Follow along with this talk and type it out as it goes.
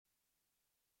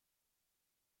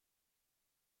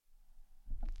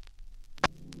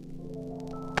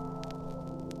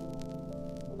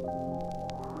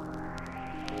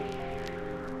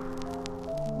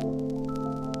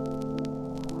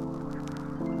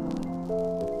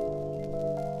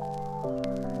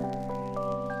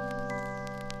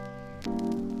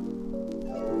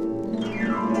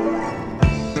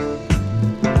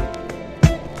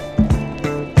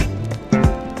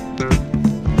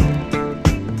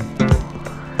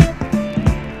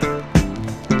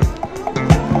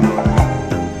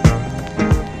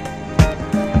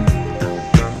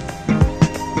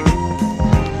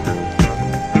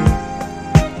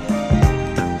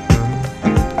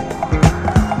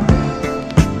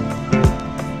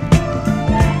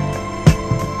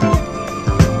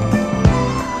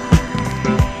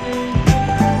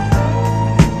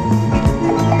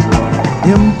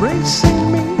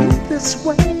embracing me this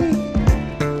way.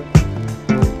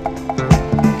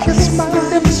 Kiss my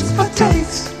lips for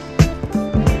taste,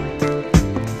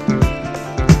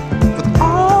 with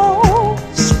all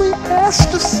sweet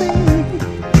ecstasy.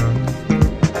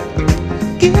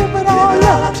 Give it all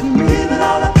up to me. Give it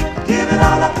all up, give it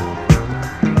all up.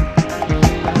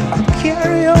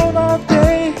 Carry on all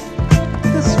day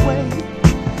this way.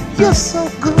 You're so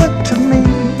good to me.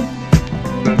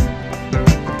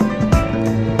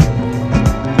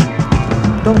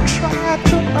 Don't try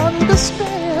to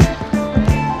understand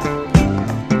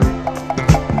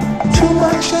too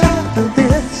much after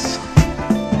this.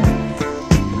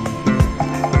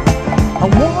 I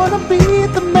wanna be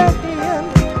the man.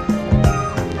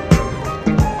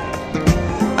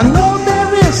 I know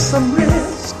there is some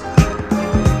risk.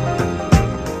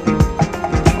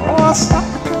 Oh, suck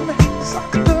it to me,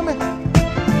 suck it to me.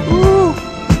 Ooh,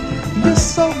 you're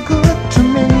so good to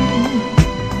me.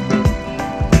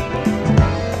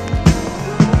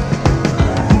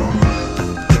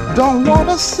 Don't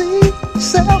wanna see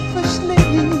selfishly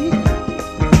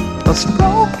us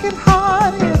broken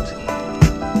hearted.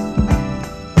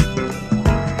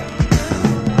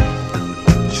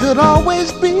 Should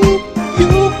always be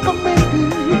you for me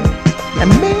and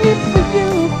me for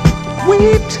you. We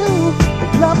two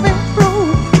loving through.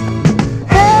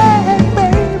 Hey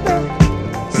baby,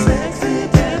 sexy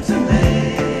dancing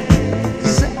ladies,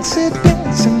 sexy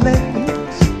dancing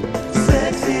ladies,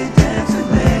 sexy dancing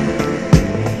ladies.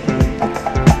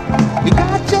 You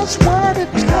got just what it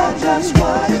takes, got just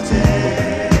what it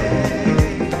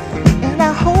takes. And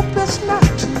I hope it's not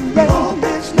too late. Hope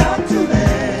it's not too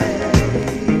late.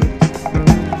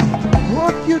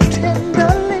 Want you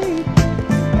tenderly.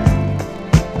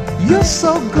 You're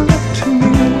so good to me.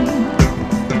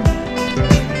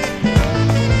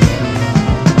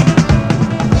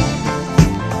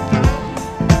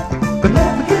 But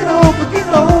never get over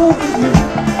you.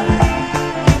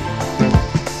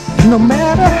 No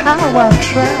matter how I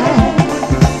try.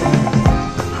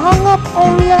 Hung up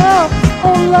on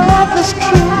love is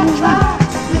true.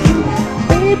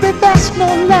 Baby, that's no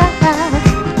lie.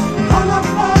 Hung up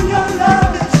on your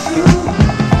love is true.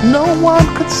 No one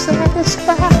could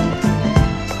satisfy.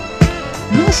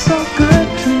 You're so good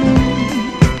to me.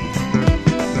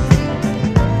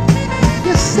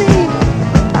 You see,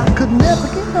 I could never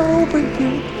get over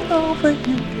you,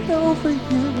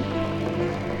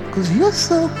 'cause you're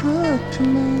so good to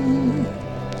me.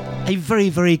 A very,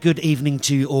 very good evening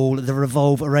to you all. The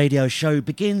Revolve Radio Show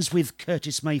begins with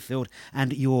Curtis Mayfield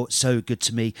and You're So Good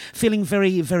To Me. Feeling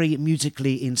very, very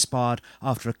musically inspired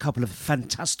after a couple of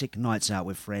fantastic nights out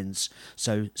with friends.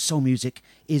 So soul music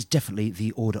is definitely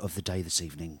the order of the day this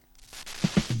evening.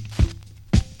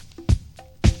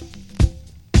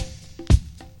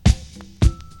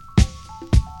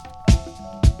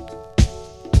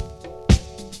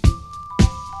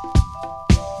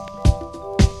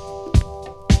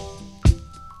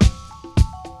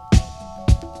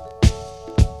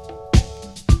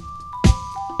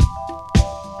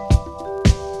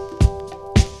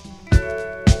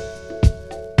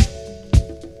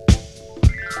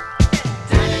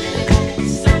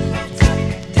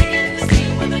 Dance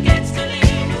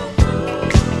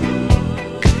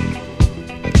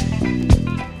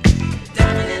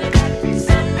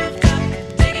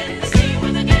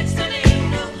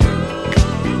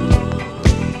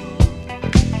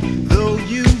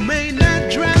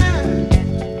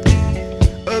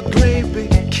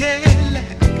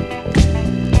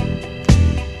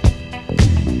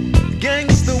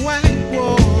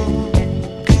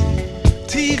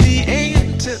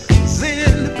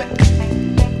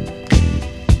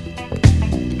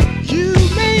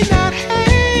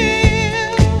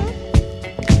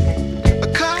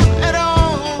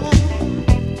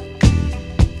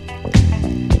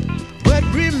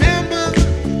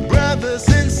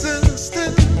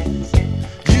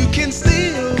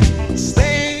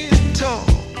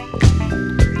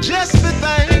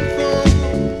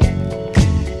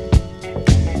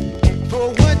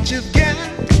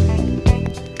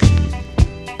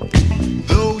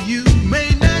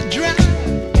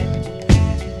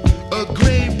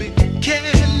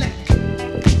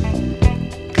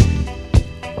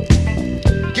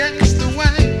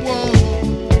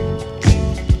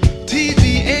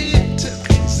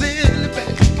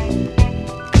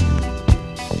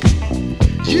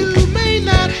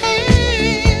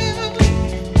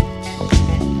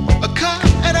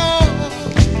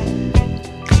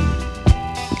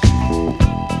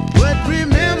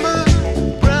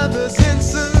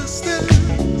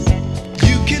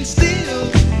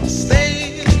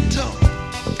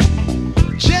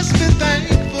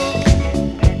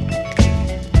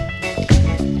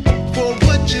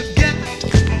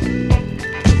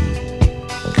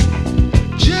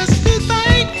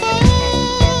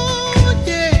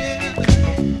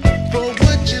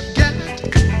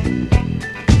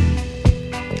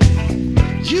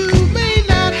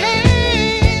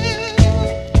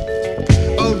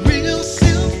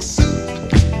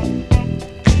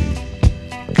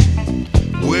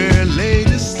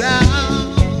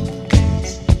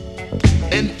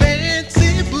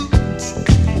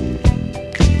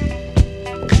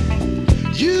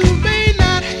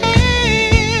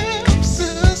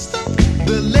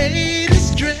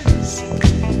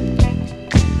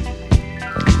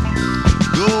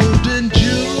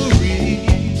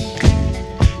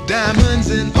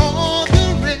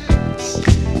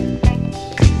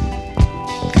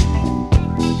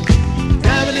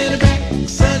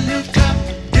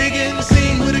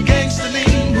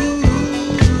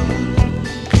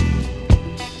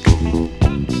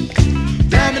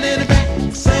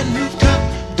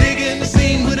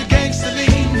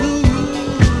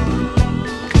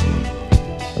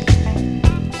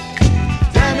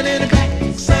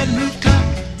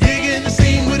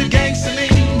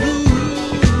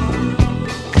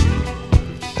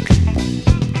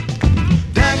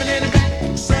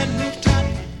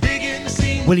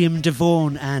William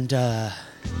DeVaughn and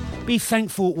be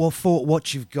thankful for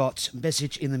what you've got.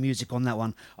 Message in the music on that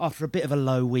one. After a bit of a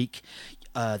low week,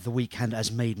 the weekend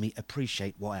has made me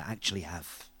appreciate what I actually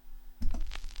have.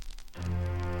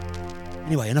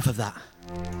 Anyway, enough of that.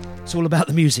 It's all about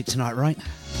the music tonight, right?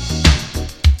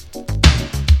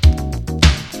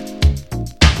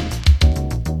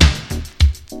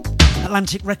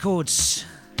 Atlantic Records,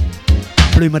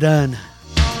 Blue Modern.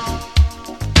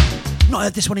 Not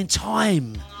heard this one in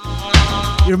time.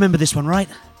 You remember this one, right?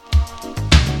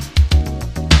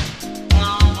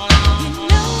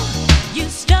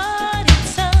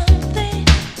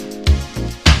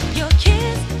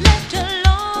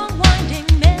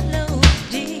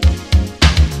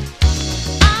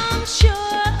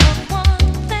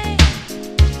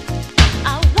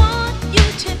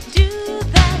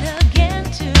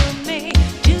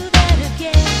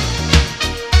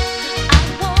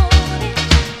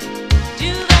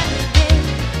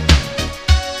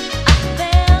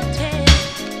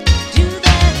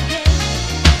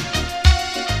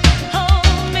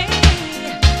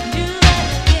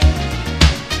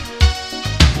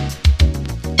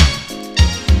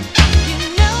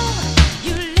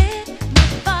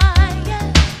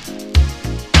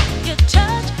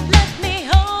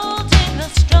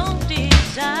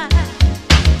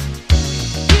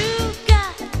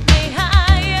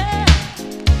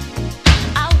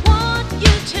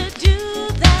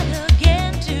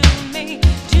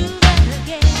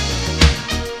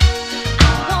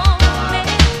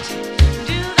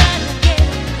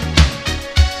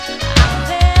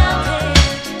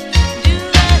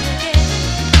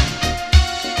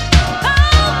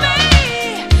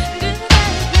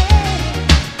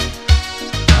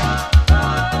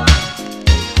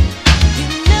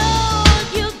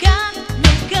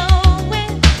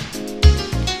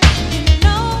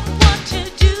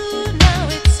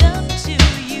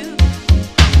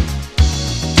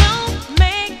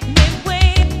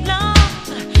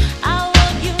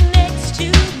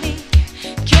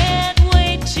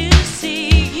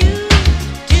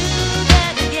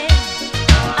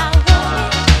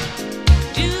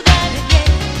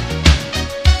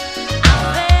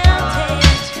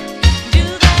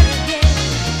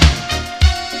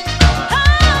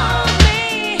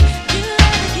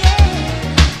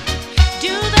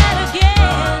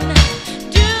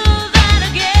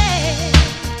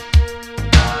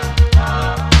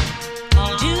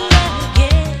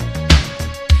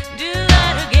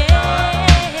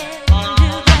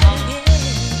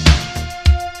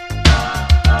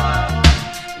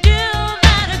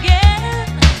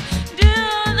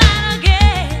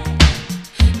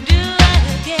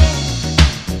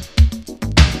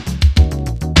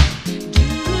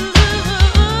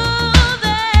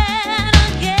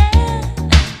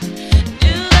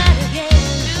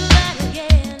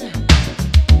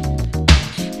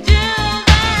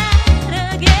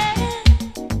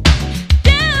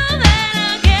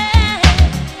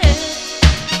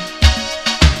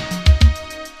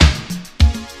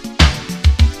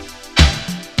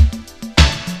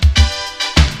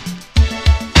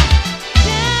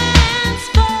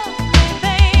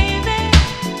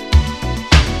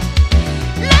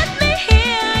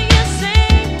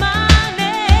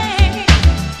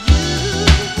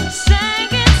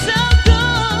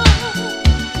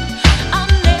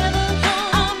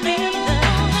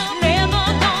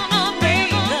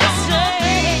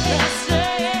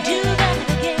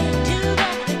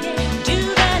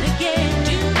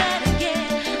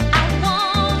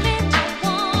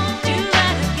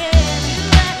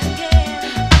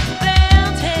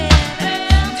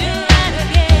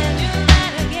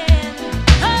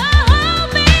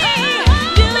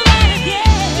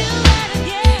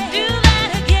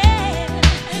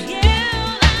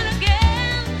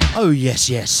 Oh, yes,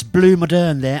 yes. Blue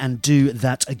Modern there and Do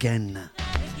That Again.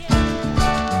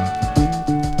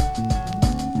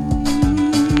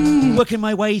 Working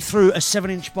my way through a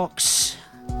 7-inch box.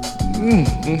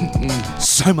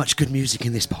 So much good music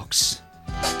in this box.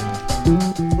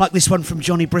 Like this one from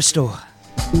Johnny Bristol.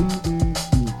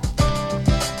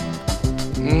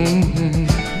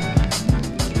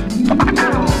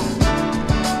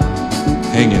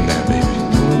 Hang in there, baby.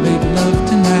 We'll make love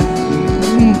tonight.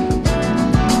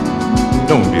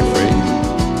 Don't be afraid.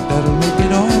 That'll make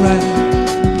it alright.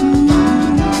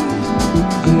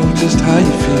 I know just how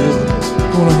you feel.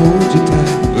 Gonna hold you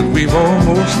tight, but we've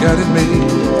almost got it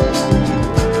made.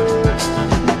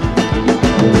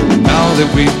 Now that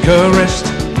we've caressed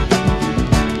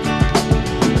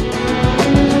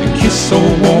and kissed so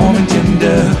warm and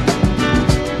tender,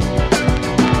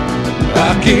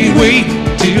 I can't wait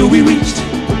till we reached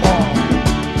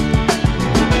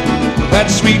that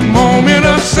sweet moment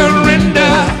of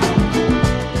surrender.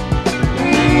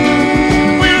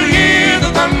 We'll hear the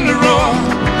thunder roar,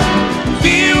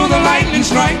 feel the lightning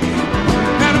strike.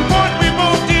 At a point we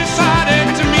both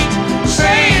decided to meet,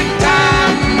 same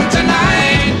time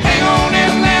tonight. Hang on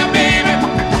in there, baby,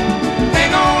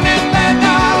 hang on in there,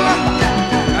 darling.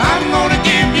 I'm gonna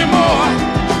give you more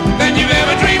than you've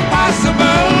ever dreamed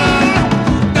possible.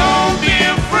 Don't be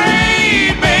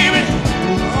afraid, baby.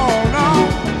 Oh no,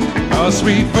 a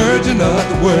sweet virgin of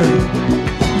the world.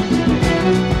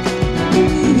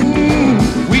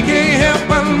 We can't help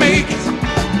but make it,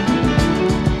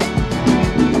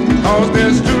 'cause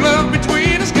there's true love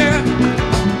between us, girl.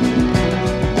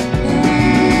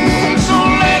 So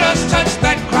let us touch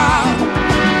that cloud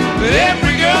that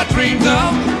every girl dreams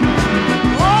of.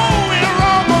 Oh, we're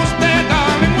almost there,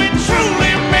 darling. We're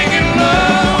truly making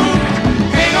love.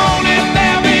 Hang on in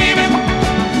there, baby.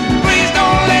 Please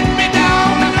don't let me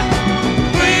down.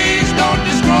 Please don't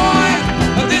destroy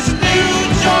this new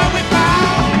joy we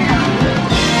found.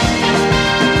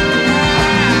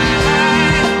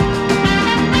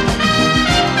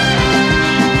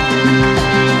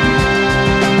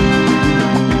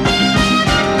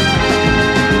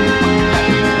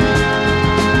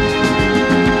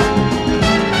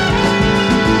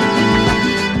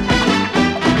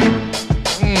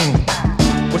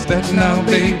 What's that now,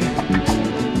 baby?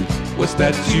 What's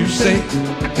that you say?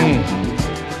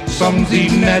 Something's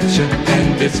eating at you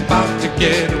and it's about to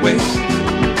get away.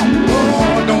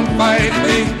 Oh, don't fight it,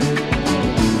 baby.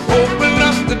 Open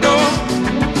up the door,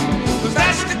 'cause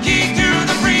that's the key to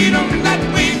the freedom that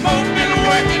we've both been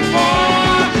working for.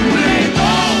 Let it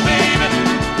go, baby.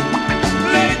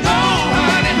 Let it go,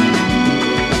 honey.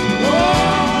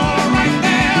 Oh, right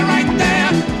there.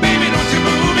 Baby, don't you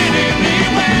move it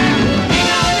anywhere. Hang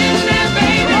on in there,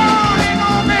 baby. Oh, hang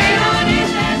on, baby. Hang on in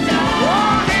there, darling.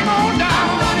 Oh, hang on down.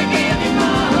 I'm gonna give you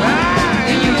more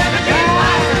than you ever dreamed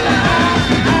possible.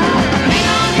 Hang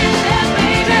on in there,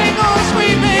 baby. Hang on,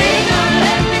 sweet baby. Don't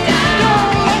let me down.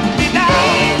 Don't let me down.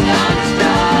 Please don't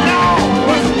destroy. No,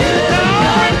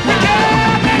 let me go,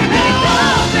 baby. Let it go,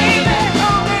 baby.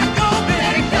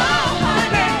 Let it go,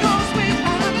 honey. Let it go, sweet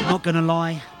honey. Not gonna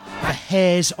lie, the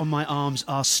hairs on my arms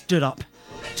are stood up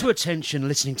to attention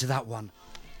listening to that one.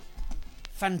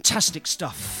 Fantastic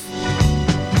stuff.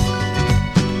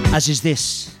 As is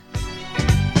this.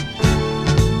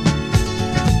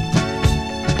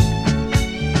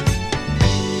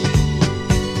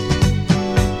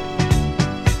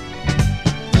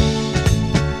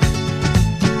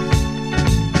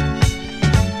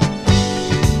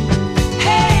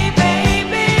 Hey,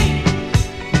 baby.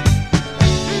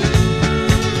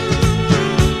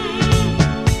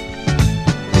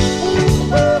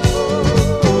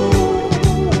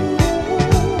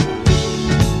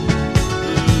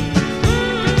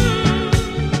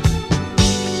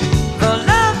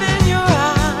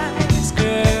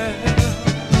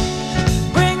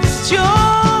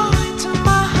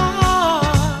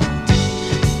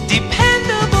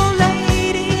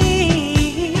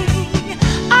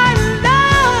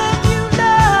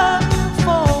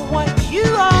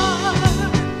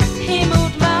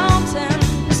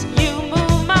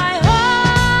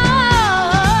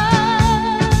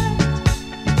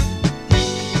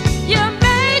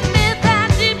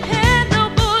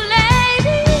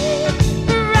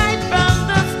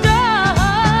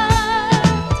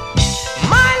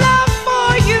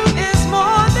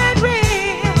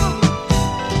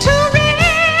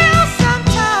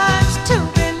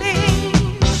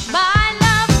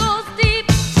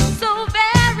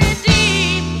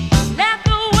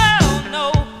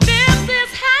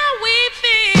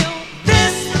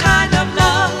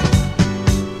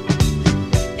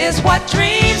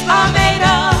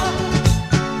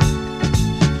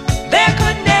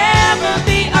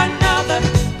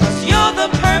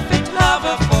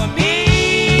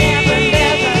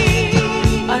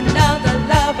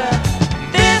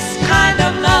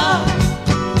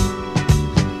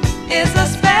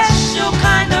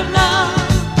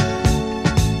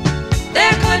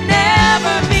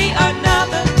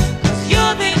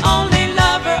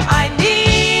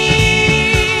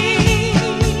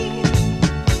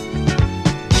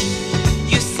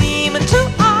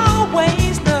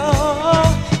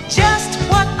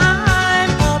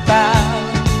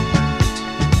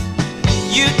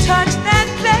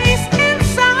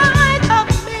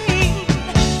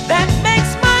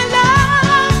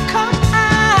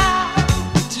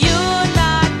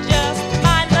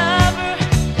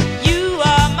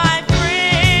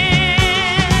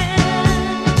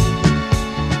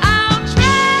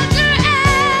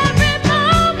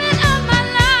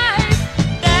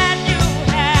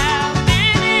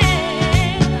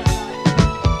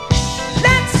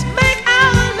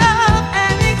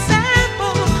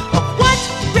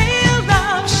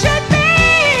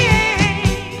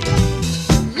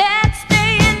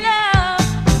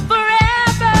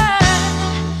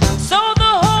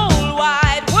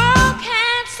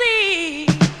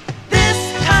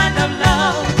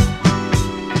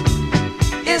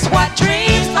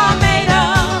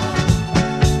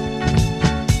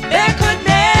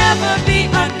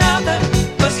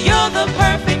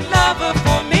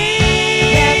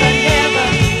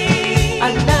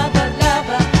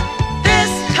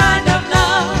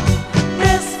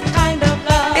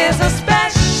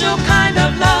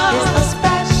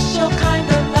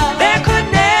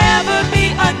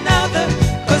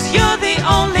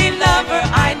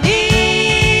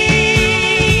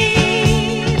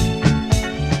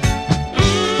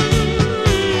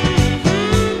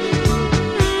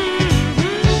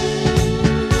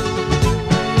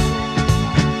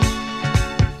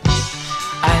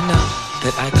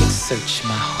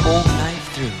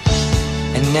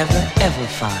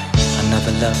 find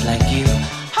another love like you.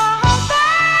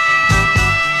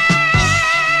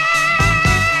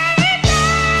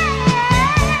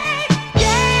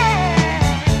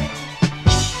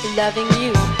 Loving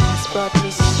you has brought me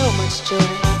so much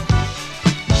joy.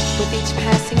 With each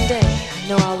passing day, I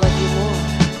know I'll love you more.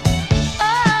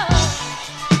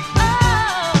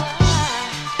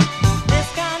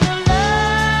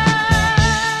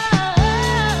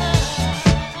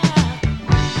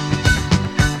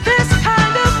 This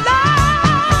kind of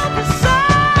love is so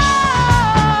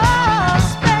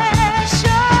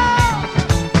special.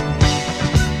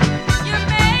 You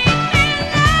make me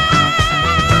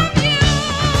love you,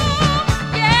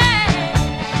 yeah.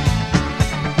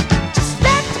 Just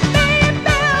let me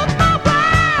build my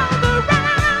world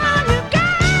around you,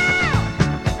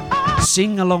 girl.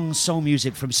 Sing along soul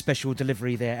music from Special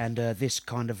Delivery there, and This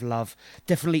Kind of Love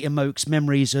definitely evokes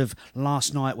memories of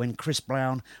last night when Chris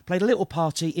Brown played a little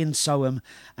party in Soham,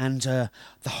 and the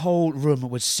whole room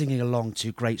was singing along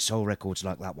to great soul records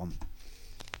like that one.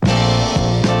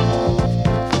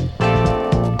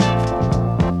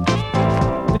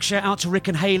 Big shout out to Rick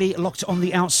and Hayley, locked on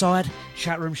the outside.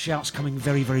 Chat room shouts coming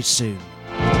very, very soon.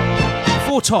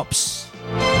 Four Tops.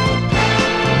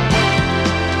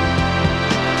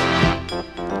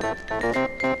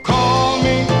 Call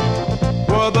me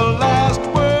were the last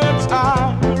words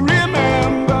I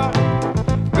remember.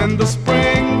 Then the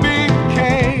spring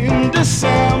became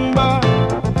December,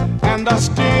 and I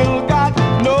still got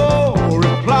no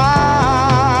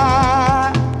reply.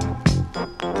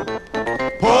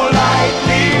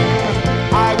 Politely,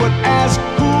 I would ask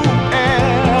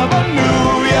whoever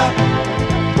knew ya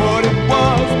what it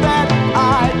was that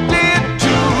I did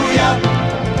to ya,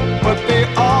 but they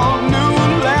all knew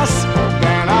less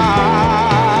than I.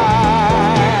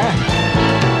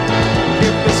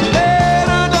 If this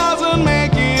letter doesn't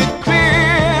make it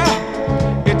clear,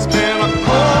 it's been a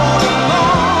cold and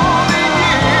lonely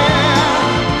year.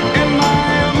 In my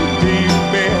empty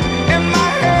bed, in my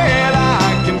head, I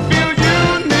can feel you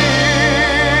near.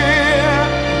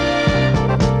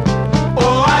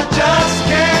 Oh, I just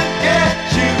can't get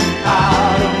you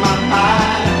out of my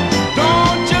mind.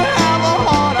 Don't you have a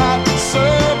heart I'd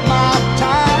serve my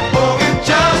time? Oh, it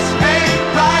just ain't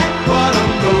right what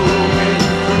I'm going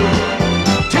through.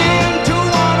 10 to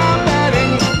 1 I'm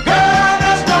betting, girl,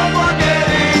 there's no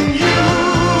forgetting you.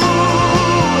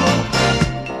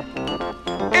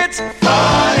 It's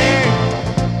funny,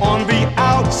 on the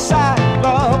outside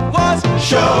love was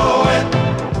showing,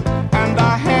 and I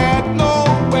had no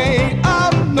way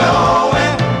of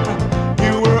knowing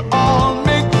you were all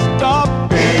mixed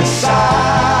up inside.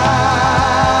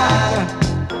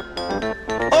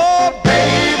 Oh,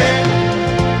 baby,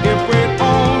 if we'd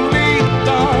only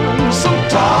done some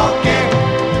talking,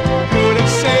 could have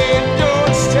saved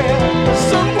yourself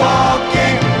some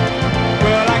walking.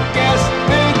 Well, I guess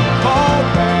they call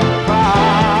that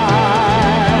pride.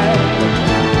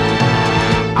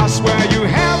 I swear you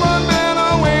haven't been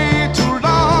away too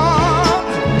long.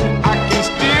 I can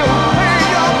still play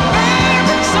your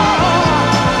favorite song.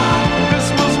 This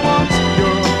was once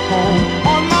your home.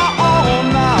 On my own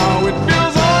now, it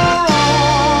feels all wrong.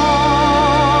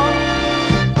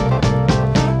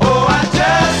 Oh, I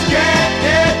just can't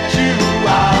get you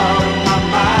out of my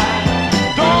mind.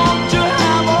 Don't you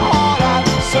have a heart I'd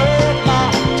serve my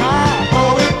time?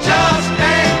 Oh, it just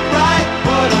ain't right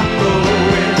what I'm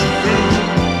going through.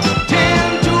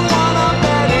 10 to 1 I'm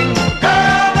betting,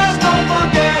 girl, there's no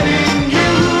forgetting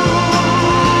you.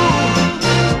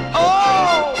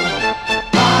 Oh,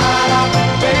 ba-da,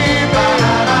 baby,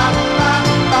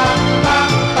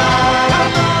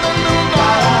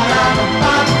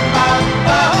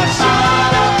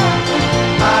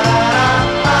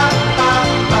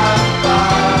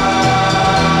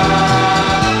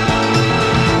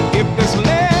 if this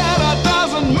letter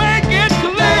doesn't make it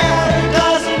clear,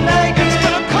 it's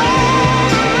been a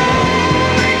cold and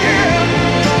lonely year.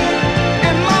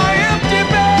 In my empty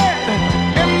bed,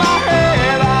 in my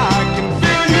head, I can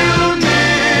feel you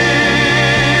near.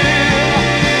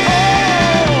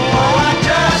 Oh, I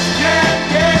just can't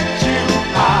get you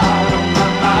out of my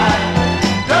mind.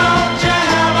 Don't you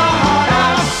have a heart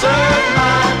I'll serve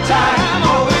my time?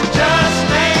 Oh, it just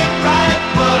ain't right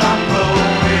what I'm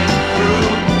going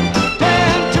through.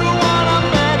 10 to 1 I'm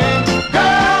betting,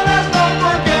 girl, there's no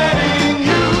forgetting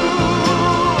you.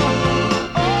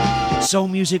 Soul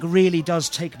music really does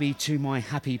take me to my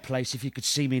happy place. If you could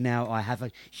see me now, I have a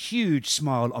huge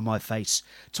smile on my face.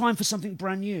 Time for something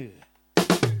brand new.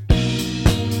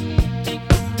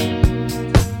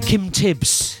 Kim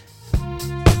Tibbs.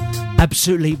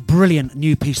 Absolutely brilliant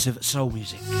new piece of soul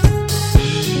music.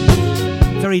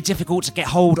 Very difficult to get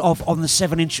hold of on the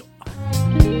 7-inch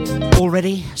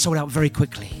already. Sold out very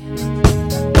quickly.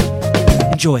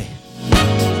 Enjoy.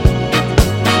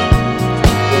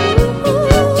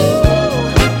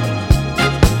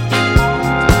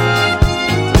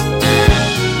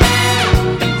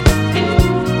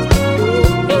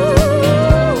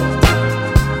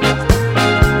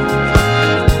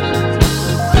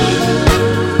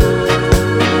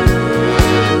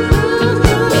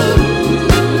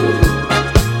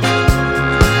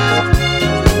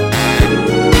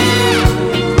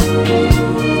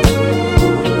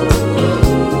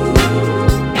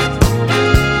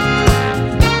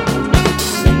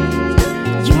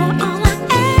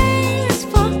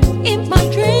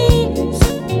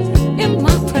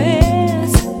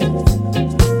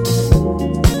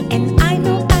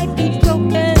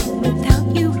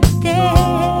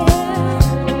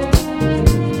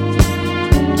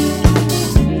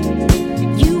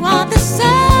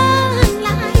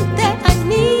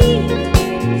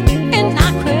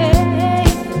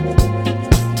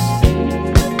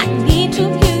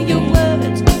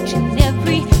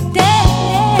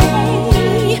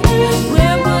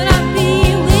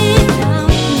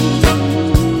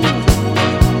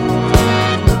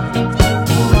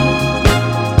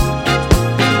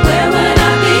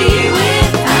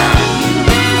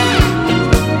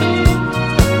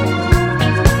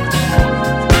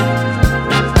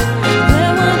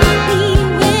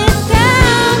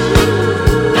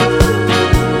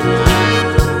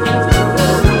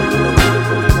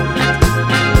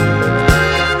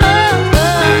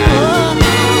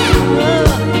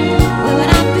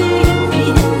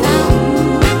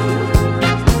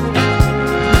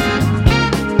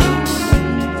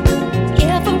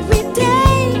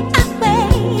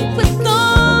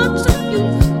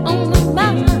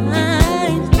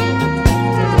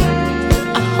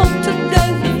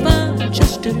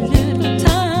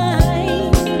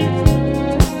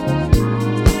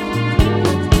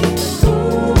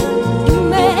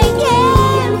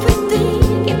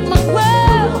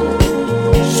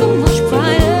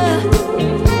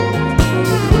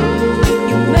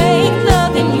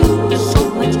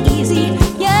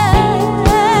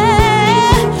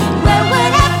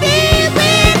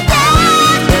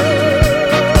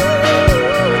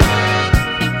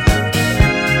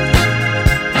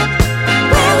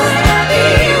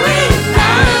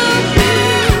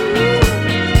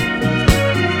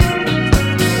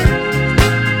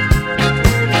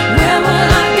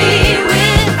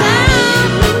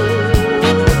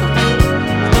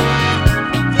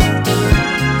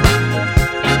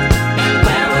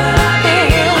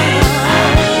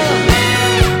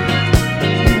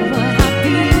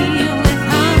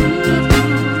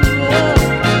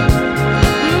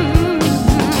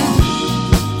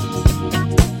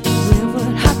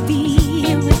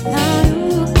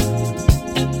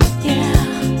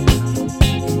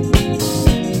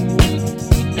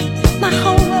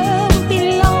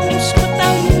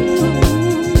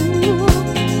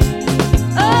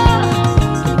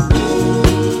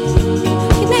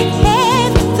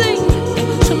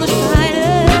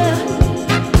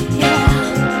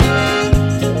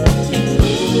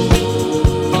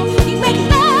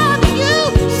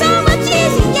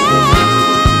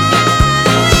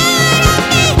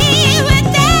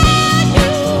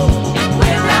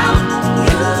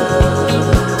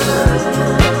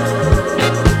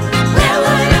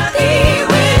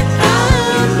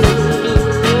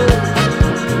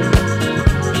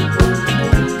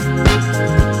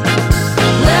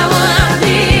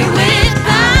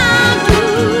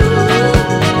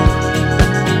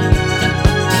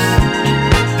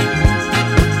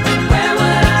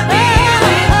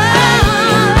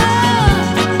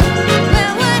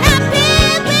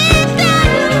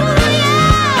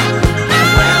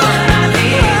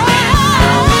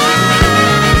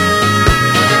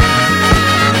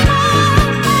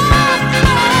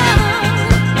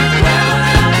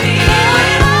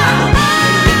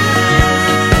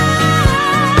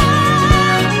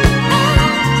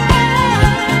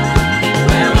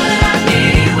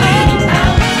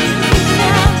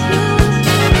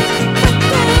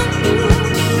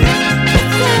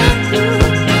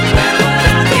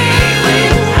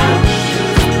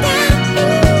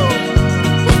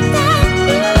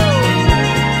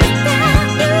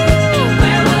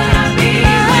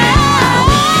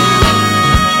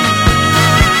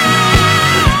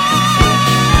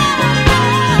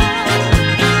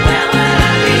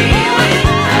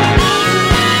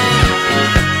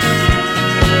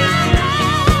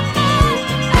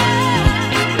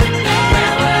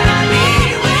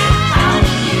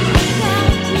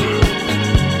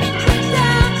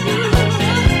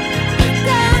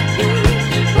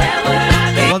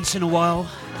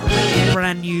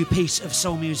 brand new piece of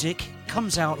soul music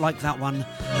comes out like that one,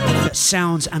 that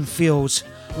sounds and feels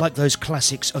like those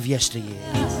classics of yesteryear.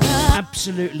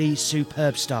 Absolutely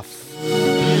superb stuff.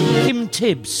 Kim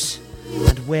Tibbs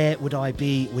and Where Would I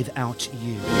Be Without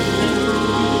You?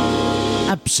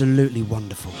 Absolutely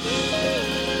wonderful.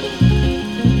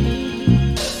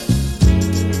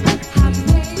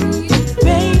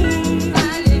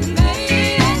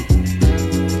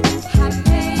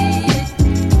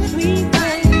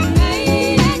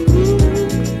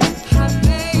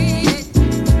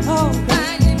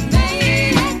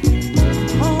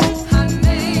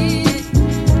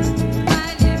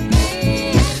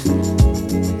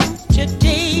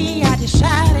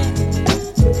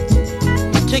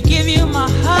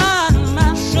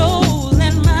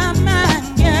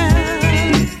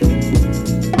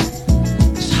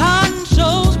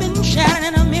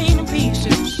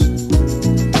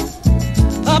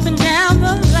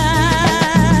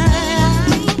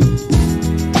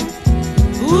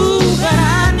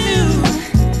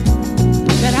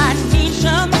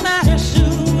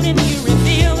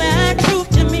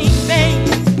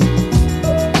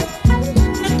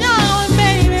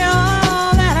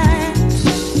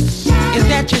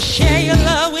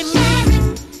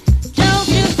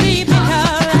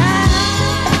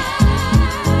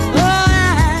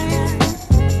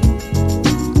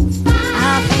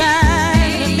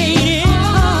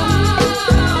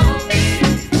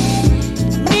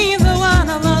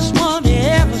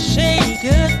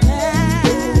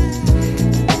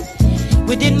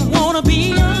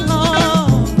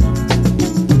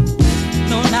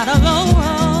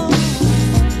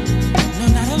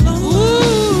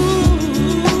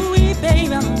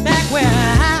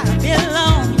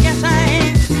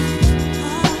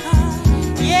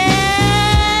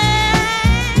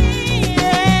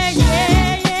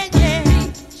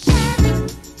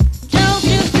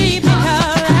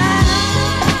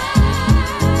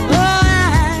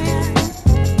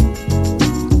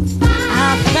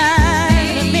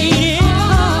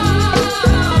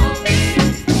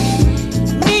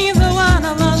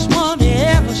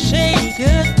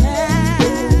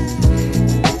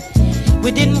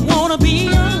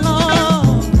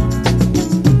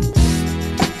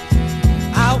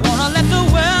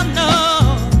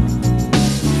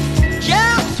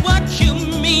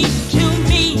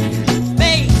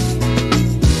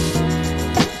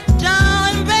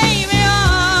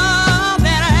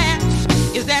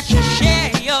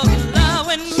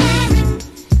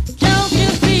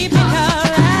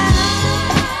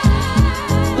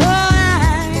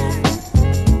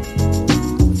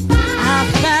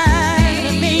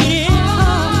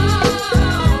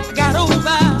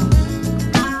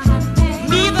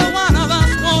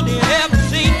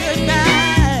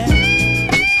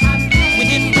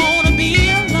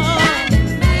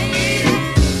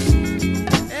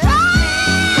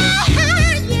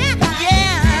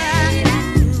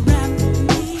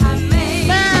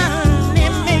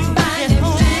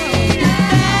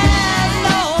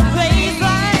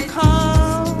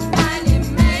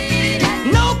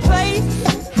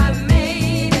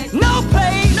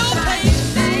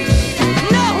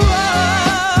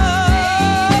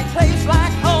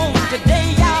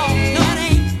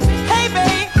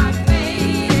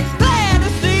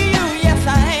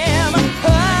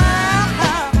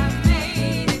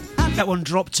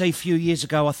 Dropped a few years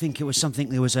ago. I think it was something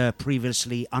that was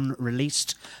previously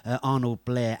unreleased. Arnold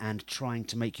Blair and Trying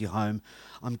to Make You Home.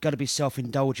 I'm going to be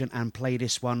self-indulgent and play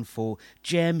this one for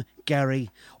Jem,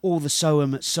 Gary, all the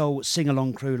Soul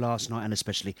sing-along crew last night, and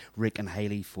especially Rick and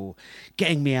Hayley for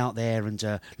getting me out there and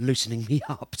loosening me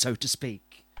up, so to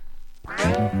speak.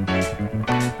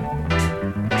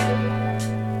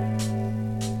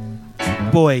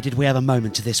 Boy, did we have a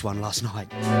moment to this one last night.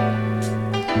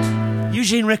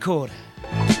 Eugene Record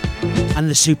and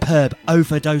the superb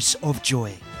Overdose of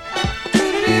Joy.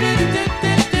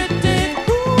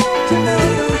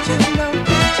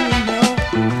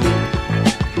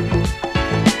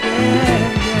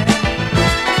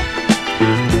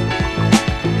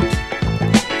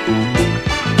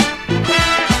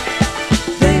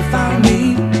 They found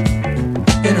me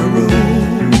in a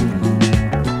room,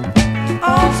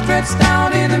 all stretched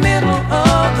out in the middle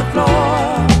of the floor.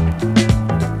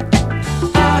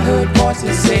 I heard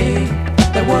voices say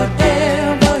that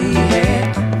whatever he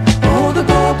had, oh, the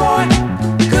poor boy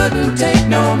couldn't take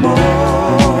no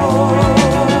more.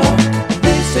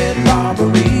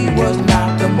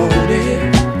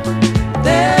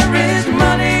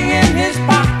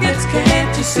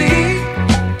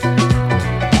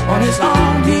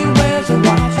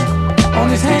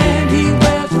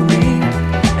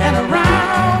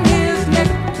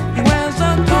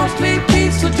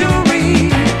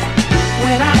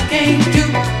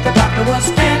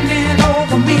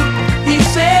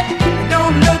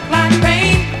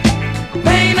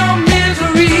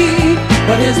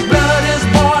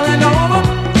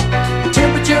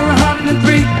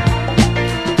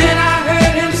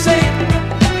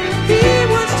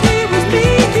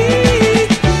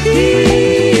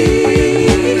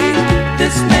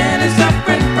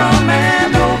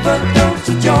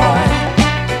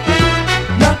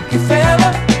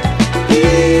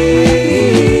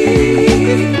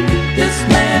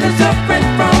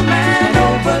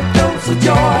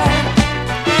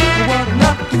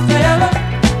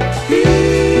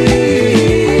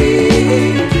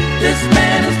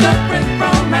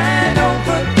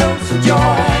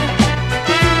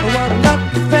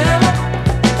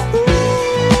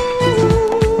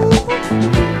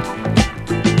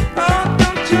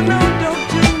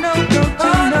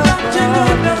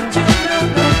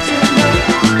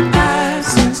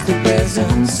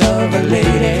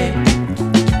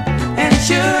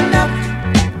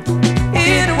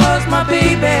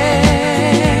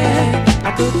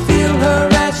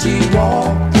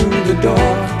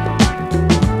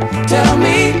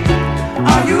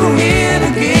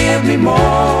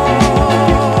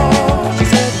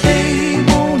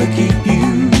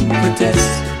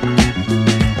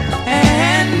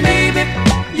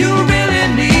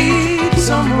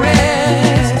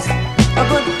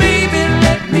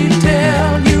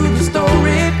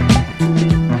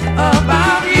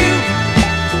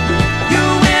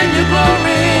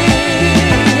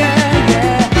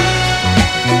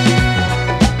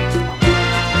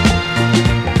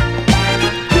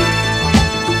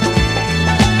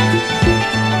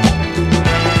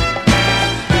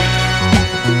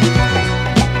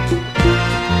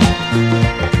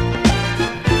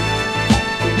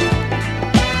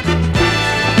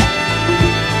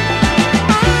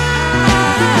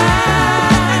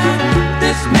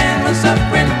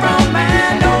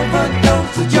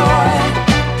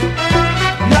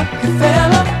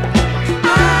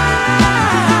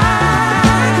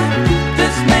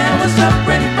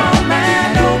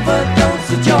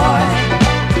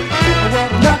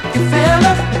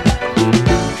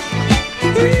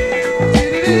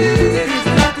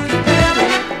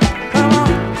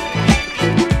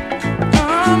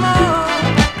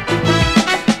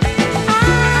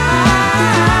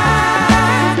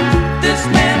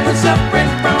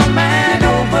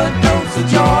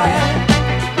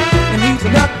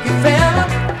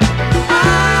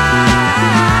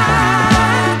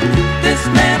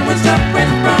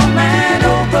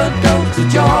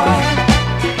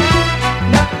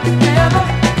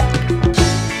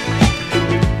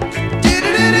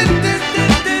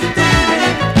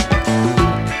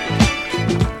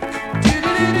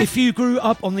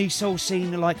 up on the soul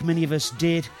scene like many of us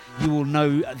did, you will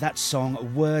know that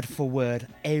song word for word,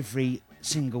 every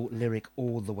single lyric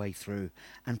all the way through,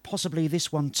 and possibly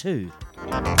this one too.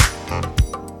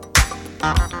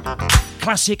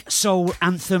 Classic soul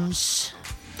anthems,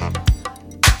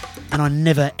 and I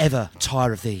never ever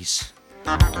tire of these.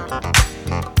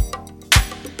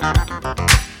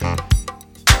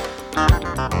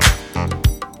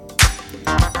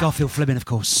 Garfield Fleming, of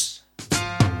course.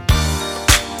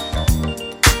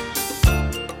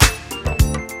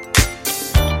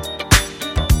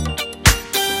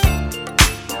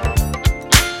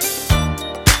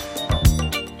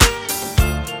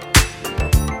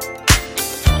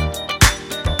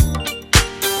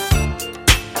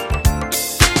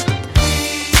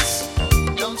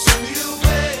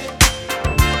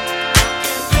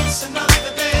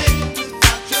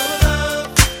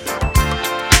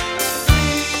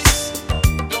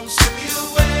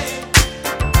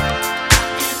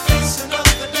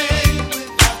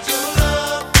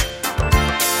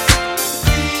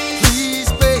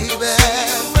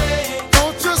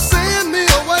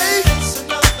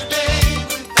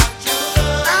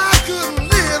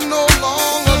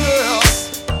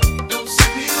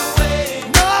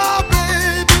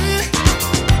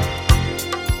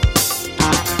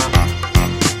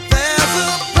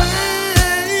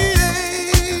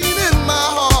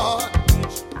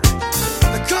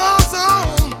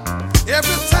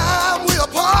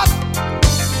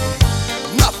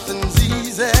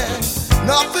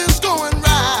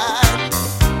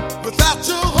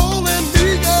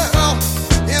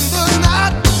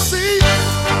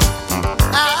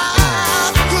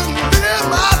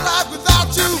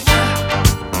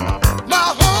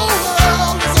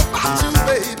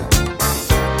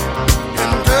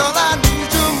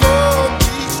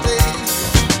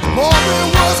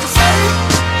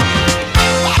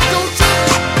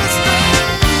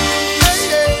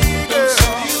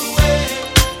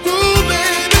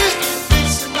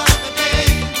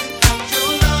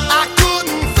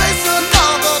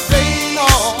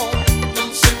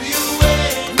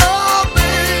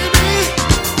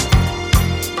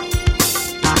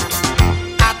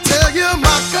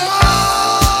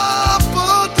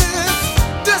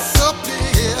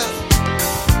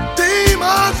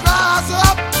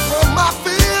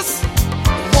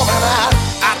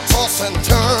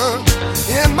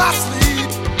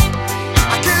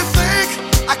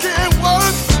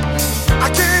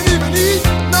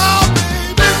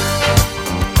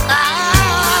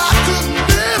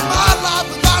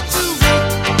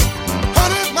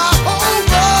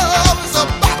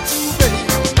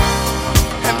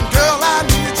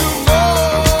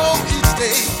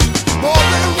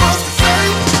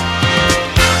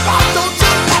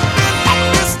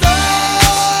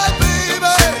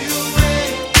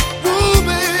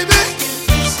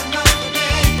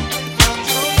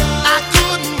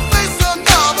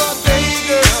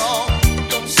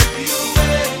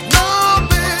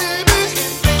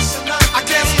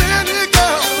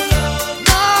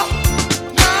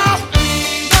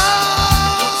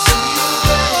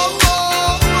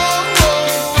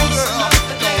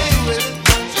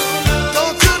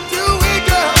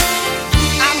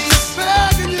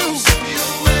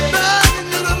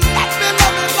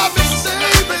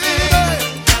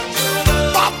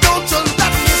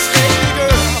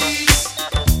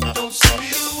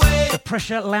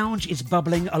 Lounge is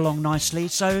bubbling along nicely,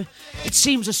 so it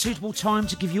seems a suitable time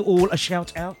to give you all a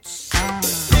shout out.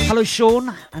 Hello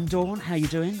Sean and Dawn, how you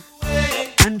doing?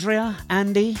 Andrea,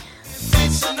 Andy,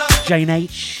 Jane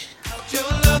H.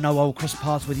 I know I'll cross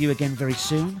paths with you again very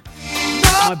soon.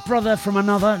 My brother from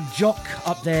another, Jock,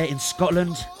 up there in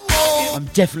Scotland. I'm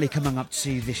definitely coming up to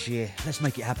see you this year. Let's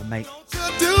make it happen, mate.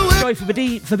 Joy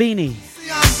Fabini,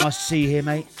 nice to see you here,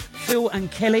 mate. Phil and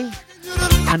Kelly.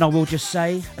 And I will just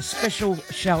say a special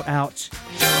shout out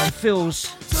to Phil's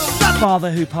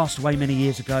father, who passed away many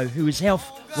years ago, who his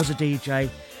health was a DJ,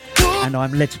 and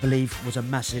I'm led to believe was a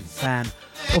massive fan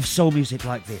of soul music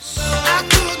like this.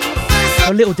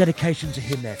 A little dedication to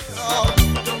him there, Phil.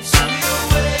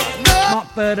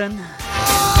 Mark Burden,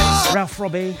 Ralph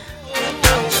Robbie,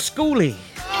 Schoolie.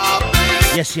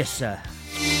 Yes, yes, sir.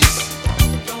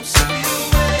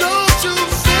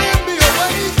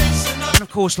 And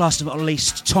of course, last but not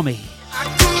least, Tommy.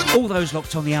 All those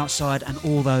locked on the outside and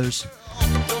all those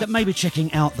that may be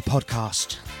checking out the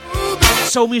podcast.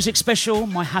 Soul Music Special,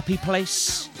 my happy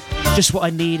place. Just what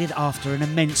I needed after an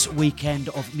immense weekend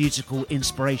of musical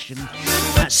inspiration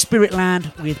at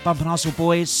Spiritland with Bump and Hustle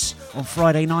Boys on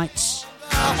Friday nights.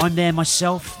 I'm there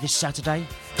myself this Saturday,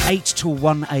 8 till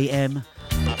 1 a.m.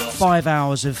 5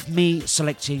 hours of me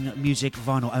selecting music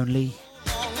vinyl only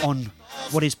on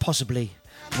what is possibly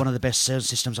one of the best sound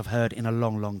systems I've heard in a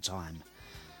long, long time.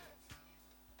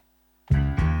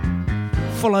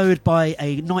 Followed by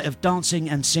a night of dancing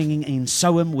and singing in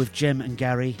Soham with Jem and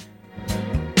Gary.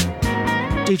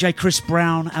 DJ Chris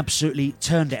Brown absolutely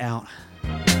turned it out.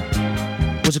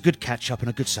 Was a good catch-up and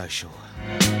a good social.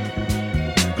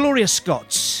 Gloria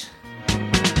Scott.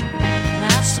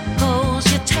 I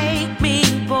suppose you take me,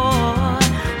 boy,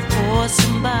 for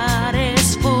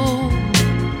somebody's fool.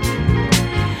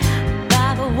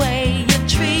 By the way you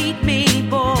treat me,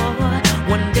 boy,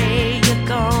 one day you're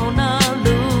gonna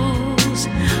lose.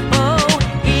 Oh,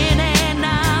 in and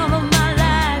out of my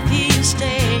life you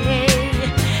stay,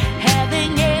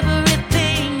 having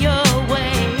everything your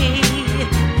way.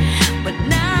 But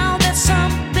now there's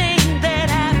something that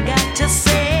I've got to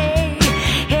say.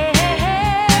 Hey, hey,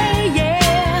 hey,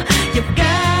 yeah, you've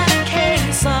got a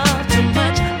case of too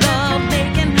much love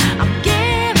making. I'm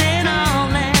giving all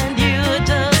and you're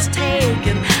just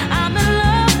taking. I'm in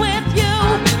love with you.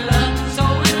 I'm in love, so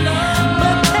in love.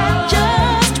 But that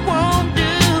just won't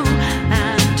do.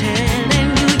 I'm telling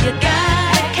you, you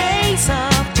got a case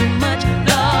of too much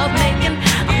love making.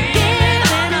 I'm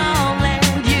giving all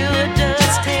and you're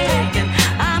just taking.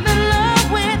 I'm in love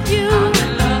with you. I'm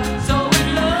in love, so in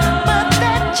love. But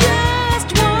that just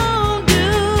won't do.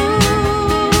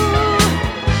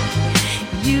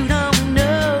 You don't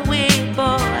know it,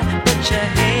 boy, but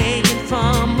you're hanging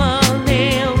from a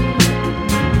limb.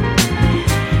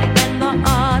 And the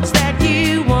odds that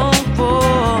you won't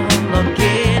fall are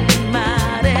getting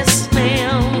mighty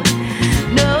slim.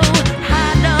 No,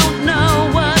 I don't know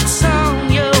what's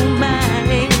on your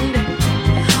mind,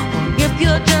 or if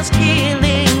you're just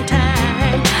killing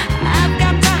time. I've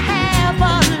got to have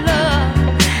a love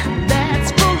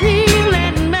that's for real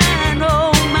and mine,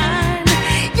 oh mine.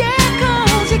 Yeah,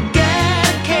 'cause you got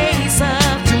a case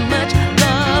of too much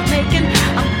love making.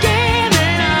 I'm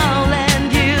giving all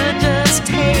and you're just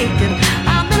taking.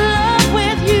 I'm in love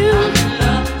with you. I'm in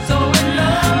love, so in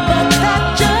love. But that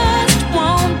just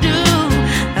won't do.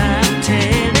 I'm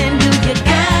telling you, you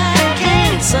got a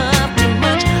case of too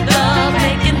much love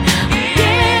making. I'm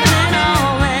giving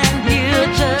all and you're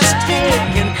just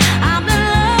taking. I'm in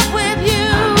love with you.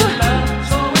 I'm in love,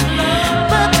 so in love.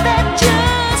 But that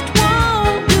just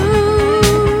won't do.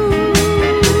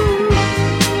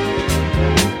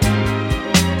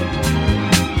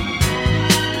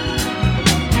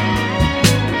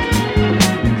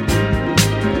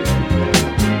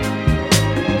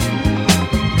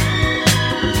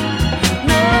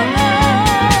 No,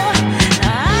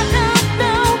 I don't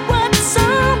know what's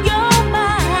on your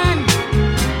mind,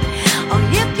 or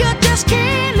if you're just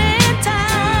killing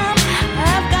time.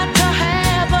 I've got to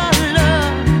have a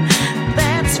love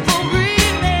that's for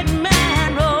real and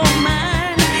mine, oh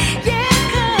mine. Yeah,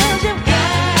 'cause you've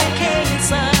got a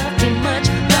case of too much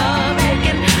love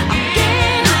making. I'm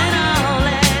giving all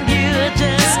and you're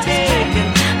just taking.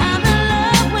 I'm in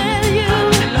love with you.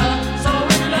 I'm in love, so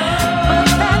in love. But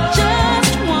that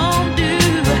just won't do.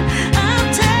 I'm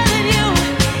telling you,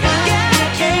 you got a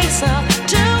case of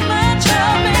too much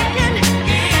love making.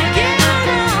 Giving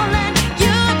all and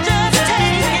you're just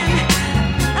taking.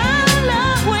 I'm in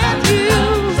love with you.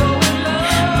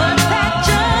 But that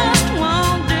just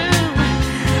won't do.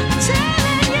 I'm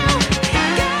telling you, you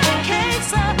got a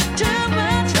case of too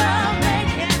much love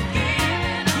making.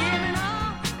 Giving all,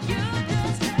 you're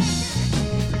just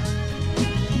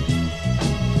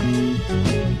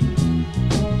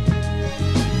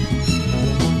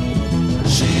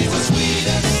She's the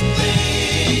sweetest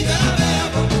thing that I've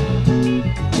ever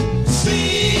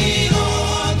seen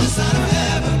on the side of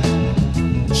heaven.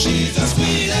 She's the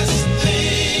sweetest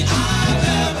thing I've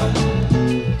ever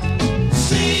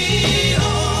seen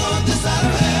on the side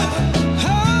of heaven. Oh,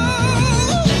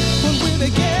 when we're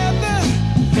together,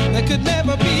 there could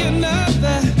never be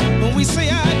another. When we say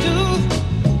I do,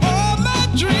 all my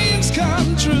dreams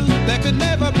come true. There could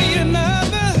never be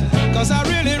another, 'cause I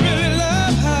really, really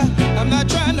love her. I'm not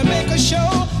trying to make a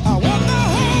show. I want the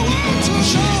whole world to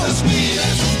She's know. the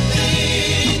sweetest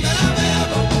thing that I've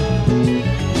ever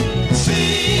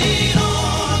seen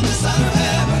on the side of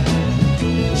heaven.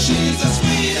 She's the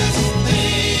sweetest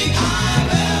thing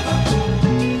I've ever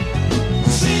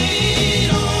seen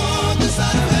on the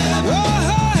side of heaven. Oh,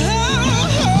 oh,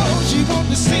 oh, oh.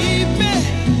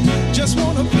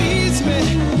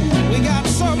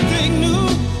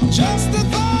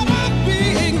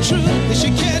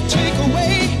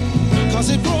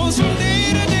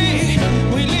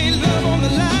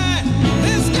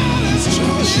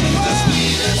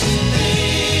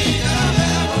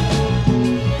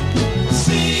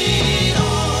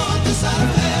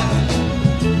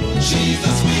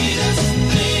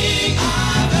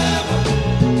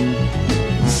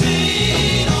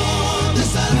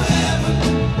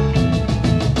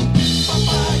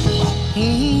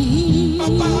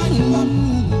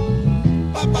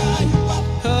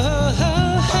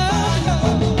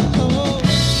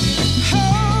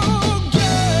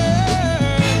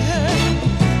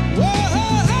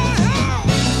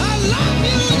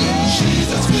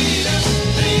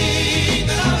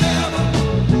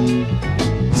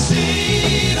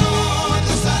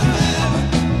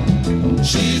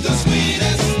 the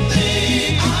sweetest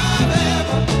thing I've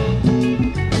ever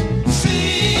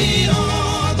seen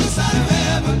on the side of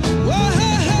heaven. Whoa,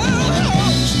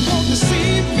 she won't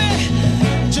deceive me,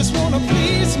 just wanna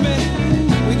please me.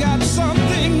 We got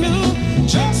something new,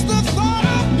 just the thought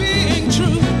of being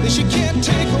true that she can't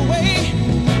take away,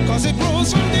 'cause it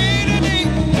grows from day to day.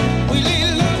 We lay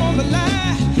love on the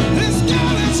line, this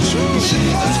girl is true.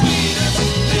 She's the sweetest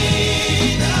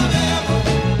thing I've ever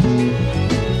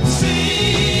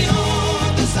seen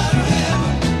on the side of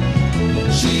heaven.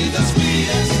 She's the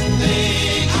sweetest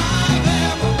thing I've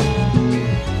ever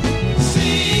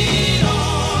seen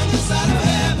on the side of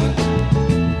heaven.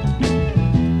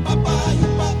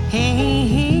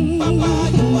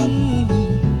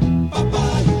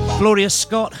 Gloria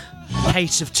Scott,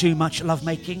 Case of Too Much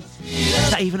Lovemaking.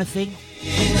 Is that even a thing?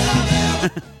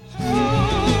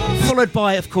 Followed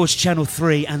by, of course, Channel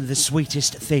 3 and The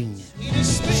Sweetest Thing.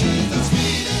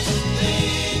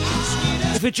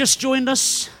 If you've just joined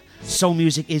us, soul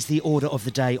music is the order of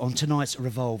the day on tonight's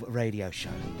Revolve radio show.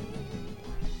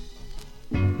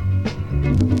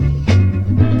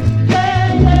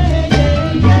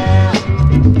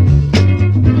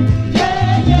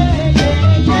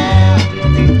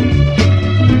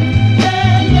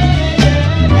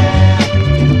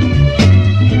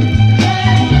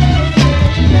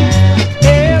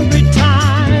 Every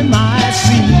time I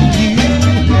see you,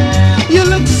 you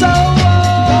look so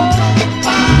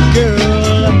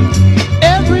girl.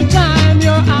 Every time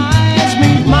your eyes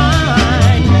meet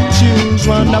mine, chills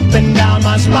run up and down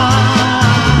my spine.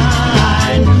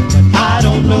 I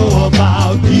don't know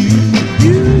about you.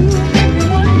 You make me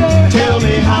wonder. Tell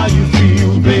me how you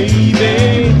feel,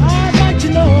 baby. I'd like to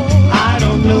know. I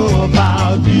don't know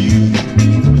about you.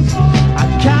 I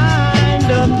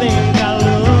kind of think I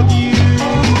love you.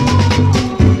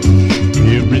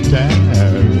 Every time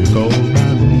you call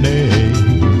my name,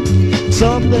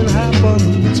 something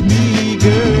happens to me,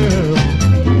 girl.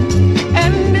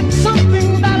 And it's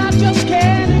something that I just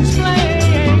can't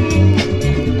explain.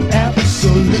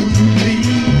 Absolutely.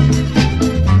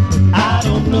 I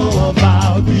don't know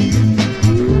about you.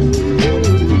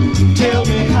 Tell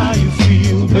me how you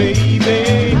feel,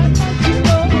 baby.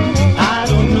 I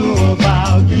don't know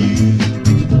about you.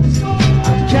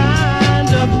 I kind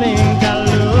of think I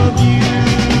love you.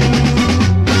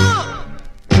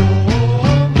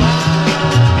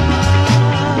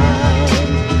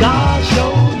 Gosh,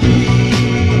 oh yeah.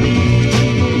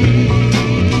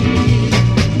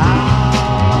 Oh,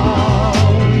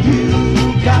 you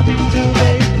got to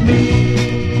make me.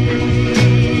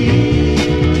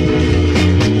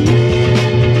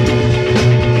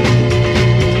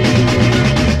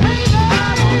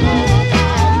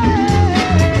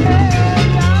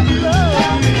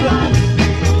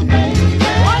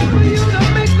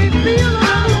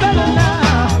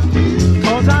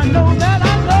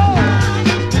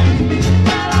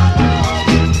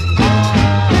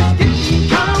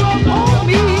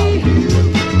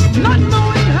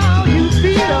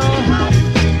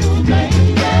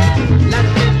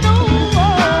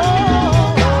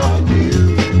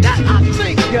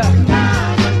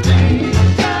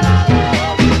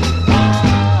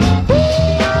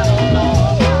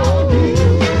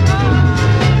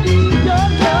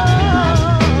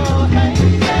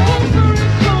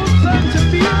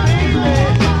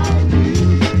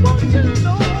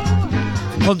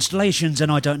 Constellations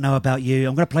and I Don't Know About You.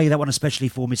 I'm going to play that one especially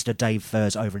for Mr. Dave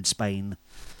Furs over in Spain.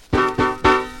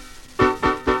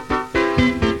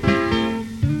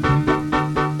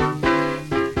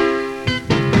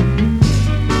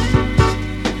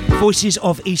 Voices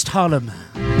of East Harlem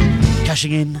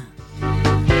cashing in.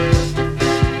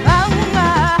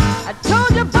 I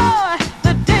told you, boy,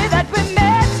 the day that we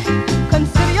met,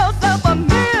 consider yourself a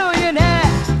millionaire.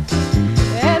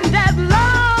 And as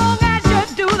long as you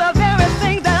do the very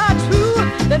things that are true,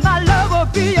 then my love will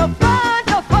be your fun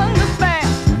to understand.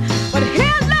 But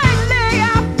here lately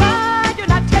I find you're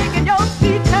not taking your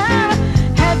sweet time,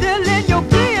 handling your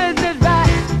business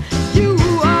right. You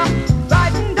are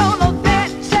writing on those bad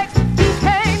checks you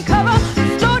can't cover.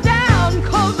 Slow down,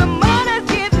 'cause the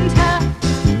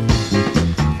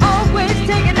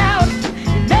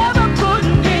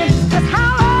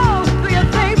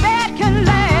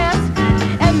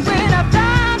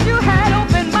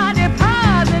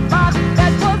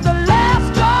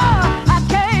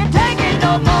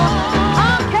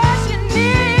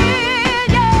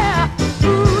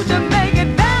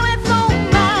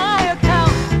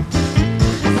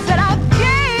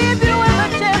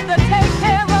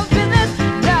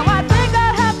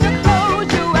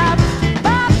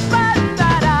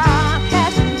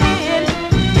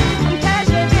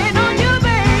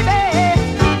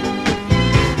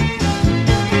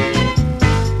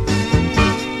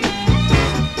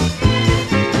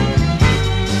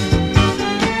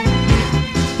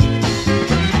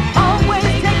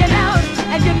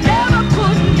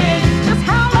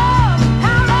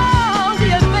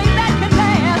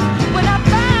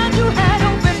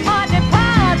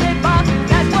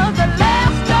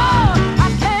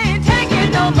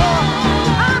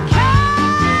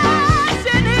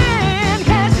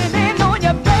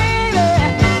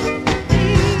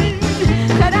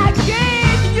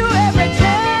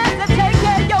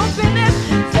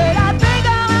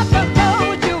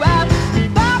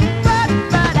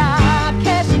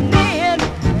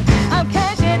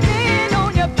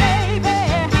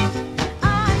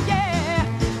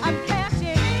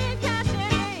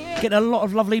Getting a lot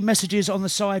of lovely messages on the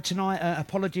side tonight.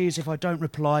 Apologies if I don't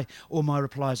reply or my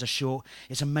replies are short.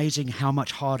 It's amazing how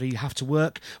much harder you have to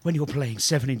work when you're playing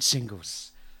 7-inch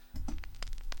singles.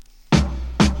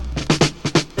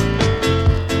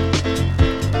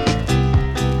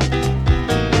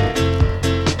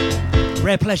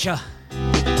 Rare Pleasure,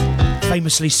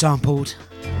 famously sampled.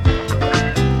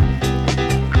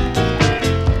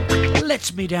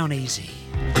 Lets Me Down Easy.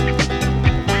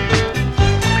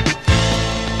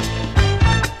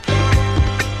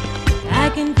 I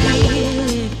can feel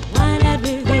it, why not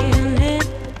reveal it?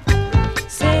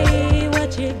 Say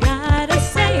what you gotta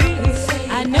say.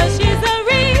 I know she's the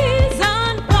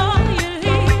reason for you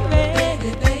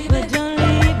leaving, but don't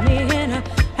leave me in a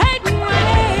hating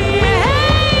way.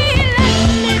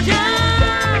 Let me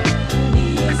down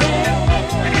easy.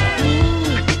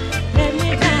 Let me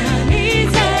down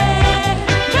easy.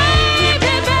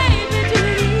 Baby, baby, do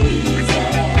it easy.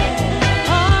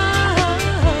 Oh,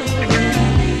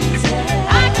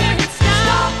 I can't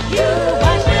stop you.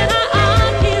 Why should I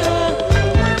argue?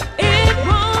 It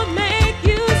won't make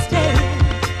you stay.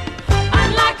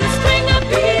 Unlike a string of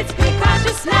beads, because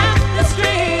you snap the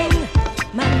string,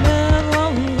 my love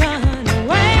won't run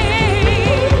away.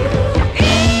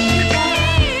 Easy,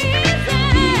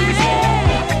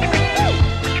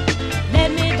 let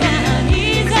me down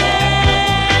easy.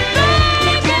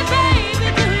 Baby, baby,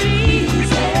 do it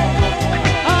easy.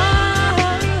 Oh,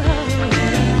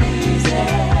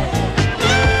 easy.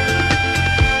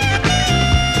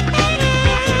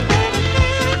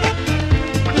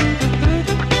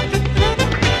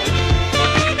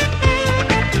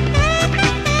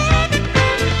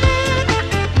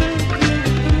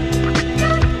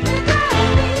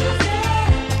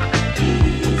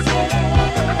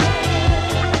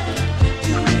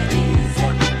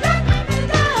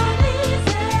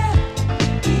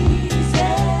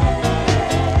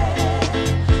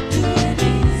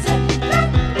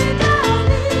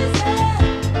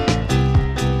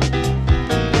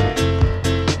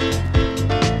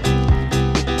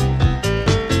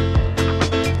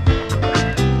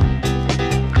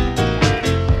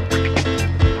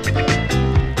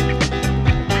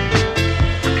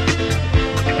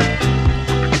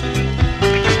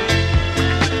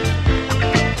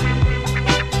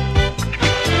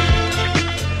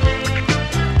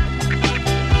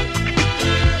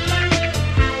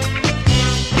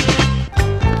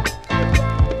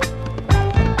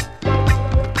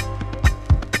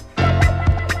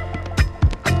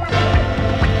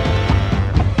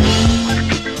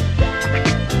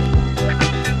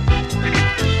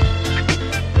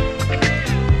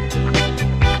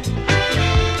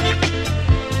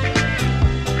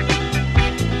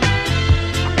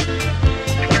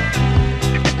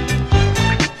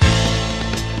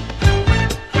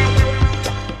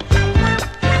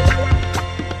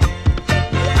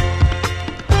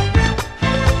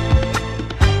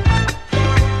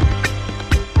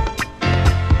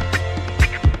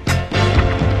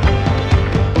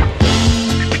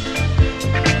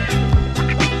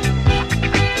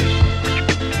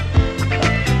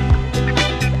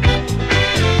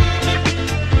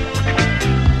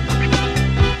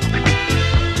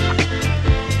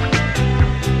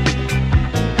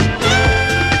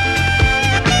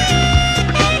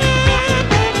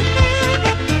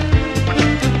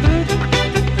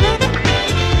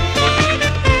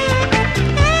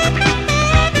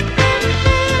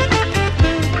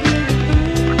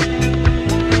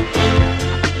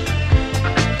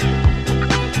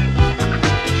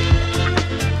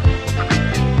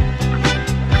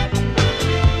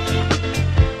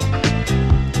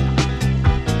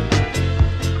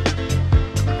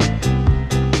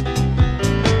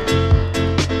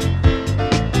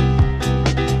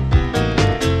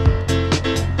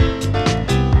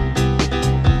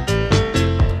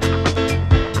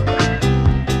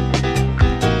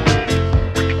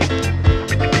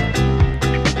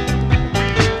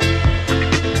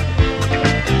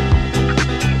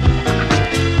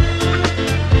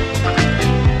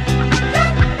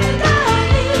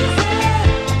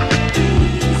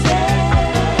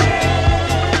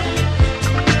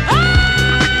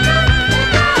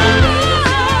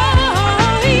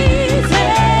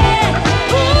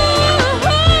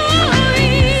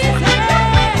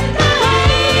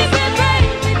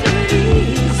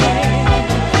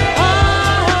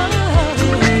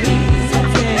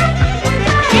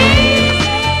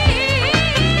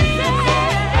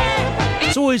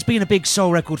 always been a big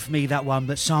soul record for me, that one,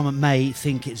 but some may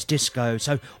think it's disco.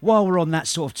 So while we're on that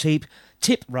sort of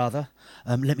tip,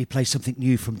 let me play something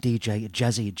new from DJ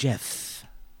Jazzy Jeff.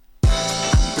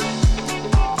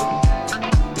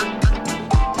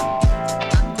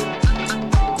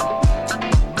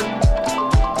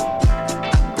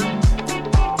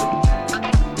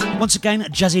 Once again,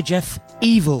 Jazzy Jeff,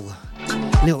 Evil.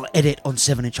 Little edit on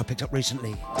 7-inch I picked up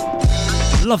recently.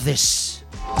 Love this.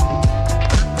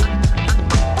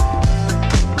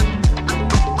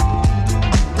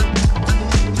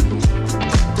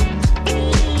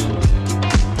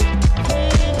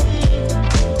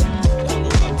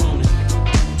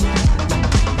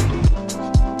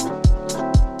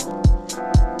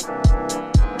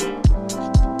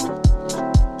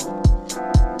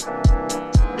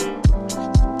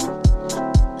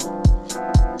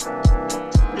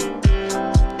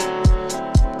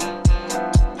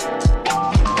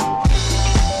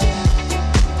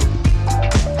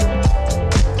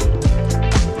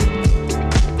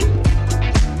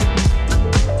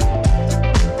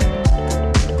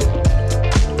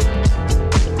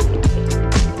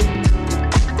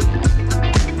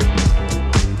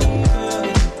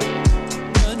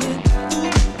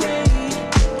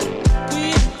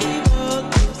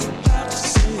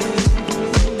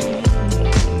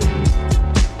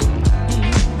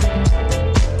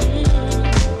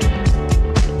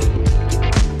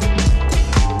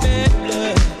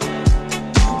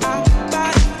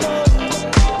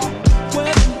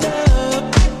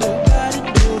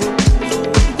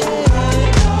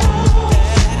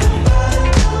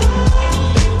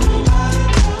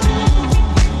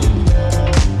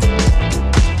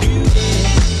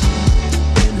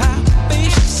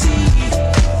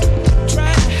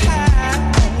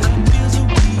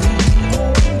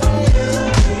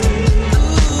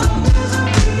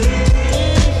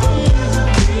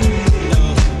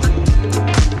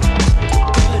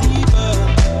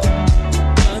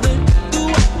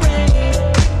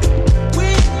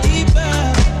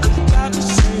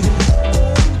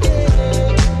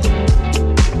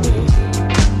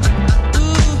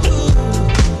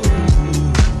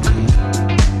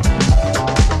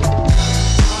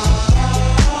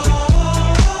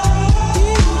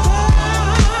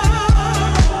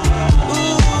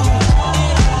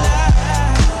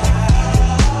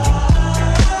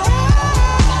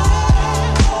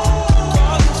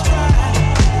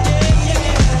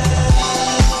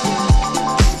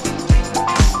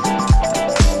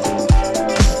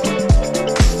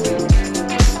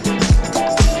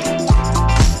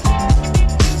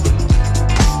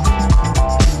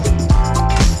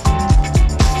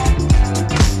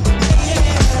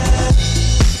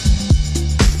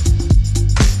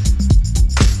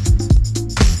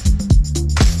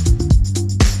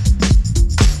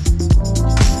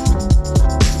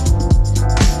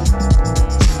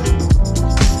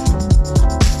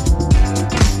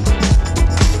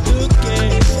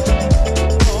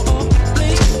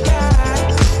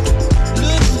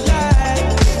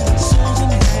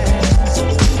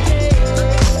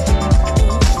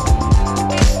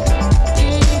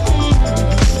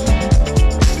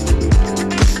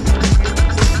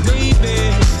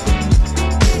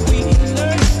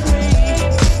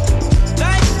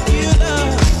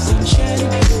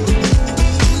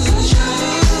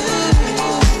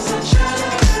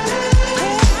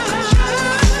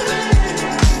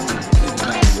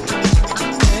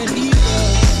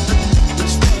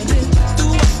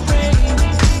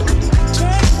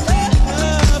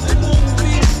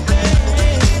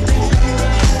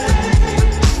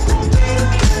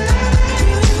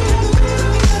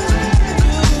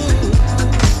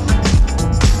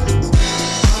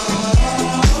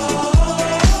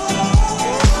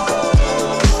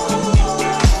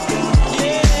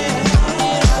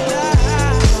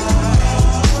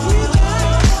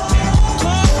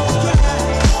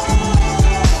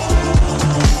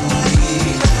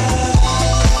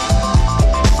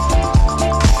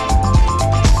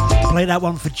 That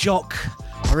one for Jock,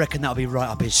 I reckon that'll be right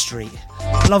up his street.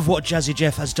 Love what Jazzy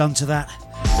Jeff has done to that.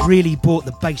 Really brought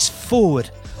the bass forward,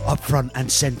 up front and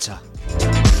centre.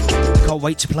 Can't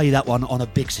wait to play that one on a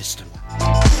big system.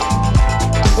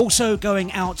 Also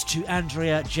going out to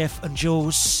Andrea, Jeff and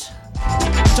Jules,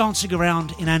 dancing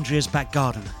around in Andrea's back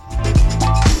garden.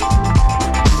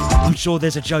 I'm sure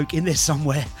there's a joke in this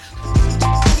somewhere.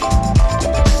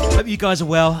 Hope you guys are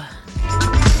well.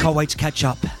 Can't wait to catch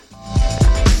up.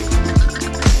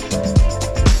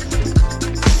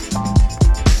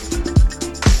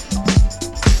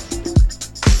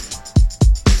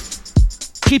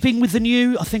 Keeping with the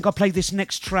new, I think I played this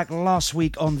next track last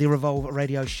week on the Revolve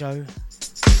radio show.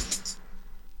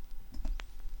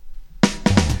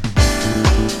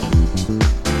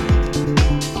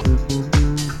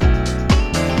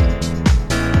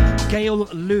 Gail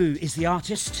Lou is the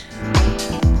artist.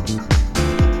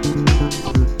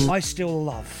 I Still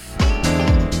Love.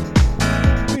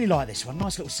 Really like this one,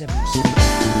 nice little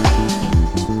 7s.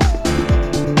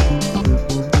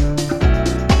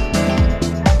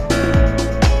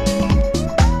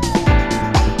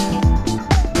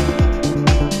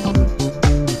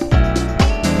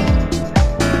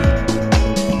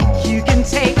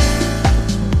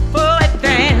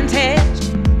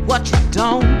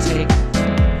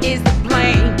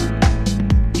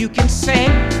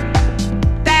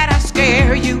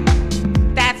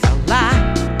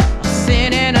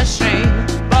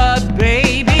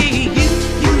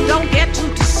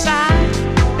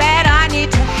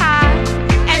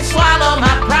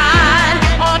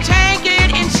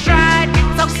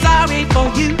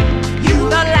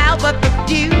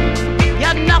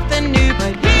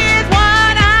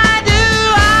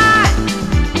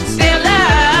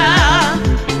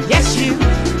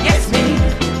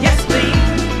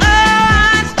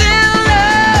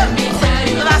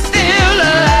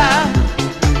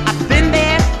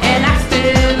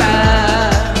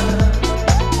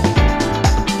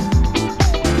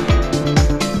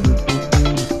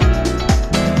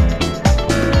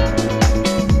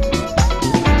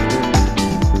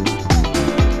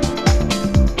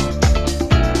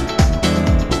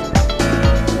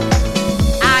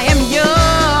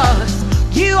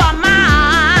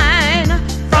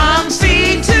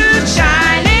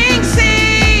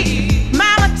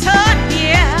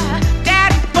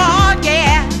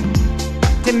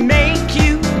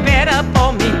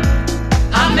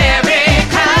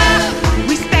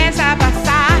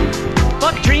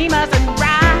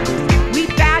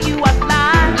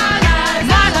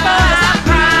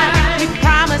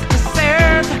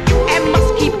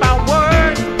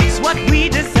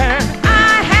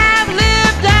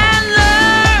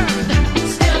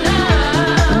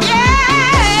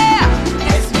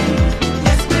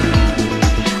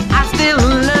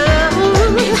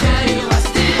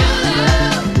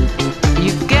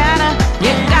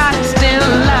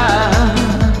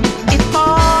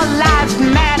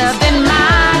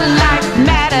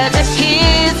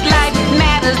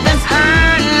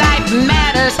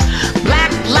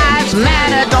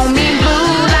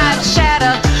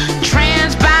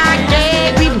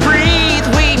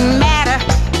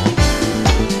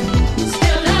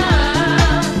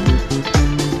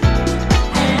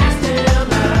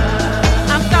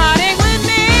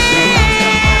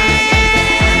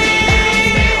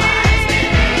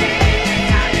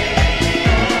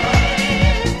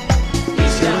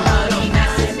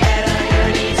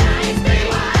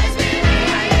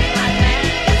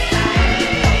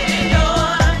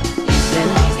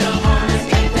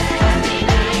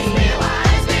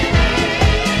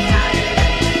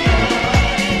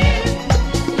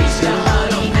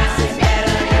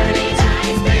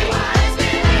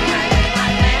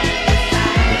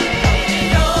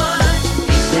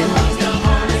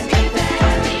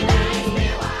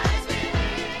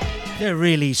 There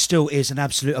really still is an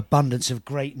absolute abundance of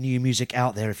great new music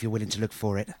out there if you're willing to look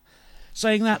for it.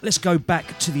 Saying that, let's go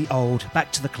back to the old,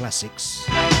 back to the classics.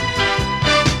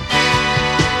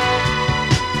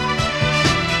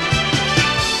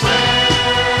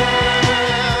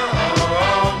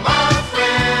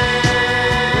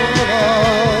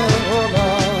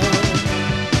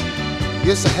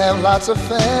 Used to have lots of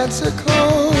fancy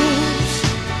clothes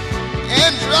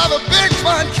and drive a big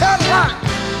fine Cadillac.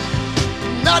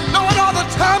 Not knowing all the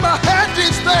time I had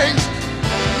these things,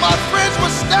 my friends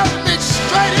would stab me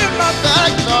straight in my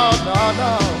back. No.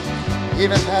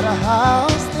 Even had a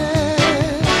house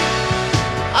there,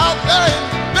 out there in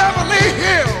Beverly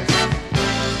Hills.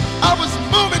 I was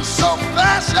moving so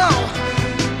fast, y'all,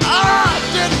 I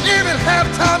didn't even have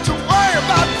time to worry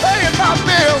about paying my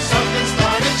bills. Something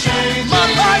started changing. My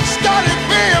life started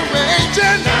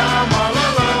rearranging. Now I'm all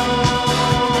alone.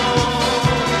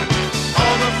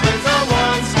 All the friends I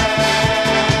once had,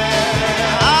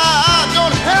 I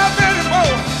don't have any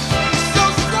more. So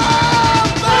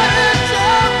somebody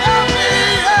tell me,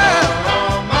 yeah.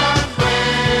 all my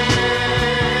friends.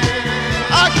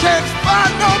 I can't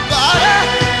find nobody.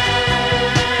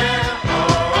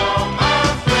 All my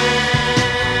friends.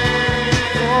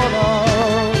 Oh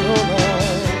Lord.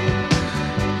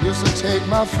 Used to take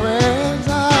my friends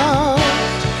out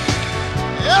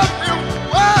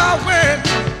everywhere I went.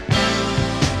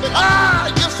 But I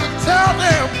used to tell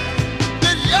them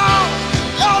that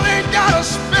y'all ain't gotta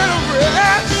spend a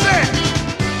red cent.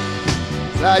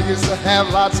 'Cause I used to have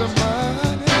lots of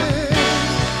money.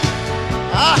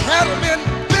 I had them in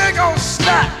big old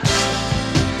stacks.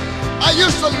 I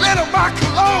used to lend them my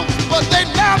clothes, but they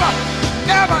never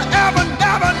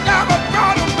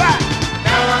brought them back.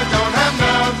 Now I don't have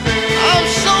nothing. I'm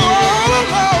so all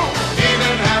alone.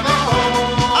 Even have a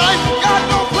home. I ain't got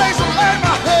no place to lay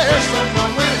my head.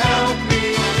 Someone will help me.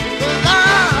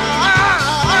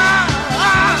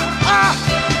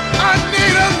 I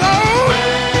need a loan.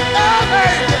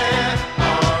 Hey,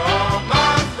 All my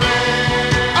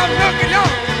friends. I'm looking,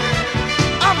 y'all.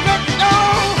 I'm looking,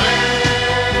 y'all.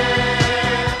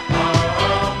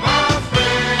 All my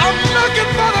friends. I'm looking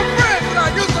for the friend that I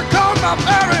used to call my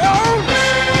very own.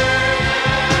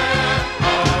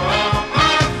 All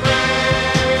my friends.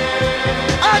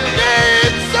 I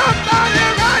need somebody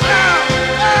right now.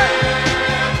 Hey,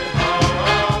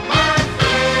 All my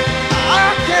friends. I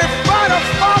can't find a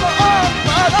father or a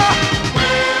mother.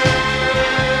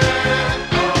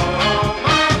 All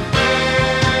my friends.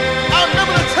 I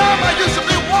remember the time I used to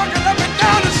be walking up and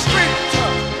down the street.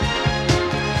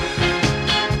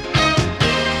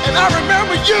 And I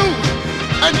remember you,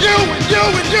 and you, and you,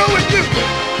 and you, and you.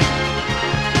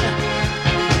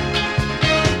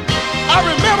 I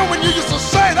remember when you used to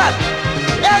say that,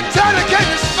 and Tony, can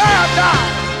you spare a dime?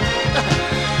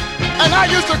 And I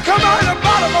used to come out of the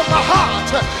bottom of my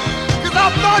heart, because I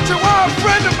thought you were a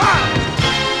friend of mine.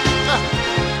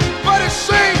 But it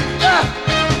seemed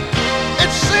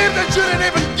that you didn't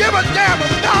even give a damn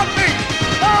about me.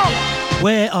 Oh.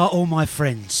 Where are all my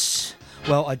friends?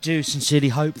 Well, I do sincerely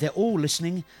hope they're all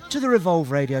listening to the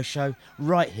Revolve Radio Show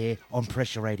right here on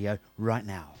Pressure Radio right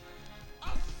now.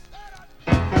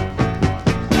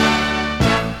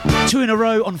 2 in a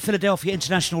row on Philadelphia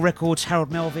International Records,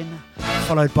 Harold Melvin,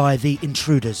 followed by The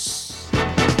Intruders.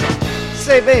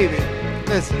 Say, baby,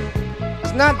 listen,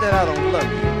 it's not that I don't love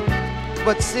you,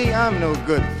 but see, I'm no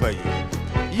good for you.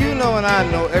 You know and I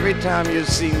know every time you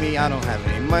see me, I don't have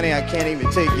any money, I can't even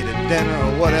take you to dinner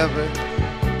or whatever.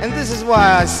 And this is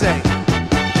why I sing.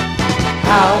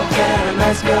 How can a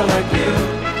nice girl like you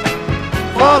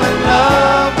fall in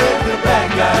love with a bad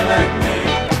guy like me?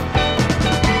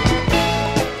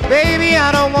 Baby,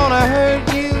 I don't wanna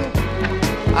hurt you,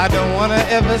 I don't wanna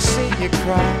ever see you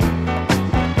cry.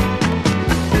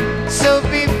 So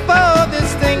before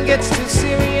this thing gets too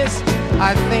serious,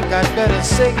 I think I'd better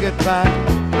say goodbye.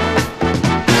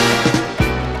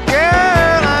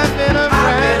 Girl, I've been around.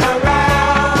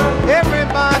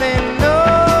 Everybody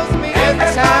knows me in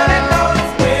town.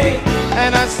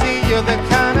 And I see you're the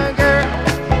kind of girl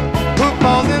who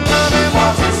falls in love and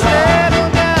wants to settle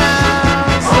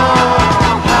down. So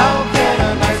how can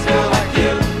a nice girl like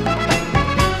you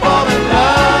fall in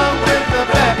love with a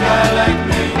bad guy like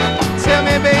me? Tell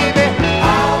me, baby,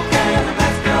 how can a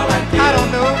nice girl like you? I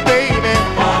don't know, baby,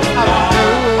 fall in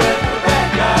love with a bad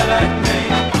guy like me.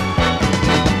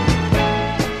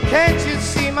 Can't you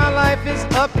see my life is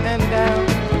up and down?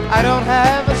 I don't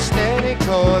have a steady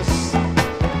course.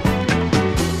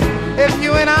 If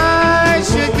you and I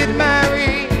should get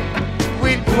married,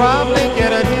 we'd probably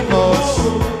get a divorce.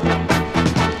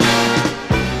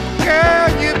 Girl,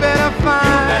 you better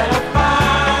find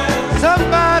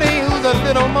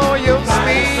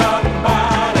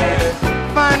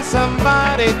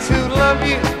somebody to love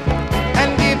you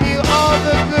and give you all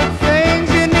the good things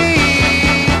you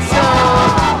need. So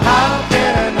how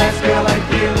can a nice girl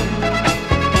like you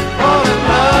fall in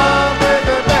love with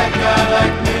a bad guy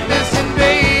like me? Listen,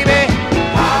 baby,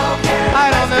 I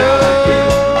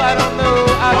don't know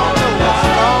what's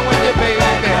wrong with you, baby.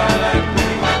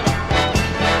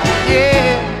 Yeah.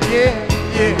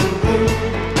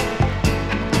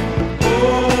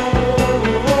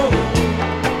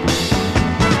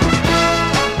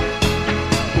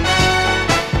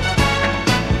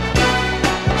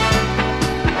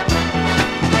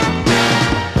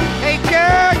 Hey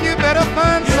girl, you better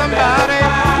find somebody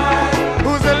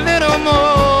who's a little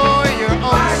more your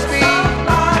own speed.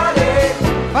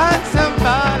 Find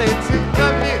somebody to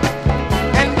love you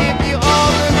and give you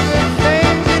all the good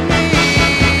things you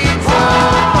need. So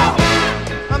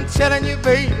I'm telling you,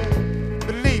 baby,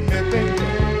 believe me, baby,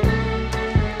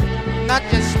 not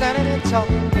just standing and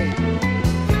talking, baby,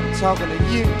 I'm talking to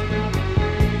you.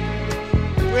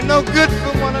 We're no good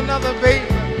for one another, baby.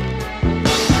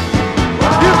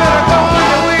 You better go on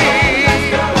your way.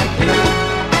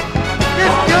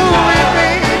 Just go away,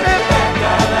 baby.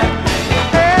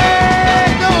 Hey,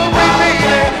 go away,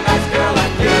 baby.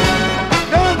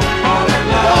 Don't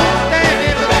stand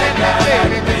here looking at that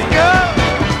baby. Just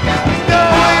go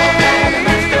away.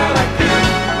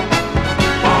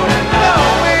 Go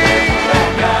away.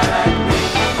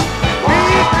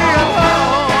 Leave me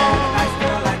alone.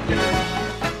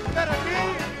 Better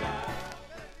leave.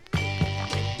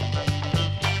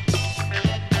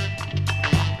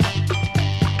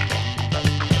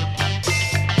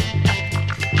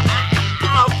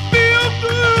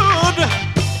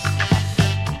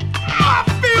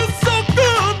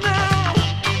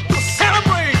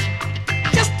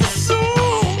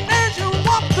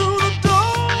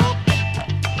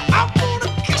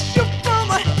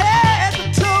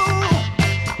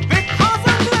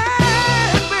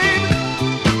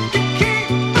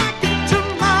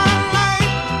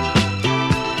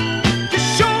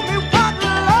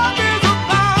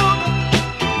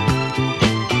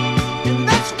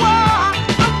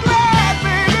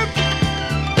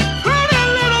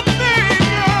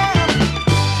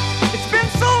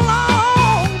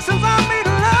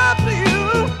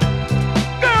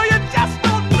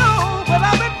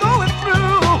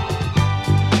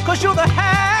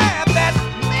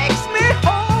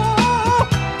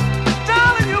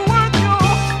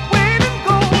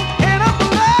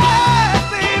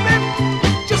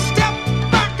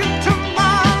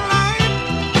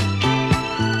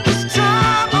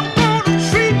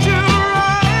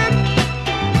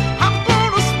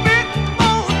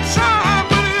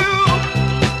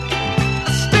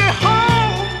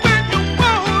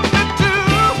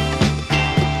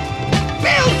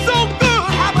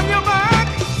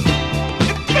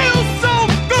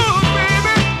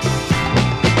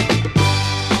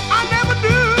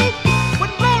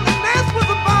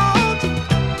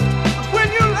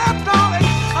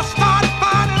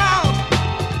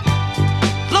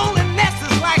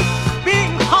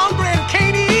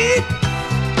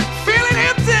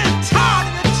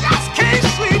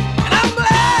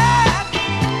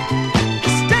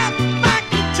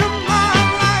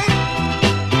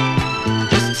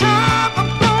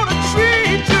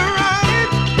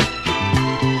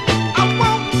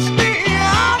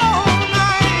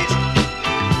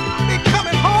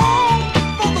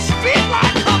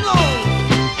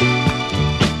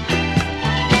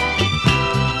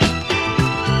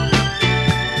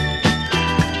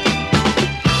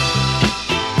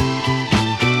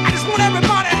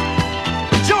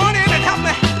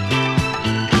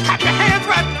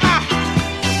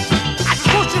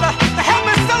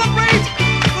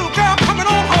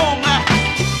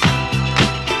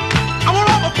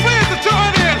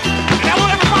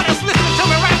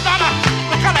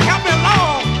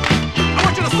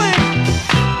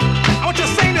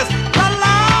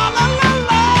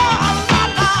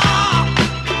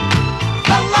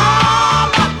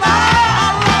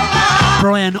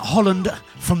 Brian Holland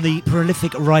from the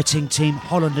prolific writing team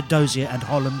Holland, Dozier and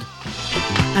Holland,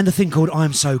 and the thing called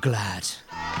I'm So Glad.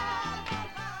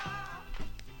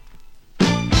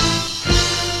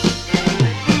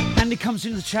 Andy comes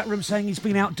into the chat room saying he's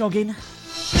been out dogging.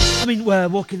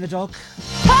 Walking the dog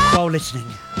while listening.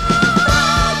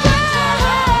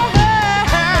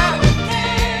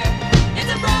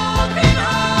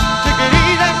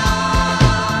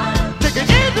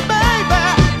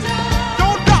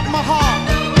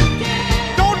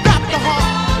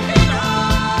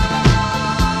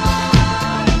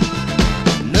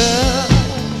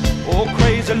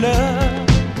 Love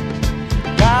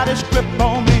got its grip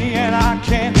on me and I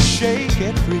can't shake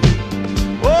it free.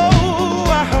 Oh,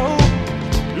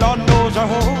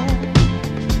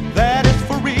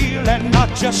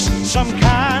 not just some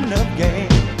kind of game.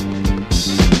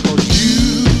 'Cause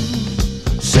you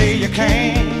say you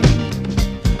can't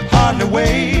hardly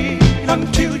wait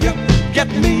until you get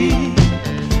me.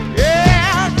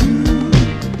 Yeah, you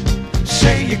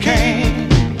say you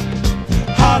can't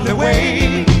hardly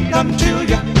wait until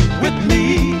you're with me.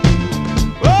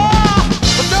 Oh,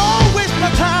 but don't waste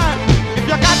my time if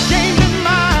you got game in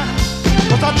mind,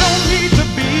 'cause I don't need to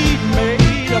be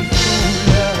made a fool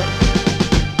of.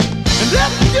 And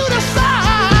if you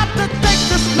decide to take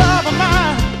this love of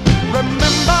mine,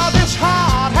 remember this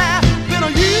heart has been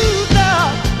used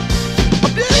up,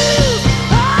 abused.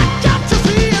 I got to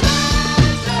see it.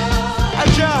 I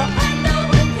just,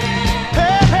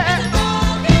 hey, hey.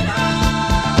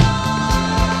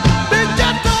 They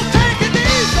just don't take it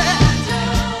easy.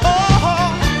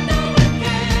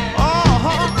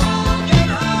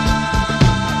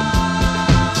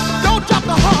 Don't drop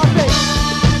the heart, baby.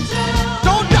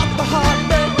 Don't drop the heart,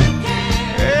 baby.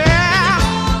 Yeah.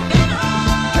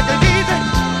 Take it easy,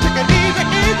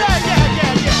 easy, yeah,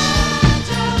 yeah, yeah.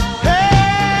 Hey,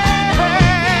 hey,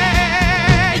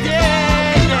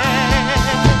 yeah, yeah.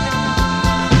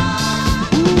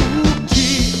 Ooh,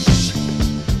 tears,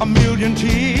 a million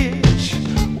tears.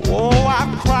 Oh,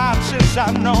 I've cried since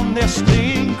I've known this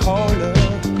thing called love.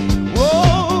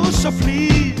 Oh, so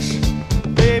please,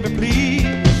 baby,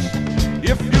 please,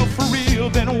 if you're for real,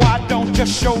 then why don't you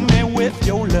show me with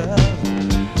your love?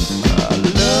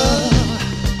 Love,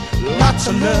 lots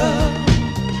of love.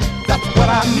 That's what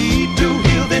I need to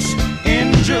heal this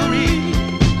injury.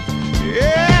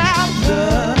 Yeah,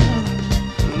 love,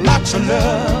 lots of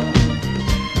love.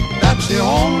 That's the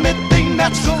only thing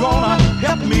that's gonna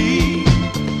help me.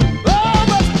 Oh,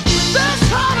 but this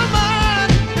heart of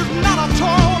mine is not a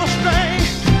total string,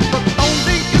 but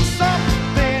only it's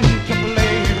something to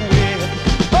play with.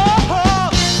 Oh,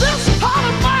 this heart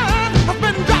of mine has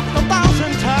been dropped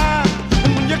 1,000 times,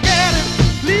 and when you get it,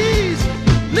 please,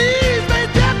 please be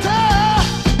gentle.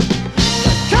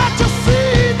 Can't you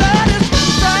see that it's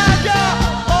fragile?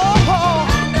 Oh,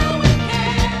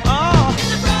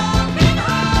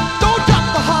 don't drop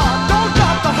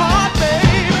the heart,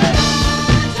 baby.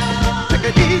 Take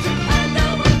it easy.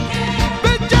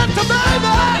 Be gentle,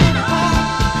 baby.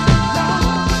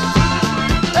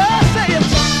 Say it.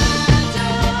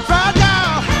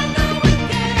 Fragile.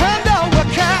 Handle what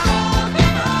can.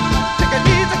 Take it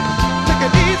easy. Take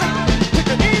it easy.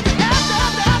 Take it easy.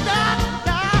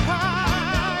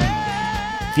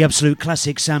 The absolute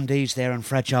classic Sam Dees there and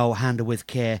Fragile, Handle with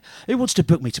Care. Who wants to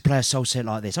book me to play a soul set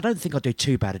like this? I don't think I do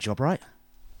too bad a job, right?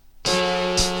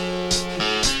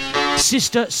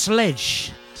 Sister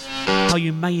Sledge. How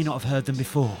you may not have heard them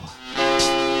before.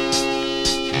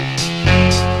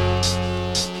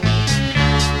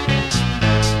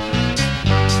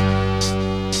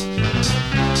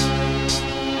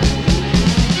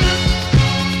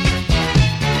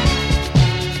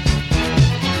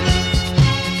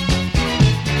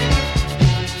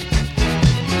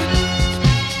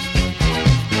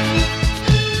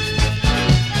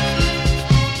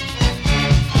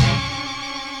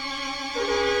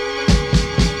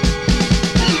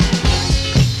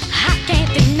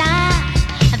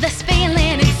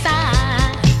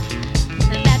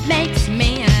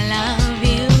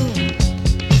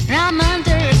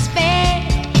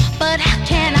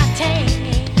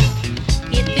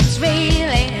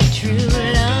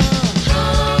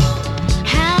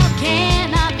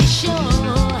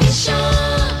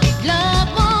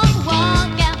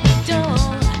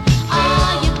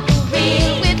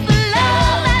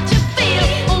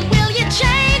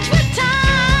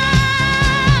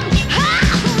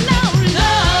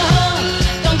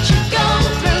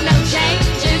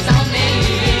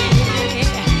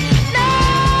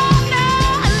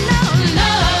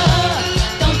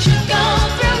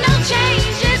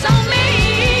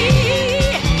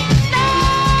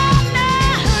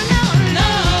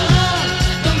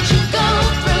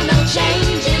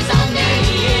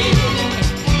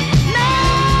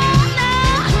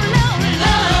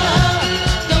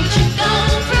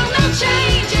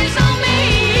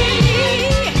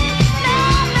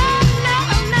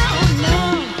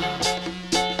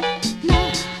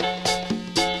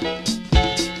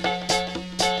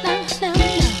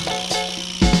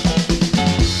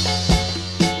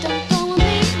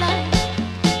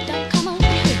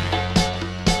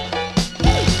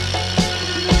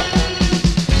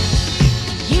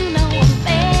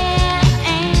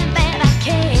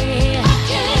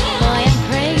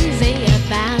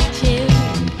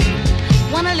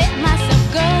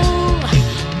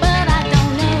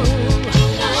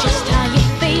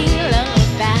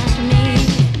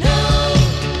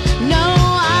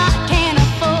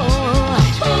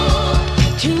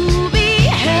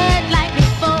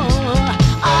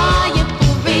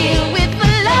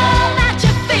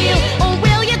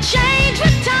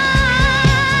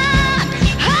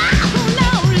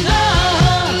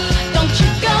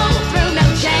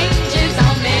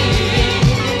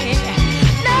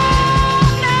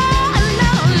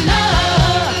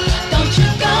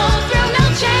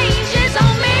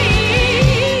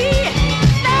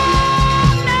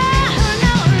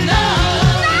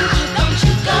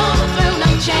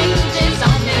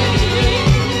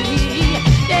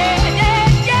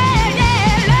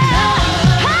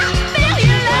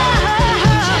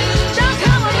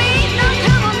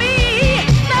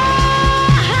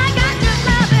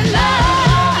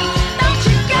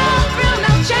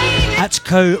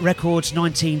 Echo Records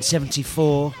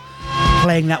 1974,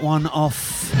 playing that one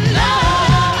off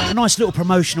a nice little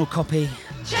promotional copy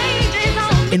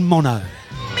in mono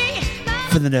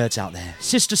for the nerds out there.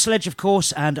 Sister Sledge, of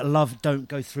course, and Love Don't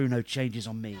Go Through No Changes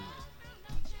on Me.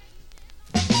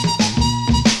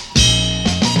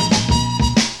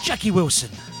 Jackie Wilson.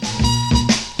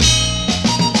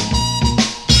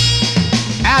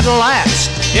 At last,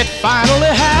 it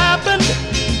finally happened.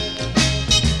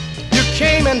 You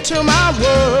came into my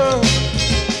world.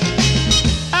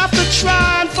 After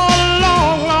trying for a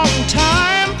long, long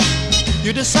time,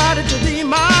 you decided to be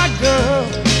my girl.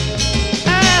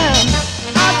 And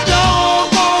I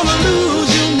don't wanna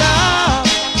lose you now.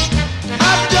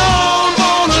 I don't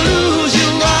wanna lose you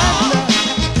right now.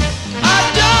 I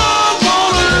don't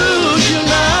wanna lose you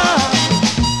now.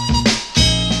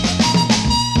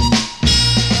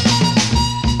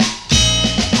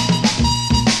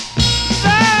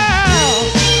 There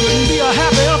couldn't be a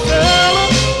happier fella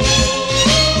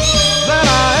than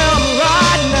I am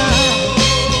right now.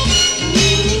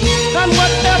 And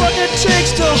whatever it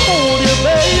takes to hold you,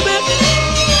 baby,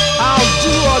 I'll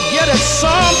do or get it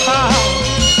somehow.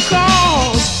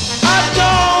 'Cause I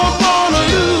don't wanna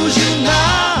lose you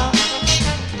now.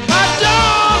 I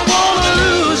don't wanna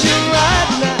lose you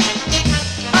right now.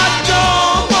 I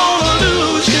don't wanna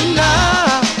lose you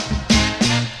now.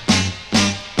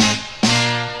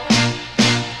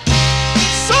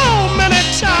 So many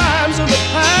times in the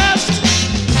past,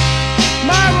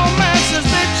 my romances,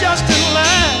 they just didn't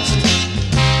last.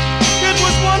 It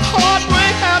was one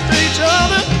heartbreak after each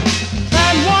other,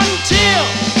 and one tear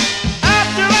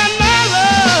after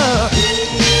another.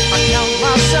 I count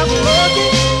myself lucky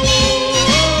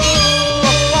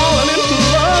for falling into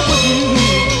love with you.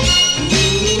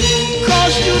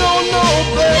 'Cause you don't know,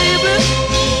 baby,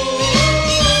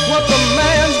 what the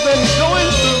man's been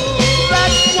going through.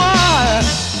 That's why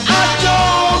I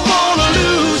don't wanna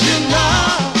lose you now.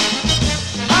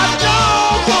 I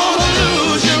don't wanna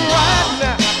lose you right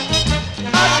now.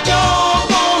 I don't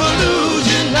wanna lose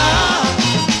you now.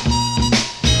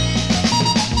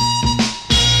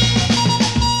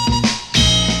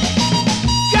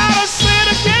 Gotta say it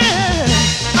again.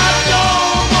 I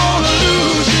don't wanna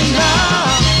lose you now.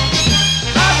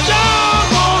 I don't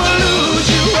wanna lose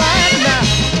you right now.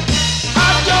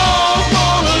 I don't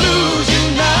wanna lose you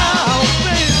now,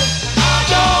 baby. I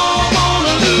don't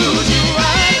wanna lose you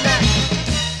right now.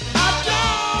 I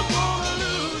don't wanna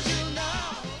lose you now.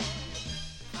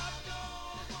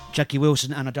 Jackie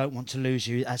Wilson, and I Don't Want to Lose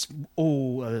You. That's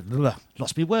all.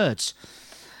 Lost me words.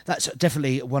 That's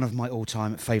definitely one of my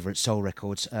all-time favourite soul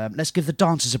records. Let's give the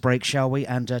dancers a break, shall we,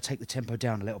 and take the tempo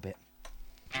down a little bit.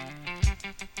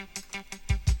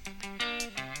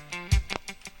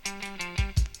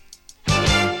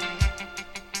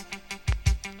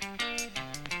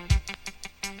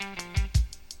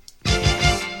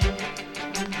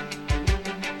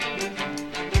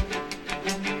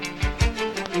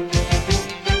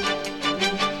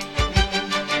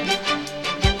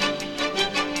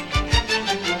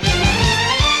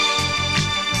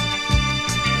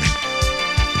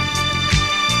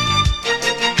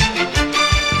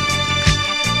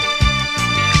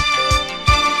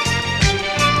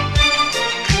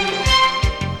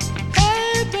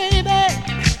 Hey baby,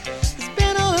 it's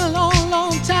been a long,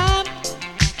 long time.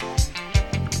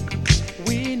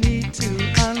 We need to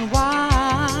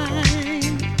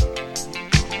unwind.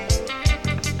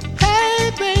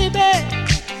 Hey baby,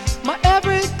 my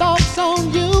every thought's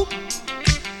on you.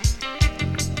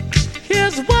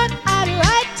 Here's what I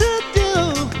like to do.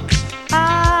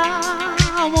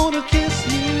 I wanna kiss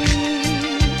you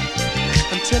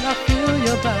until I feel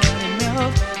your body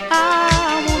melt.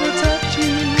 I wanna touch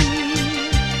you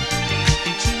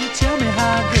until you tell me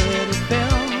how good it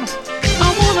felt. I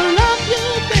wanna love you,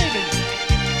 baby,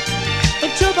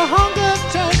 until the hunger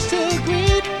turns to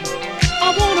greed. I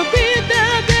wanna be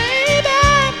there, baby,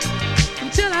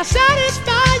 until I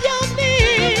satisfy your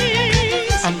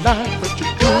needs. I like what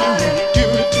you're doing, do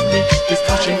it to me.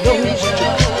 Because you know what you're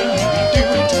doing, do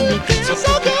it to me. So So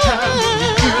take the time,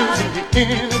 good. using the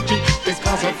energy.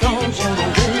 Because I don't wanna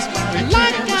waste my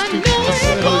Like I energy. know I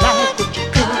said I it like what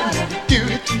you're doing, do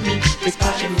it to me.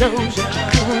 Because you know what you're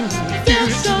doing, do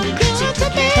Feels it so to me. good So to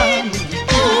take the me. time,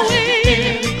 Ooh, using the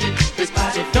energy. Because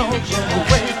I don't wanna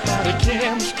waste my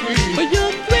chemistry. But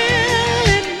you're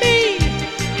thrilling me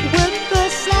with the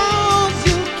sounds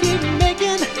you keep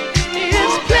making.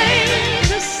 It's plain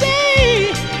to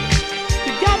see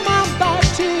you got my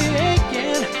body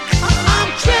aching. I'm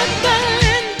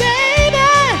trembling,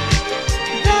 baby.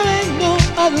 There ain't no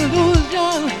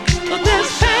illusion of this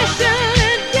passion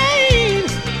and gain.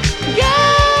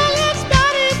 Girl, it's my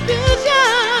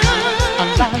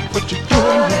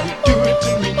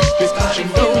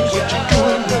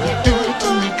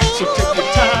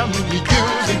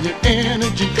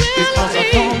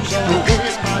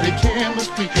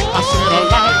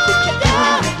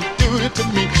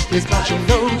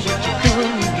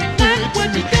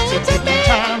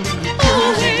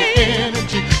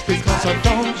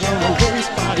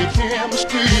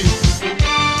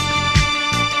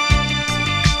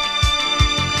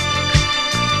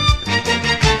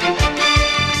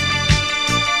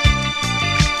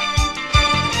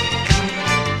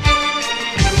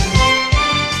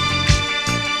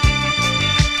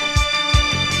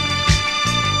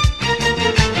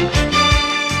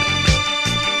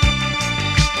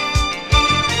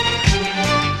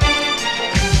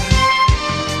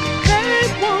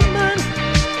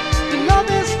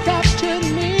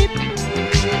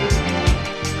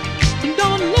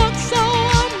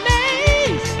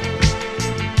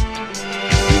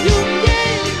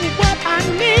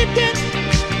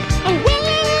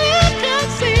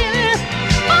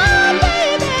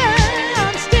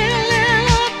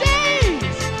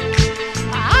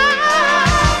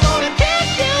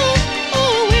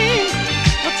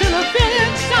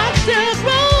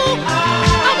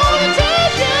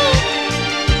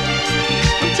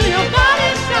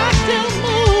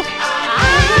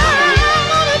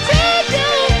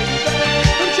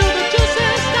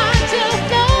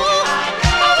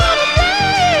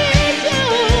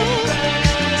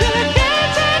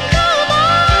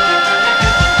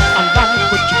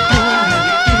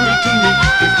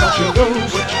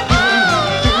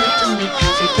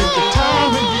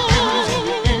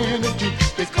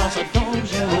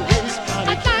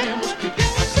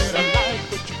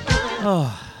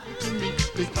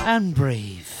And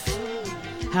Breathe.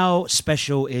 How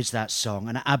special is that song?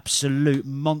 An absolute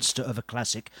monster of a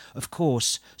classic. Of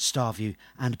course, Starview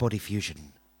and Body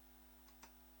Fusion.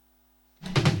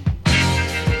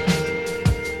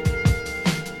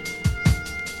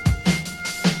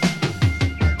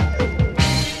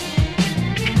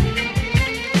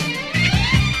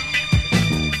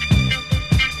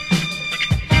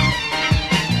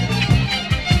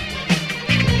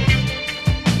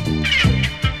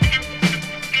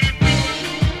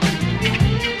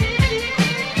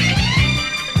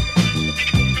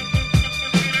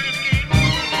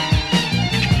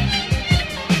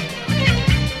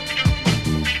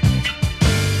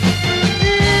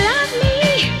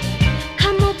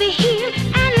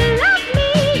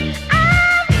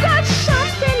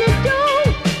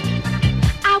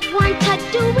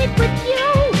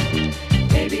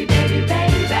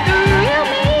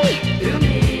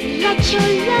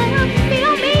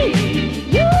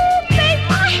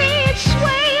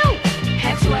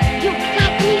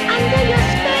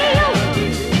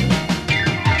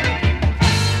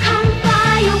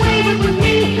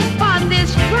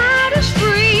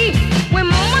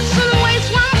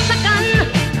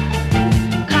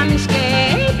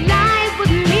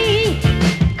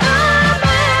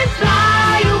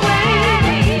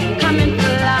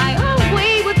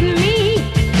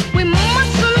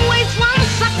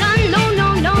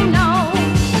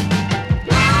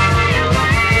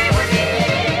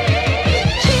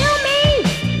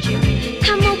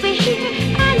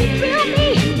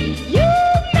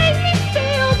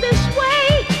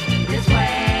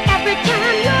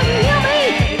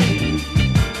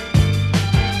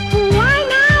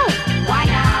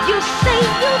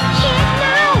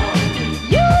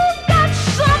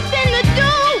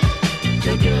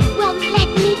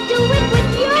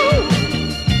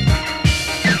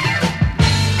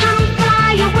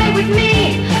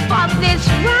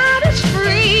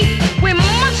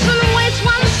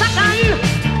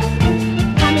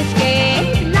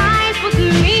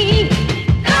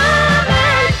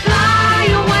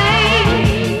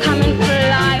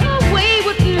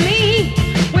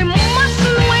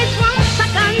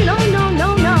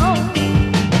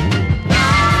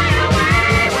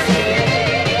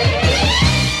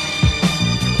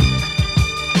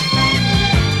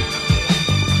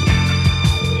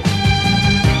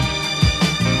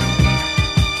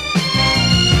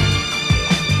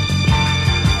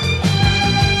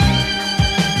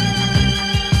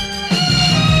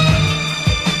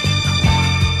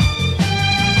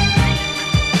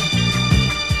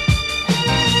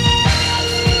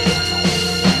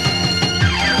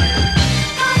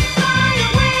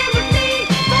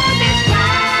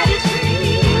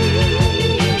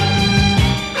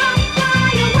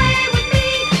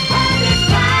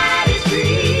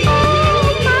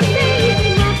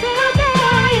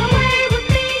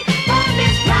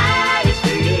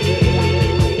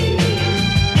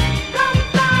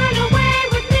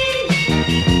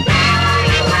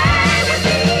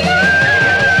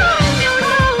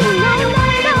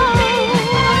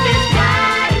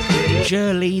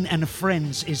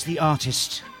 Friends is the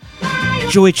artist.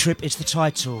 Joy Trip is the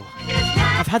title.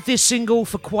 I've had this single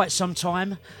for quite some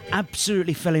time.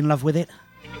 Absolutely fell in love with it.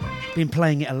 Been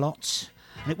playing it a lot.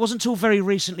 And it wasn't until very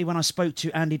recently when I spoke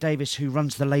to Andy Davis, who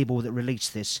runs the label that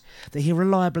released this, that he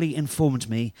reliably informed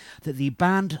me that the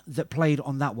band that played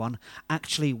on that one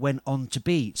actually went on to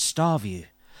be Starview.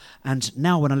 And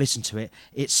now when I listen to it,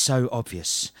 it's so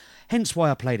obvious. Hence why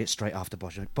I played it straight after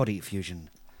Body Fusion.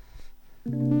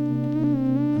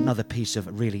 Another piece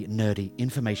of really nerdy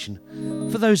information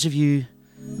for those of you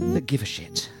that give a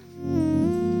shit.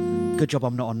 Good job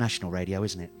I'm not on national radio,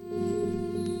 isn't it?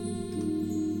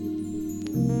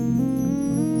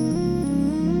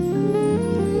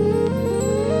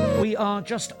 We are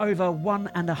just over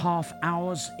 1.5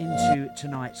 hours into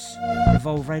tonight's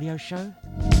Revolve Radio show.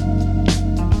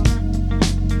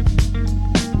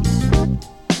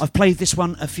 I've played this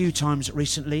one a few times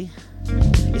recently.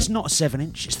 It's not a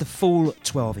 7-inch, it's the full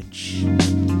 12-inch.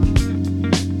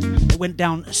 It went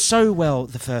down so well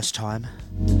the first time,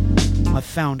 I've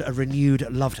found a renewed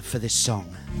love for this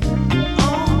song.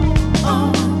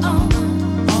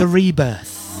 The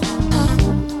Rebirth.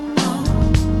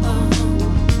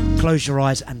 Close your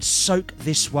eyes and soak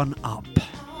this one up.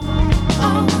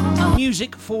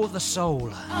 Music for the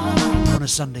soul on a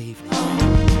Sunday evening.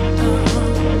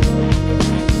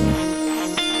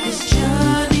 This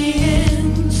journey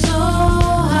in so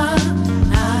high,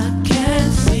 I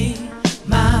can't see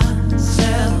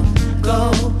myself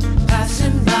go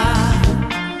passing by.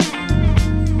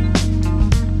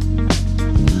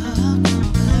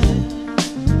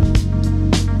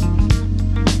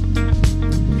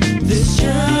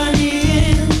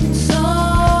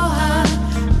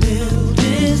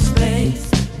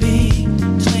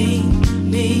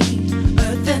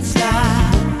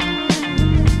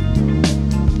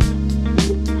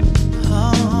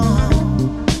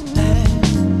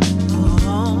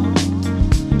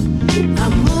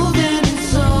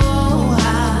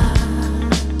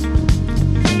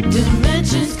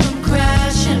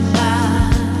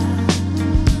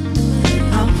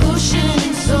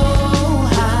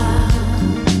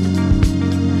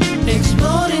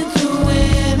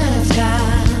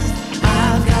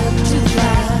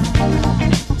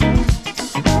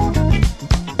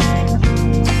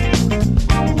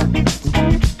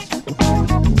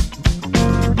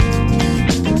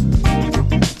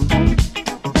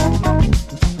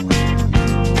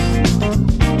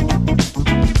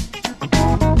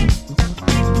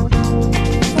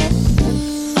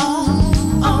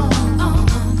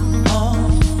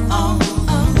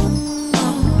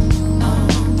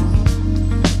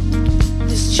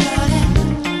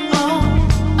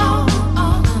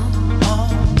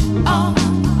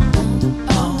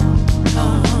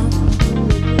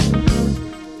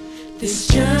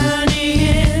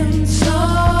 journeying so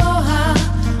high,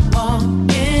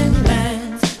 walking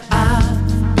lands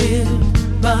I've been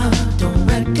but don't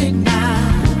recognize.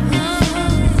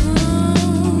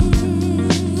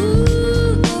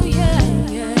 Ooh, yeah,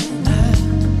 yeah.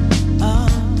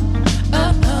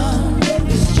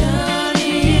 This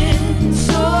journeying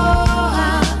so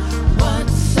high,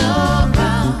 what's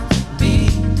around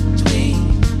between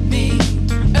me,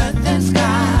 earth and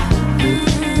sky?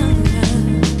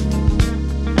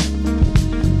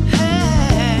 Hey.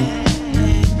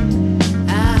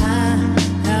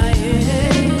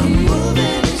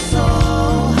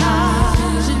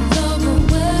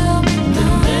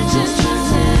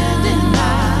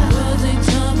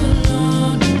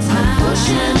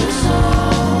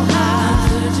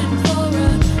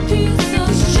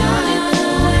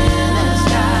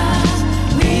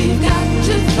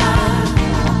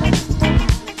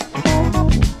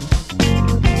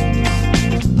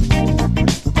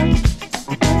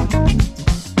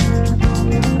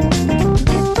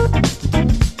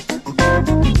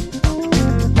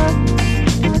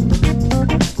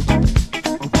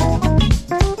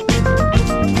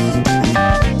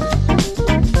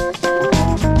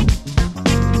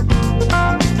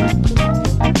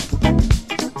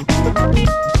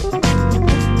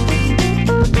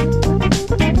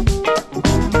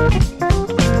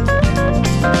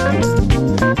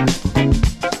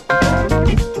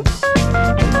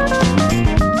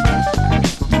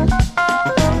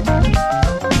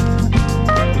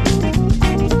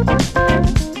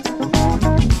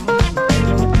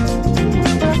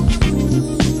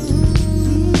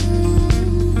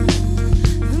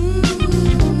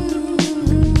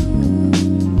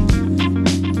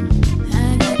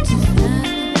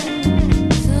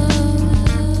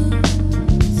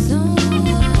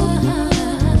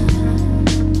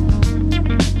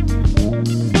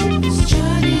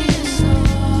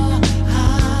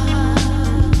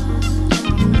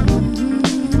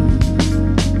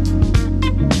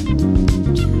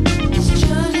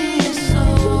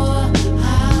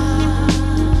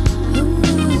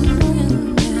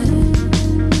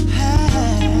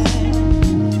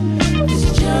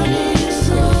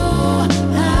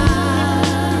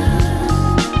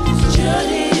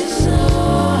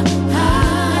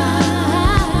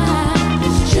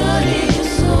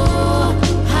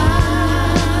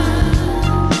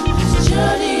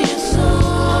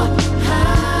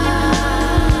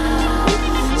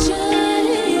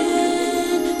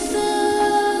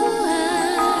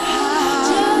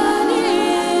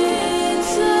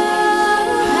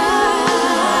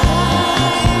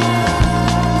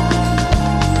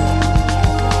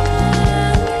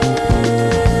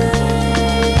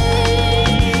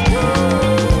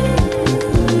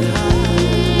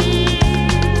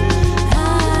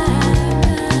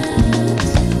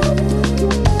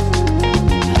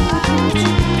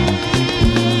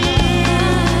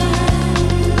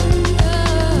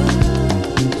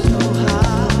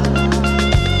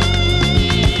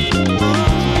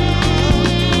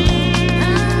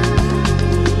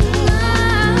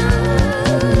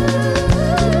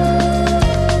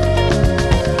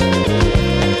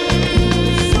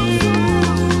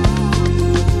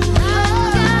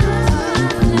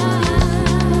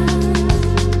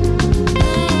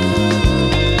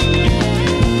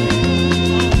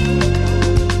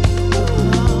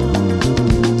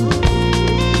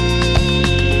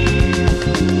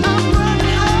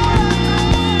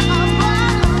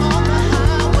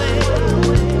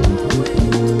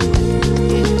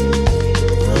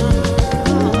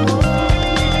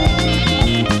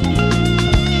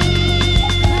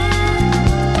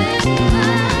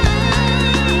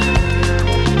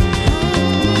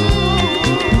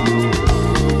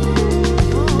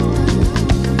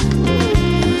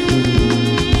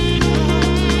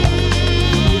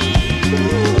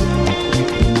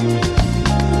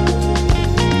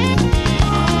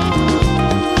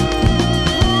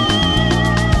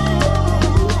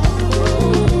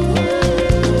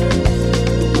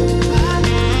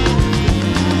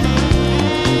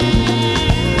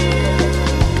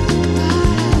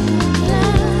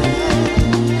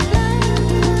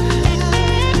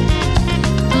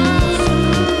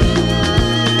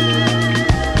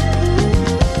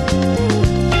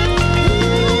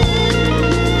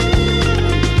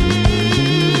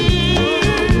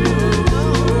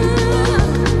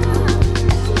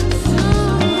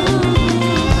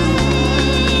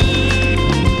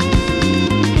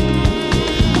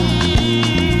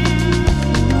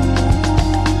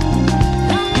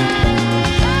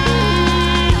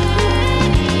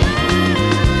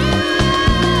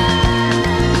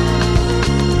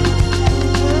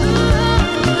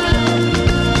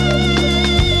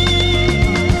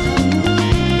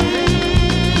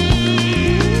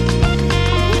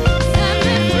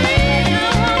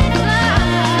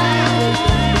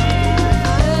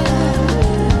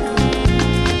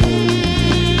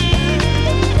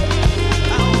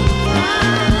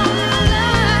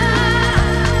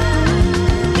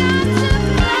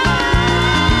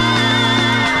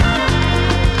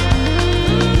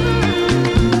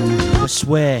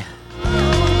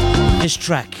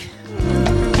 track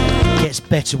gets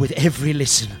better with every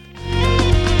listen.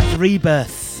 The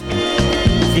rebirth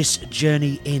of this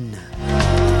journey in.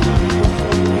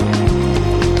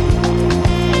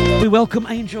 We welcome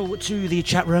Angel to the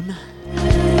chat room.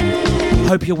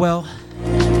 Hope you're well.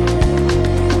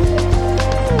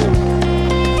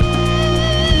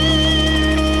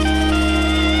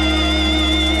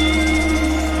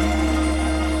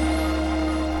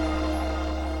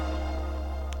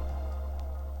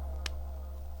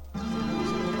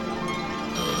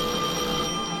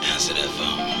 Answer that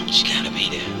phone. She gotta be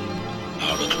there.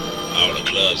 All the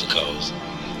clubs are closed.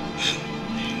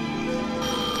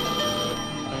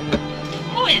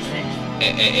 Who is this?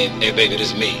 Hey, baby,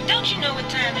 this is me. Don't you know what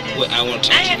time it is? Well, I want to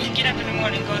talk I to have you. to get up in the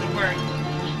morning and go to work.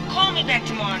 Call me back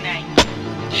tomorrow night.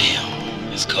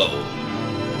 Damn, it's cold.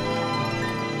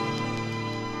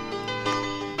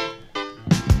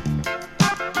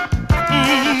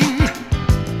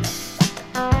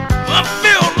 I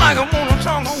feel like I wanna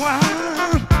talk a while.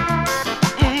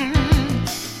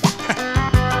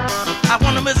 I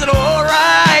wonder, is it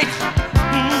alright?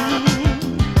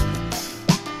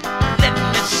 Let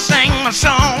me sing my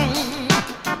song.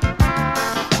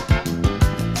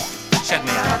 Check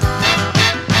me out.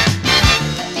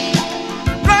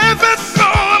 Life is so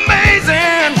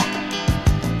amazing.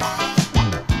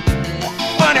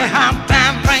 Funny how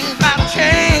time brings about a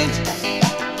change.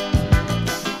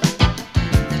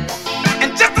 And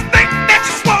just to think that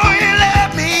you swore you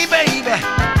loved me, baby.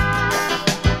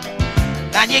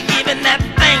 Now you're giving that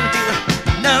thing to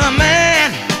another man.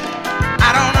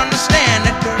 I don't understand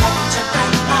it, girl. How could you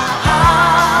break my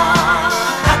heart?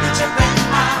 How could you break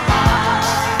my heart?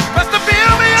 Must have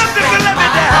filled me up just to let me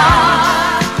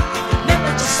down.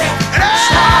 Never to say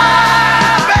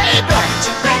ah, baby. How could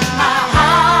you break my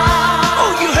heart?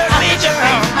 Oh, you hurt me,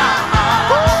 girl.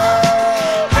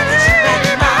 How could you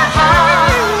break my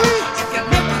heart? If you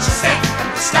meant what you said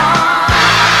from the start.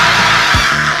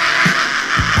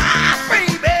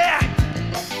 Baby,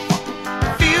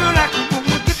 feel like I'm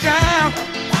gonna get down.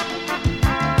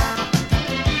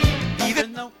 Even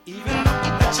though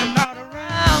that you're not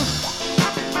around.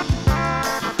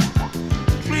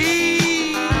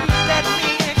 Please let me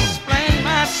explain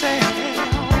myself.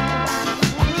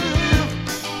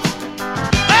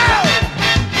 Oh!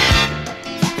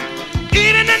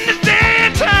 Even in the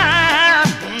daytime,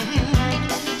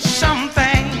 some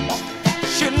things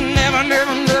should never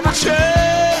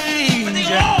change. But they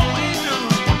always do.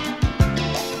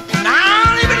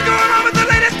 Now even going on with the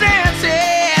latest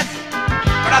dances,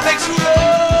 but I think true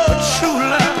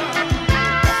love,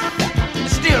 it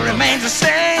still remains the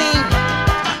same.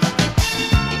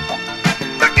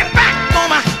 Looking back on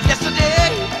my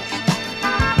yesterday,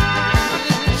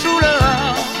 true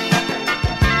love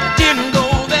didn't go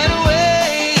that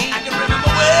way. I can remember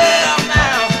well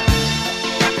now.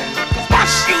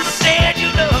 Once you said you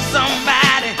love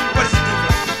somebody, what is it do?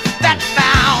 That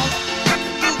vow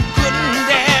you couldn't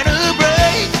dare to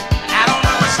break. I don't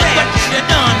understand what you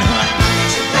done, honey. How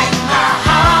could you break my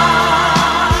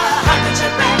heart? How could you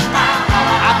break my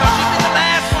heart? I thought you'd be the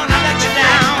last one to let you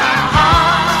down.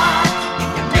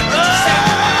 If you meant what you said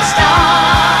from the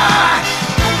start.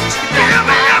 Feel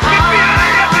me up, you feel me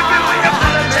up, you feel me up,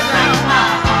 let me down.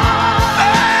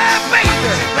 Hey,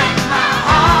 baby. Break my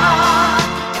heart.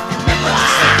 If you meant what you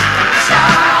said from the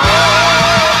start.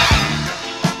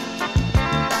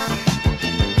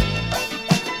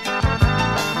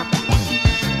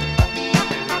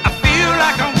 I feel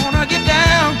like I wanna get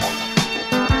down.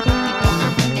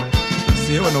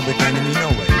 See, it was no big thing to me, no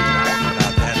way.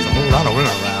 There's a whole lot of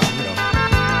women around, you know.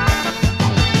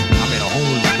 I mean, a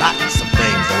whole lot of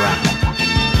things around.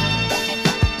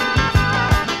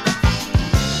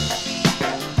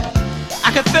 I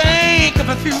could think of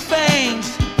a few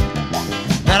things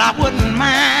that I wouldn't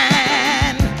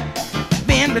mind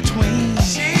being between.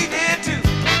 She did too.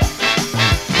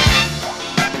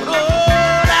 But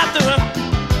oh, after a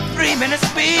 3-minute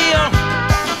spiel,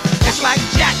 it's like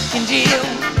Jack and Jill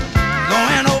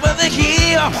going over the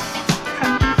hill.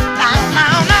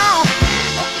 Now.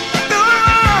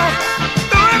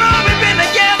 Through it all, we've been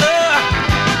together.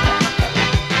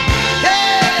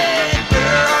 Hey,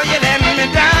 girl, you let me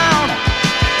down.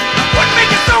 What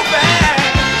make it so bad?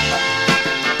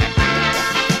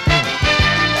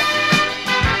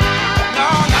 No.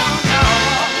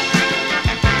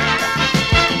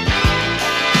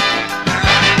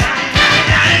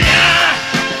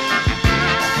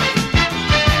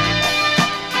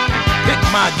 Pick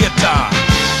my guitar.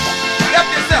 Help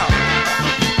yourself.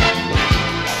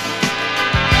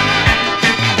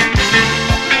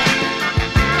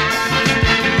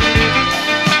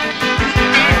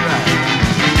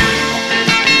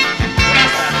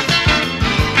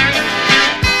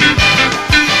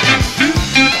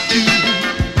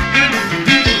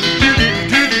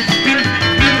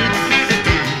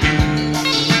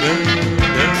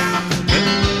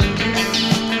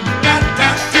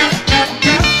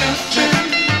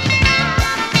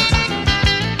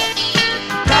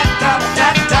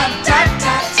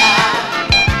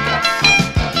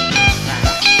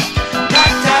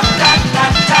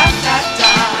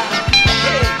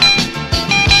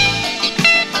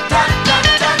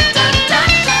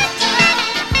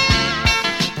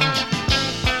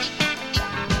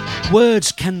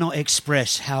 Words cannot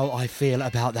express how I feel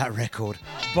about that record.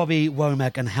 Bobby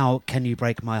Womack and How Can You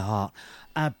Break My Heart?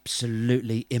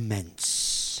 Absolutely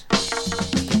immense.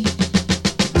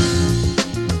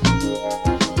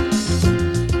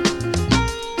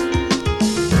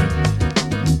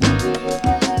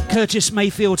 Curtis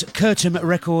Mayfield, Curtin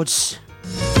Records,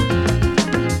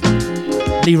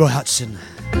 Leroy Hudson,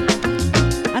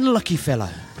 and Lucky Fellow.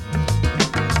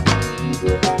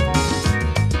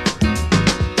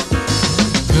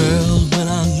 Girl, when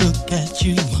I look at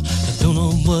you, I don't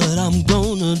know what I'm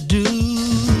gonna do,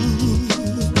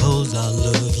 'cause I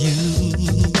love you.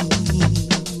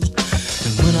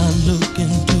 And when I look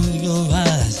into your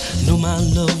eyes, know my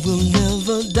love will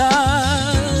never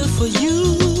die for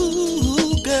you,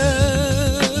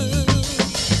 girl.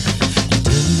 You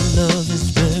tell me love is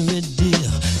very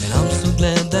dear, and I'm so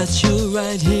glad that you're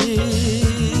right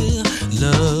here,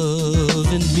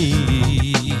 loving me.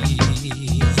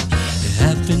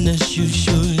 Happiness you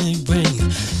surely bring.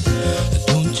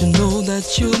 Don't you know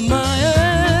that you're my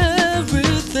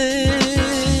everything?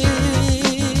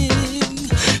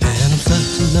 And I'm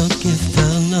such a lucky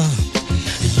fella.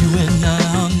 You and I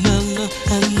are mellow,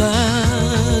 and I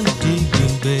dig you,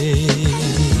 babe.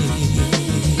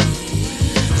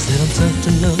 I said I'm such a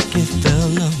lucky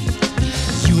fella.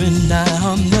 You and I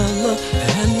are mellow,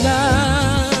 and I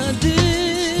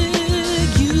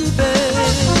dig you, babe.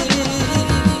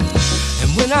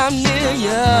 When I'm near you,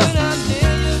 I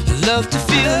love to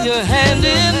feel your hand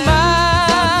in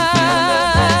mine,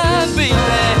 baby.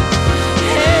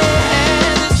 Hey,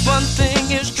 this one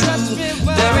thing is true.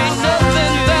 There ain't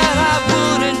nothing that I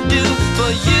wouldn't do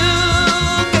for you,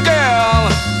 girl.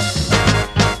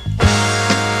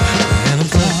 And I'm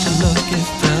such a lucky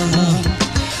fella.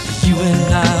 You and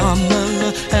I are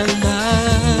mellow, and I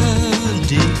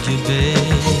dig you,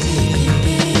 babe.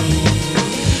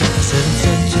 I said I'm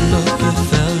such a lucky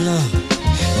fella.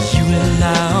 You and I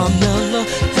are mellow,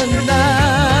 and I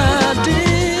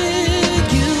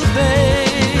dig you,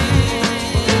 babe.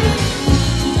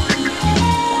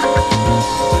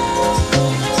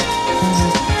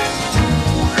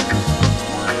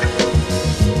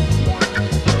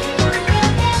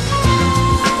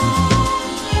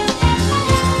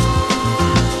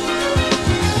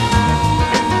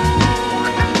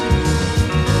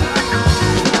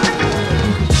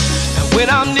 And when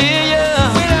I'm near you,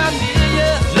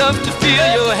 love to feel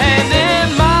your hand in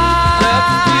mine. Love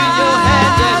to feel your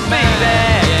hand in baby.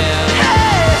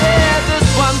 Hey, this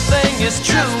one thing is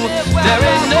true. There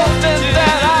ain't nothing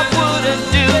that I wouldn't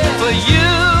do for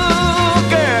you,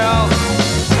 girl.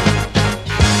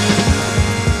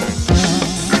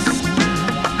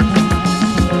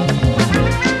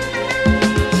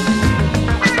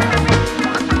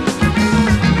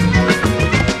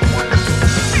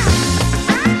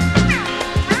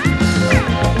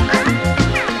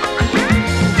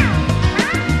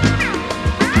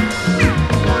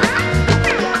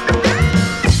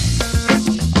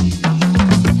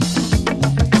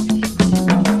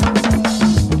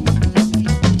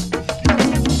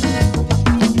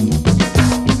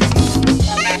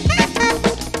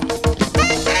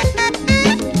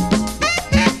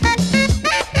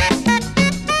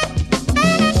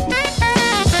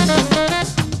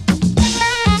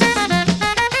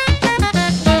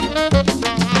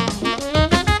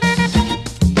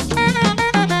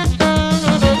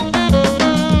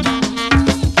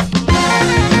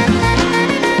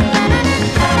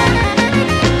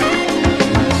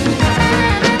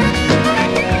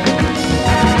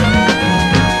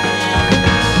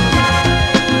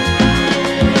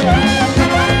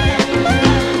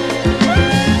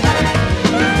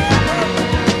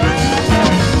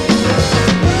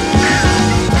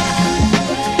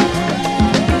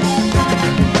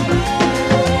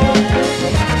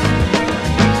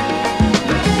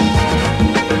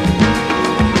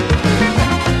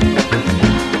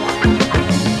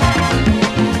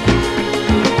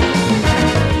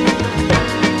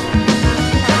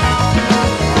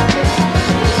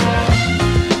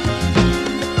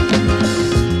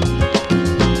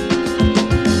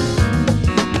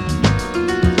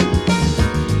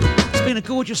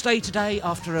 Gorgeous day today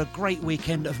after a great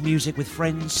weekend of music with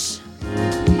friends.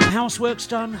 Housework's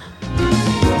done,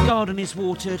 garden is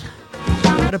watered,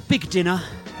 had a big dinner.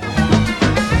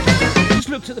 Just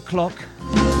looked at the clock,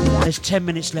 there's 10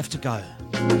 minutes left to go.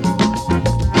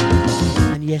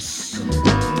 And yes,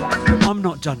 I'm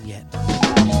not done yet.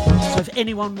 So if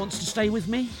anyone wants to stay with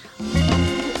me,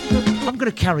 I'm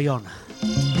going to carry on.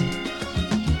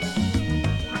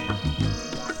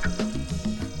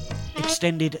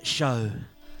 Extended show.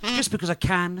 Just because I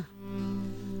can.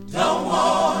 Don't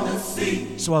wanna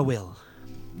see. So I will.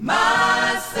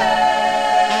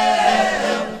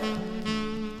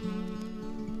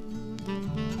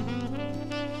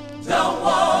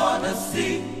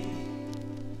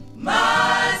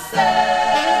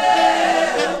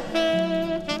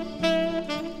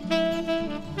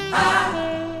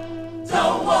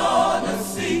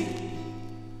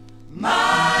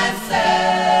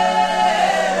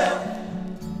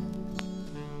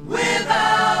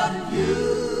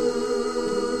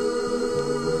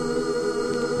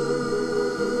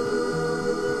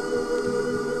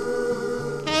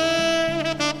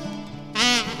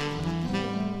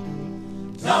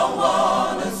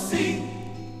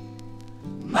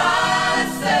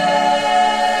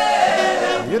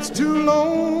 It's too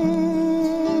lonely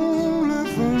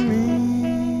for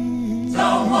me.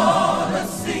 Don't wanna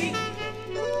see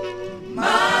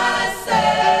myself.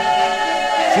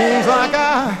 Seems like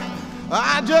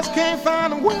I just can't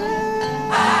find a way.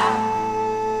 I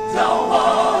don't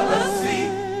wanna see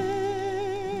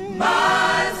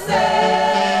myself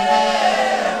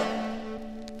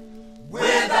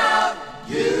without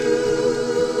you.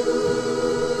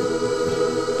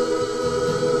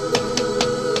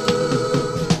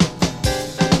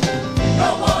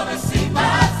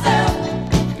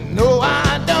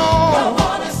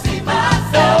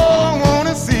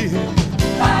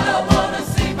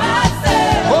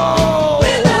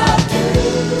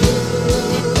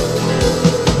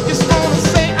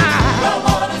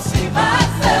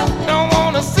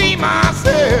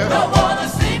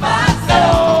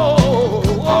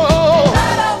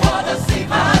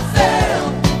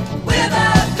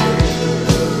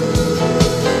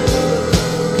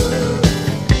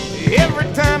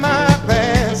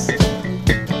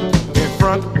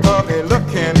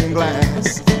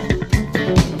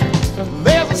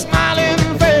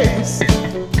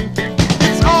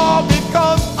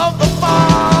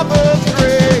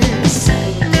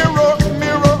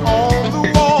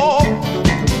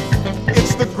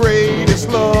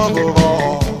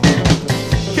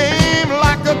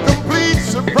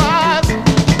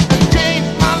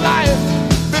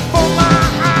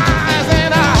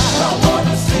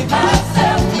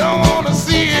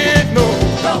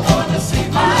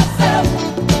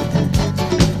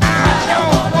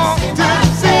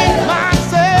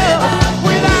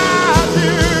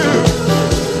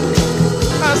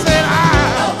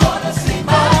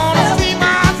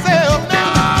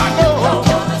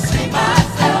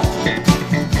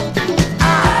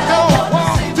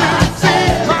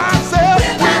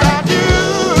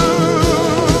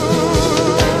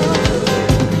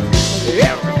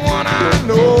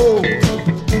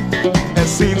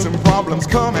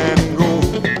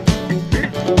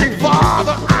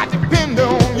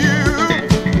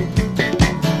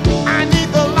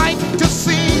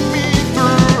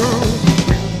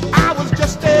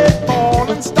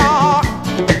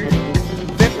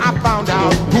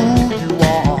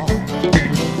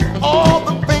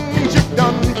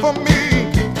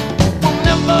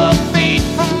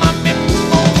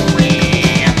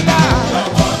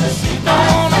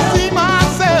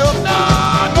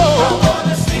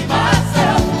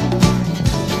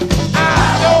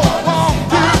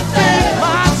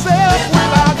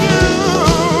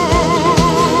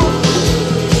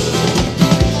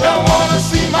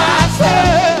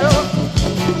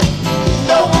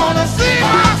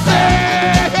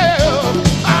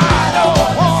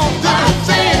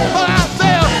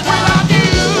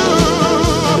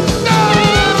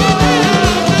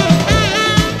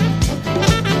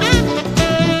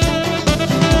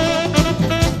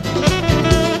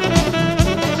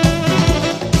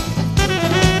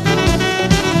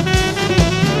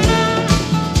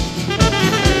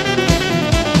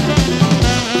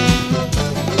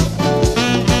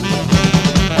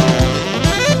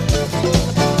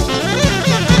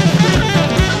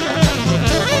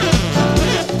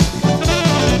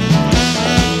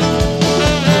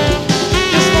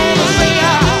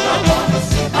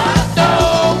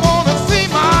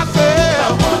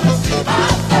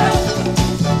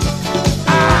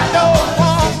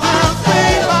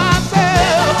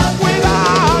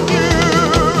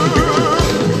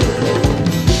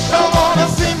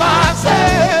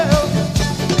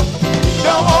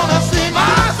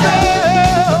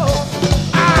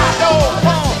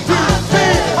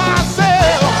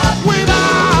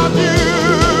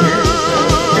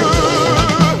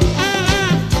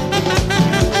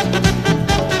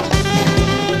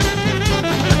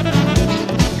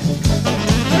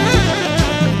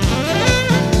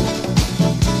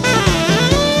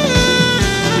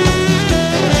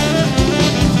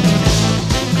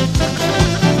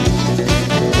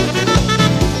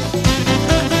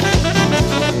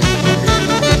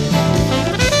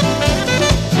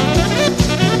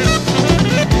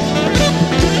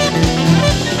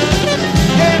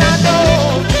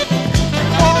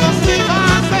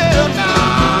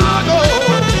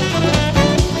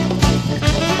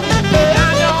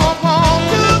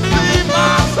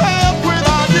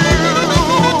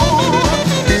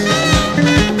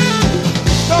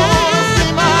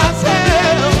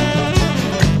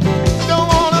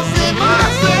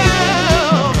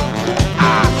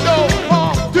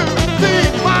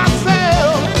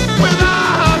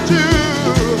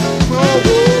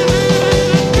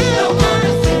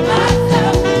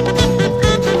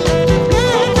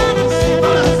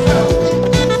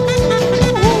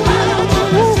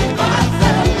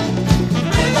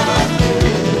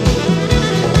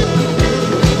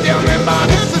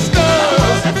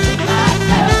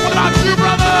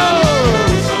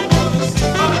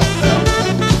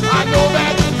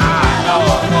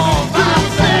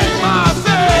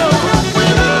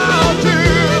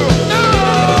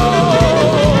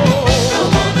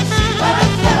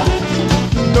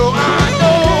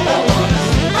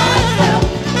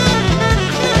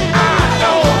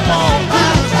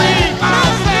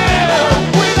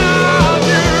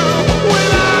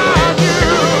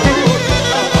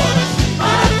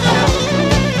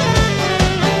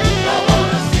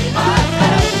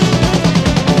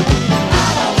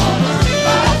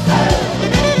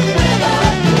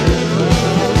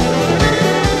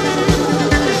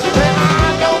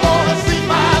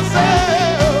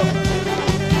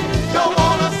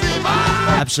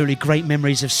 Absolutely great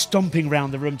memories of stomping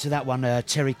round the room to that one,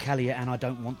 Terry Callier, and I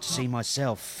Don't Want to See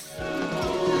Myself.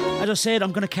 As I said,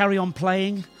 I'm going to carry on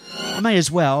playing. I may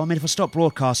as well. I mean, if I stop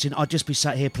broadcasting, I'd just be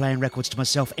sat here playing records to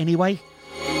myself anyway.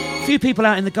 A few people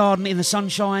out in the garden in the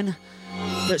sunshine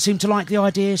that seem to like the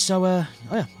idea, so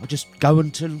yeah, I'll just go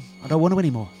until I don't want to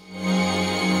anymore.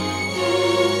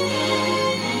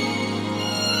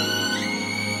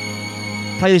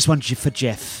 Play this one for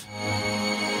Jeff.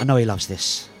 I know he loves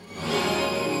this.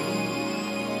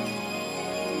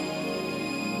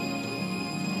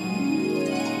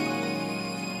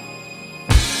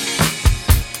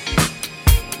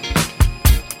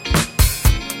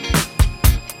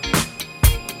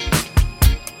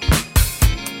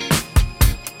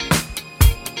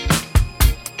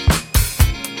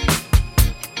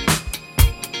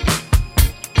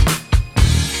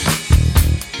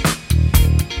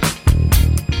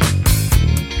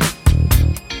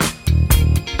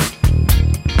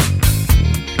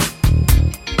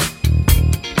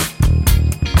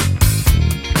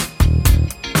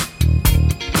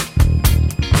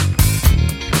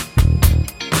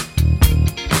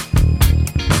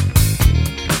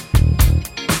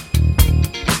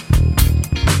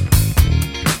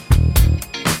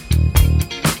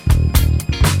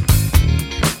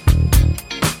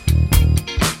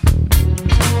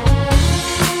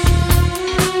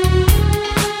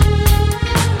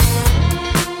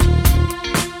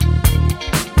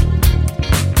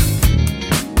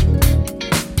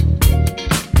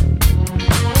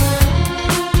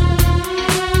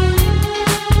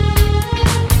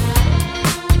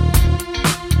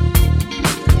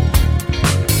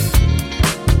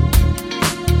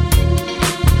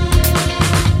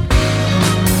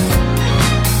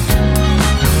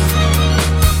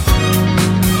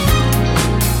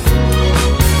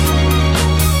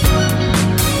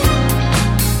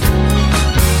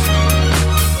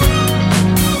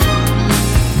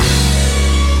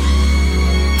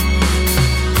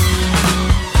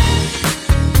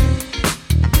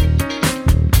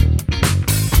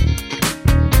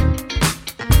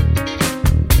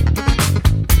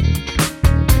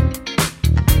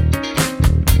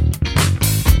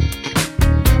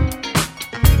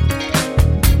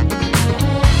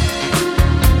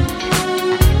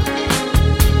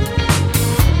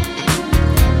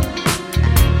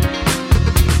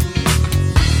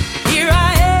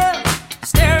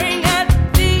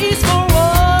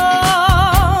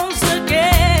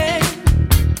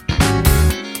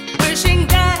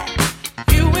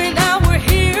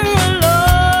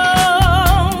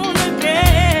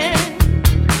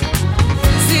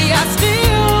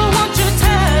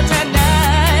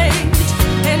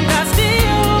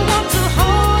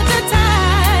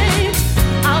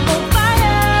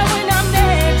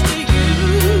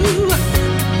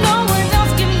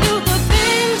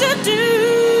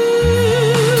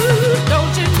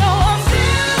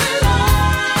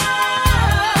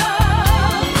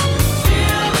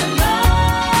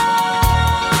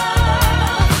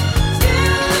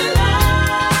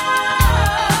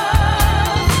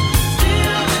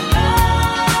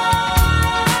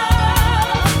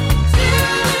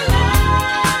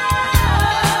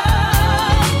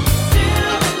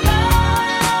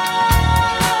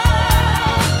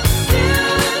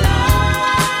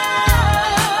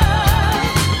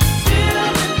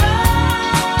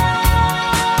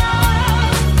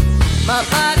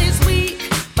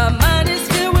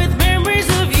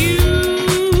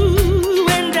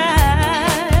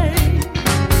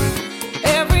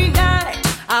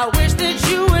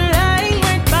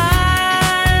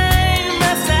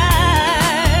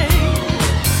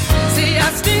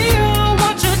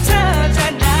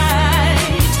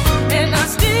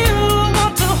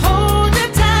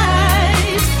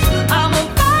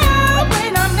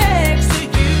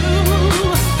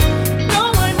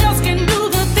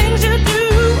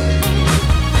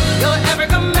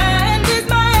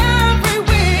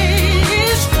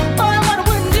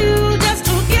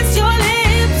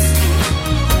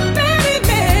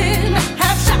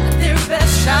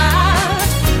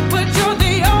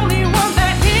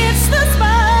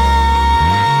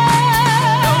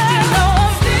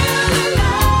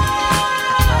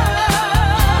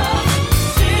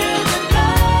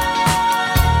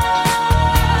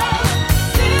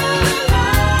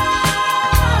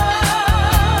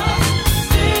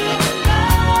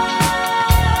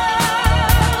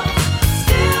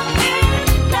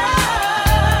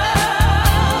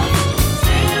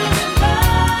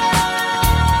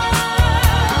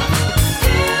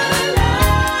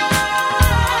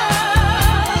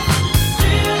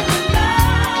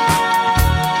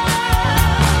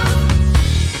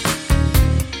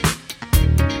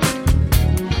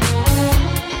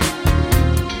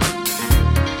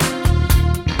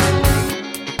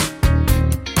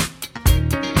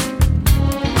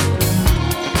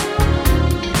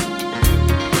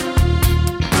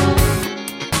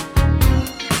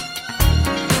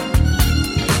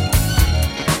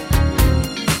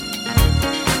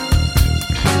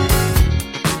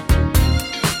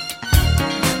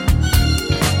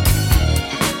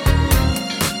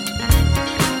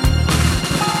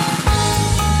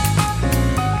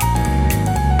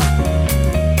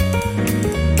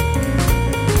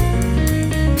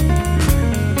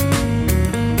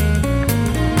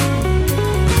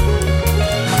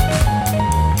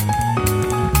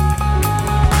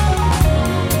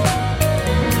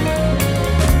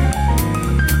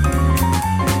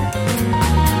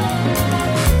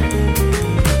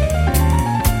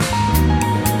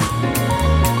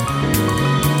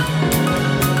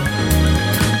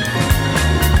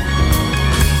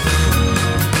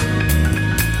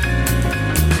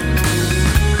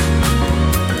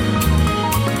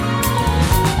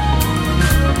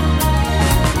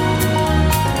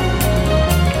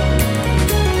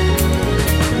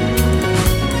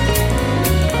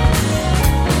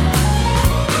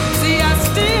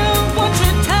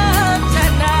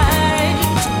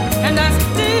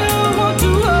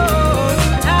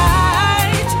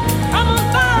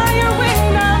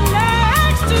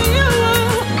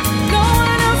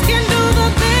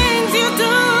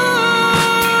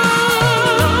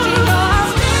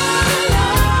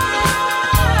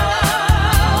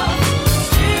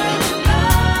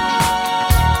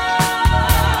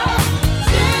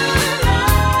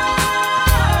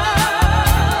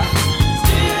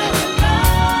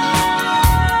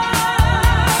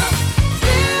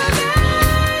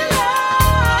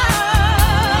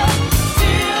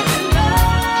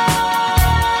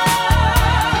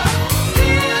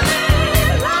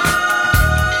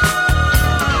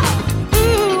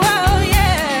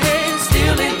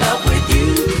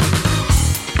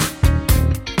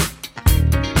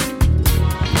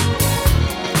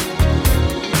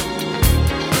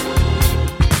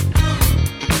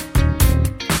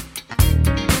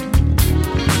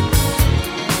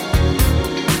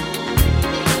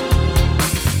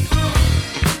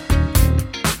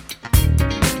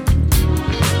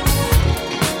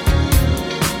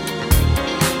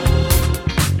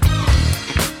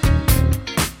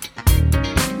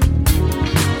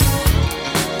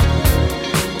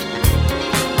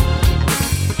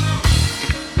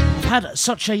 had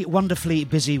such a wonderfully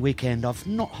busy weekend. I've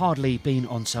not hardly been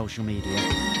on social media.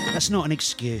 That's not an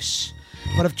excuse.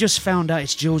 But I've just found out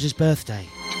it's Jules' birthday.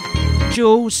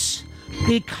 Jules,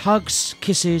 big hugs,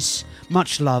 kisses,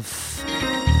 much love,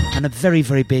 and a very,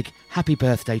 very big happy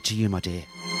birthday to you, my dear.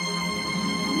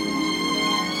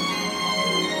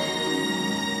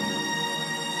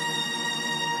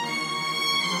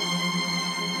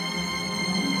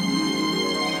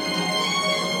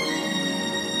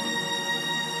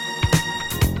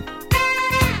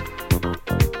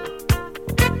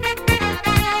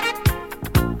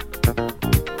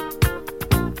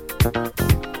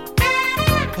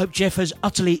 Hope Jeff has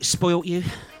utterly spoilt you.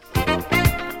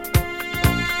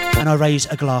 And I raise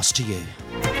a glass to you.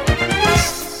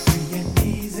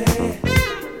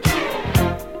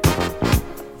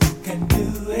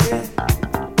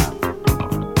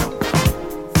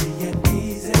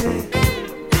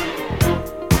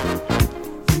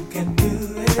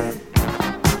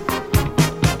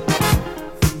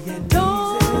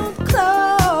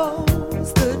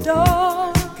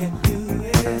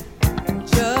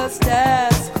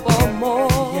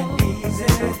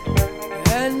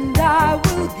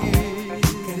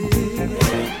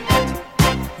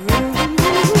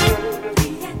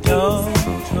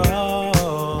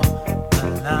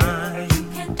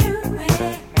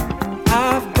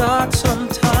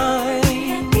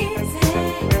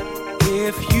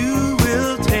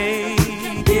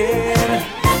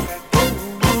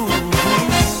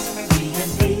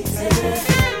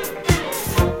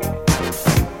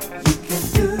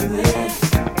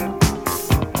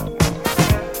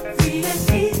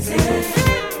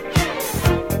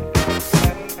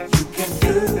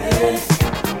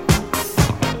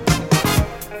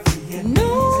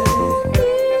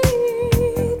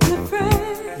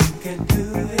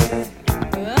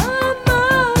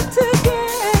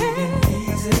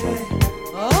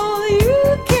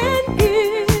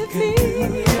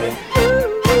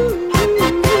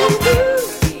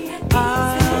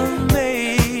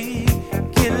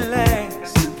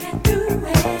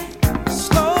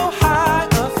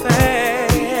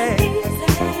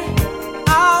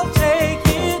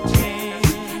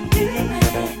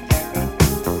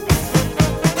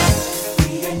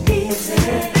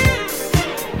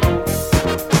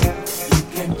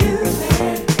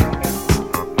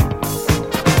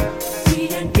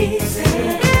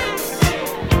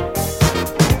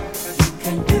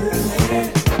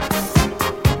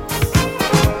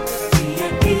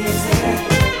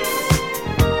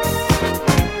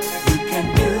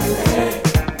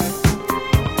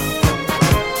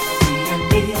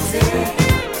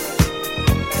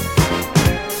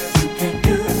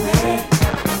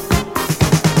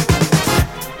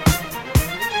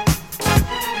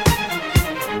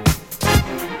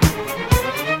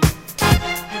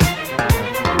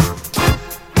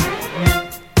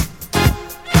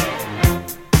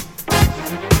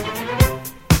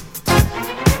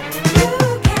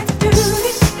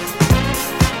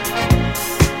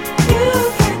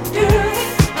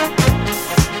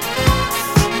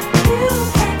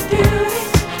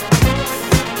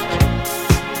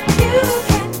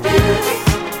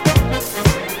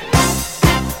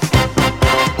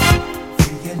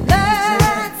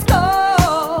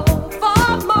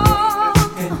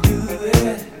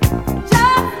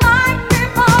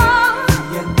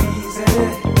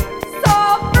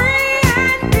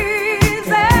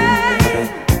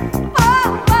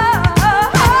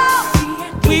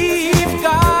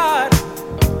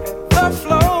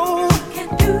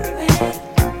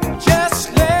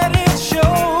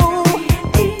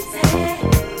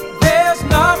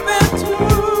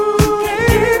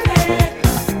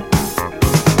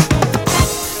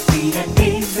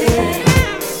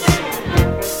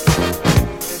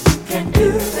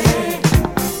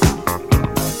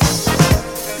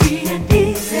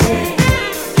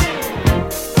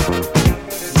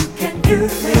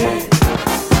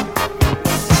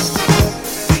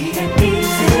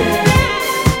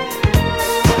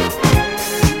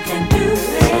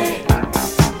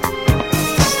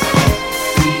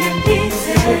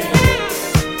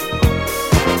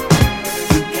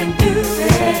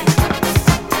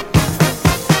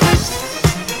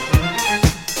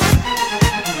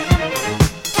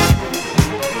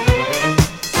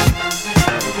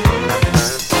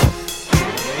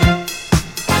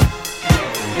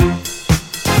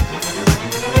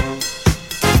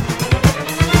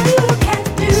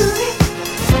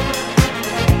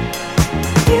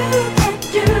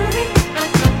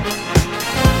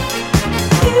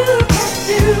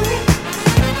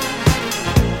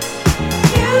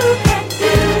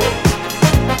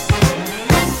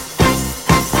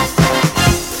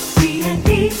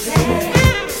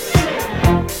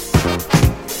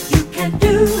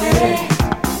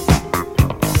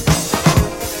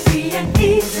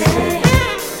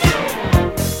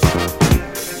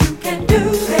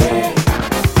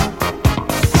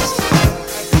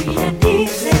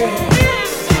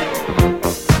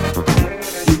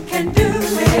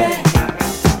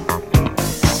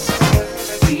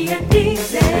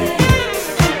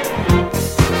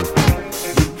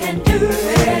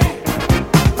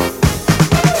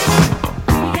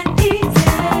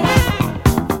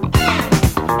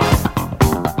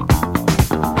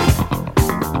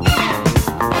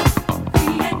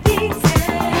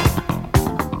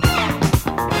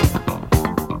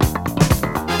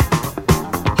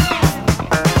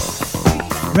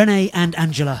 Renee and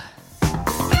Angela.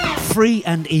 Free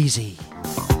and easy.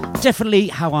 Definitely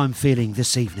how I'm feeling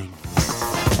this evening.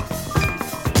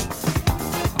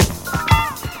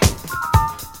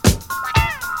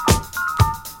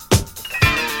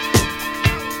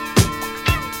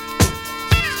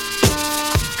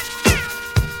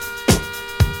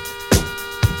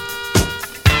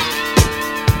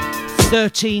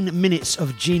 "13 minutes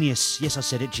of genius." Yes, I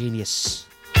said it, genius.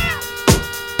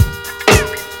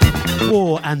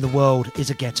 War and the world is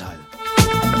a ghetto.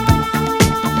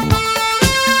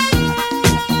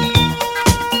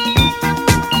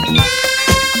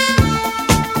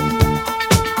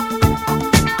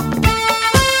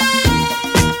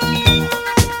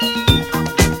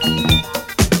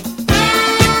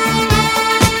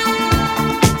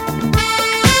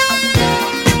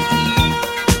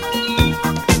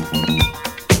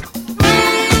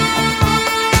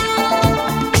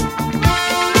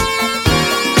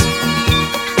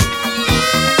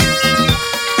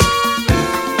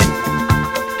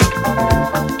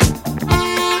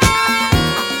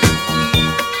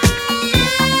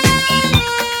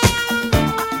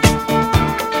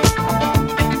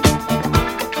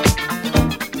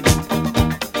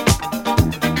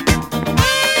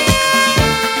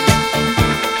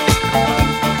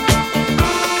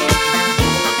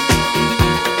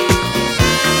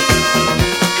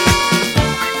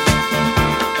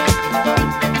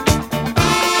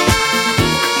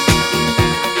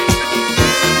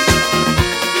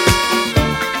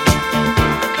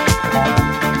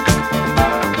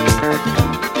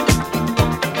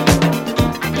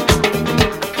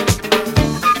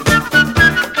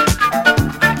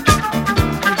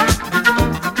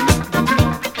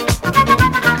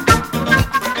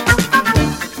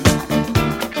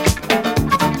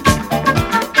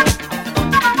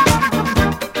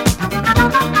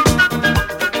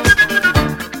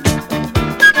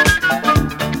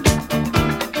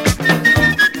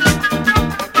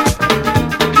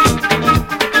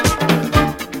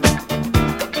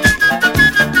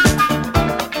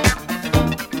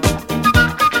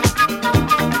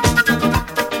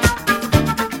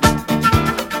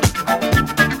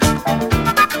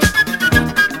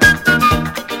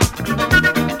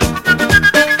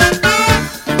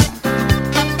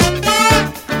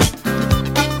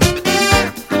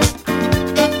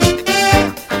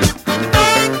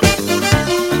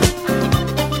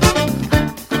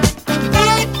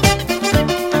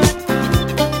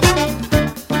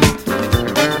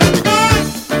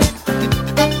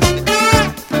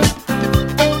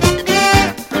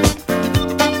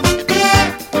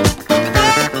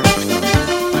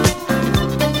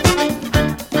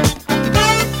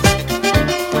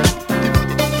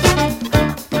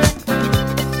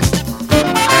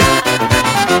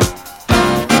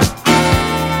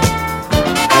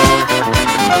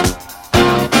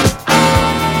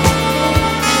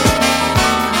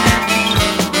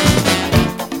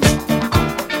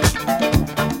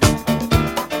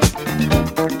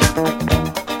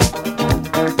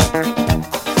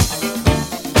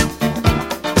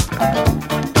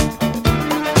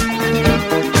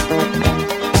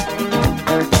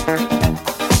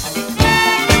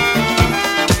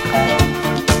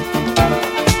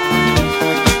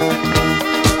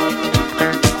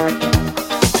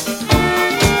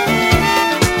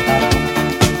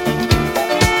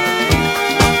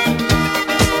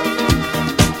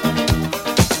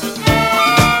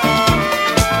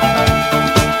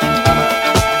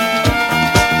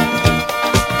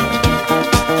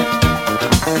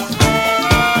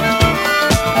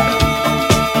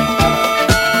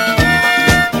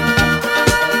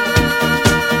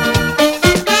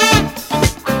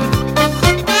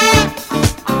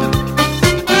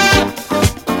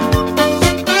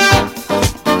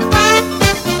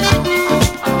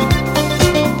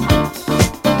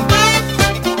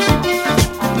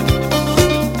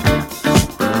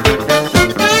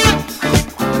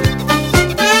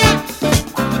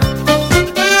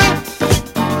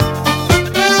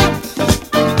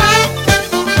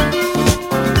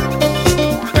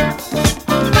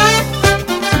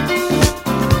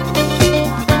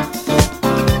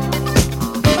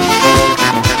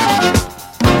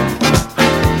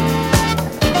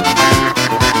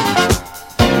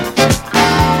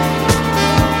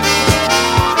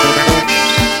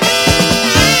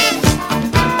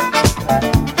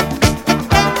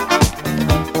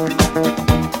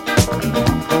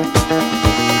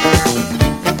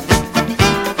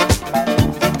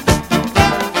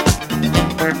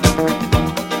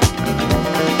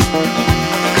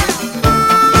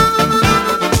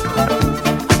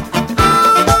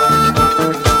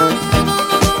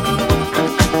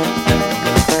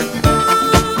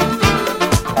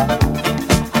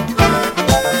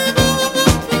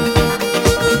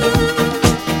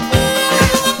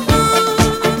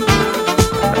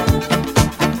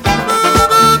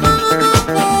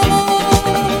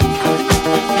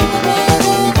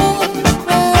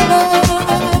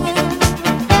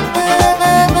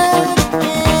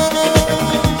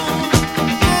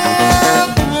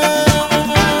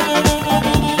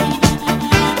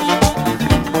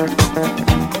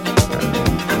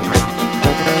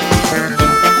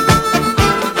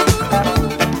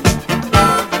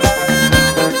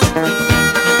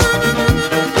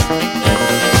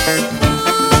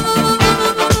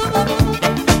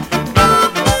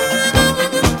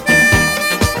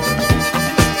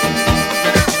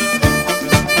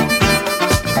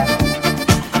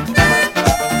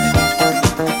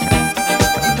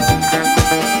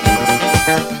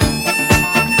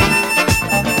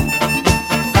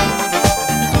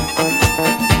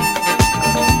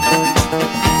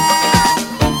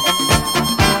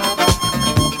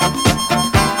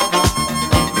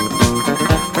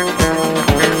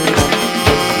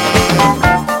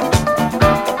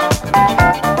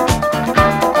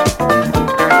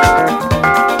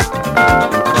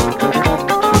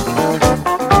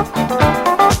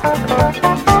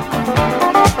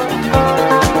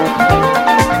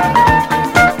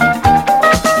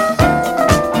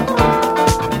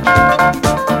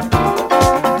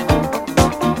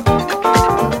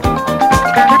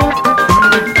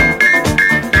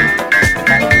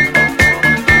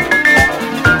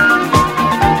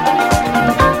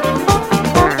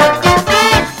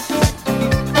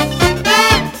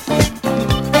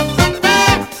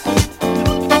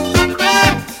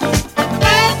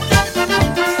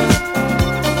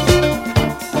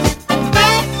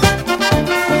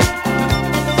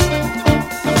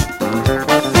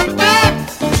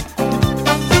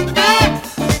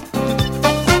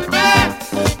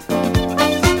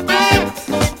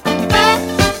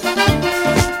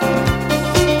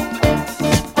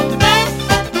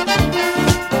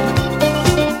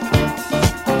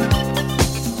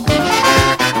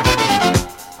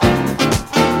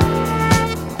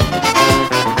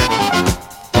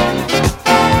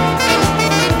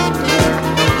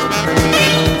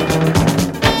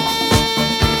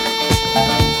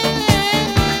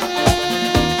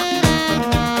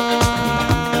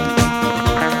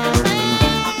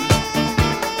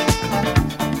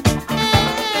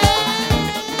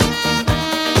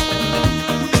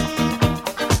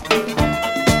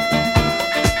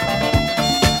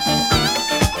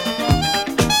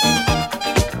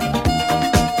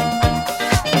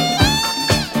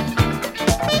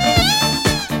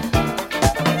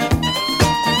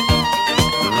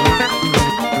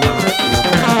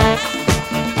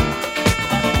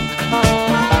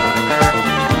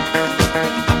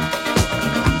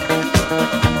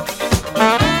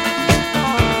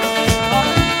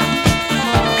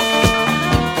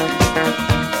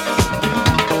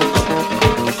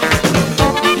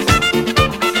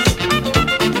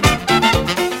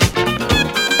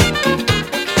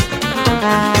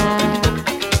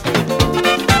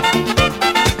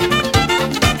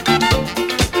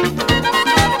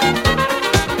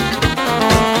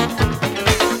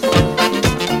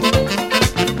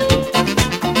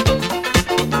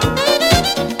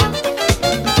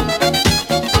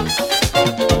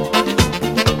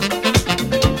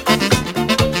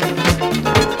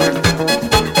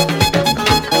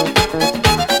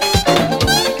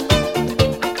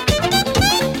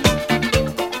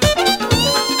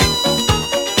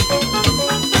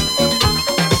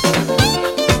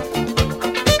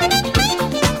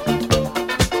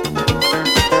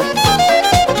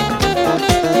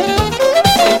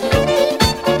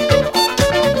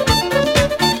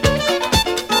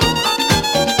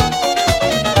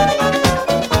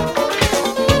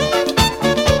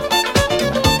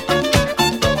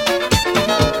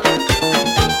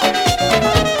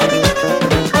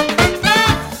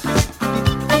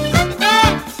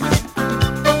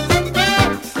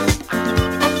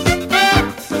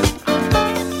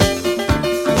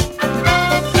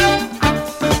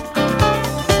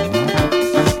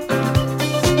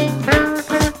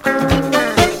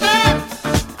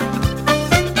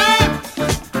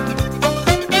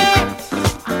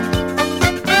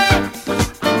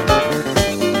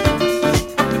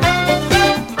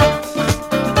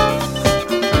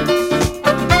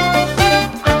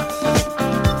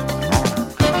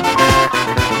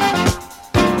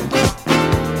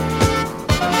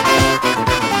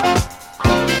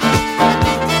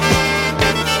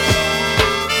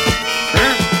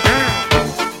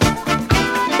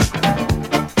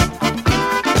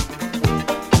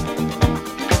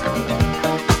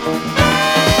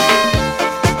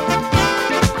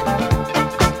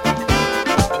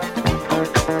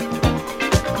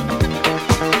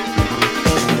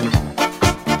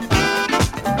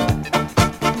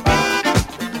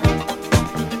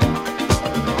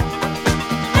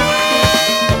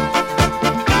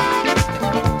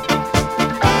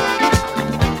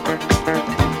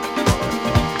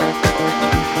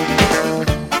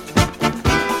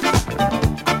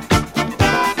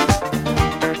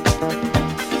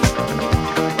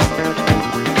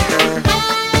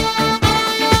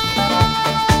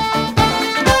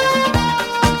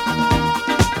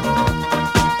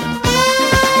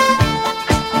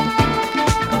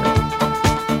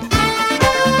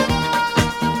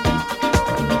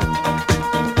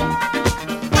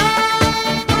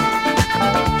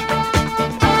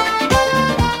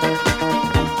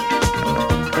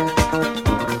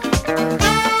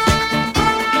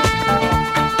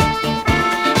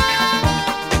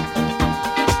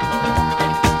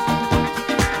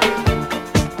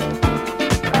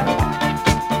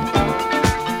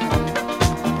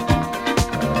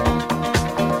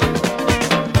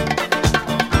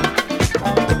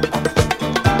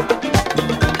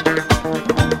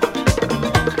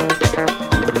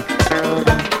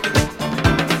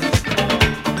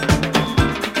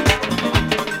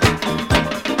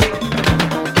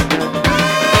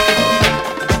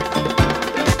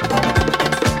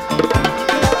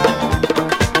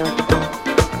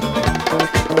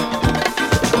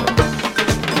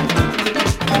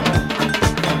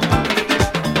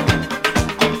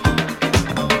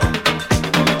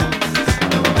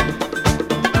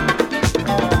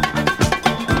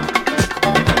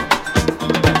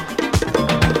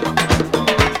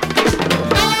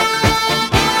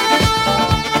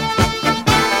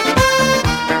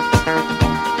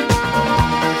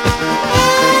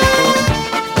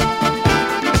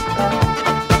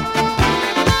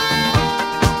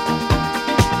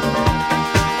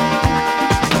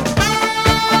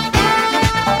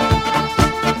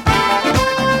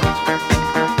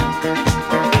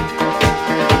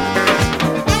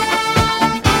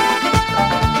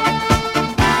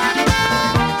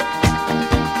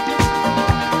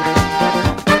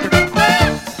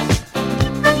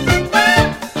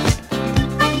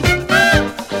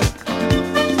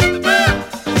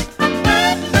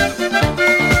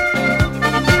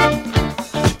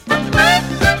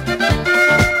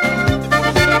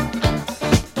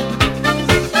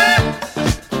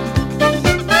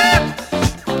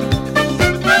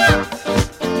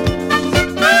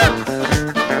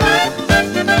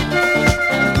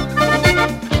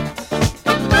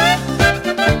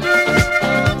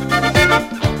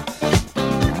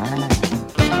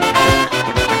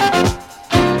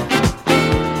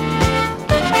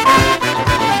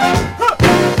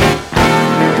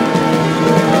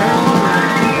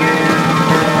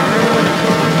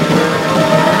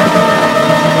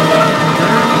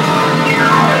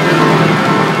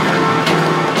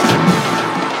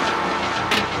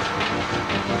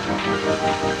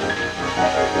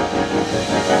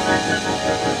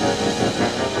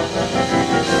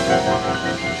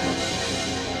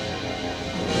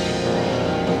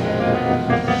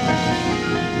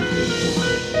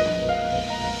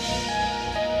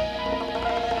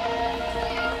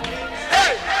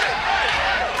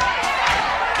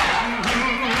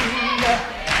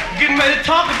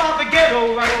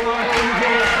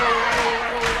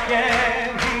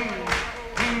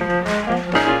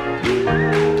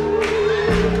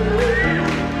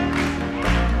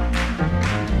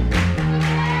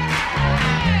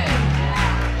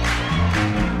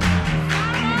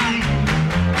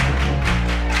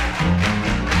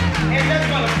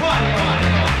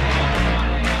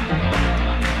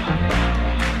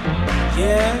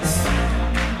 Yes,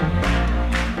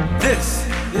 this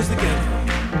is the ghetto.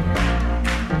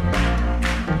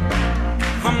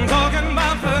 I'm talking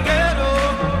about the ghetto.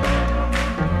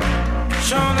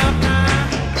 Showing up now.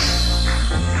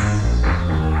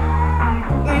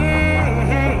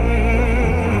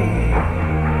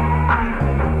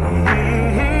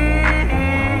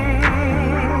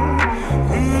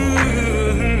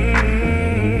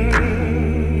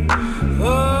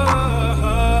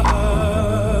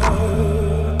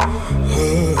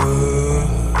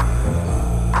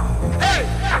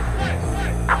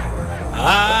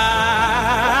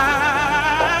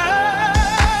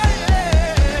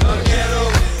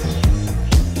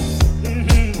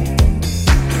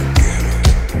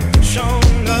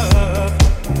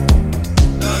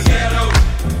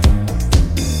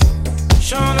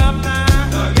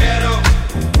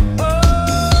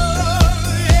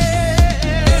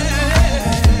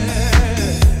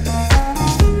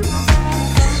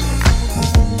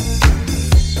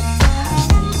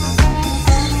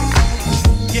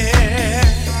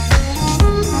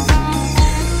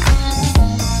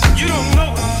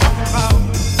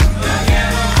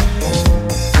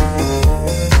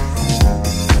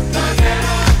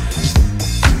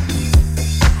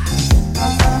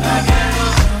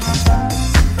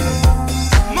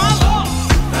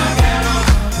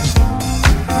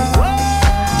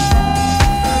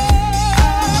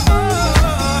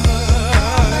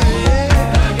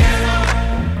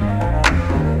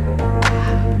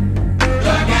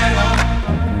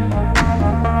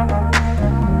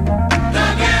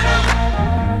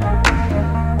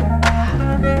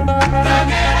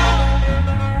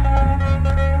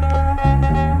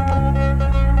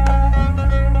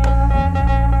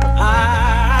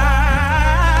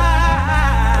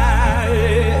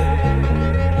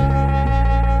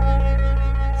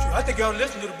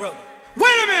 Listen to the brother.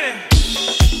 Wait a minute!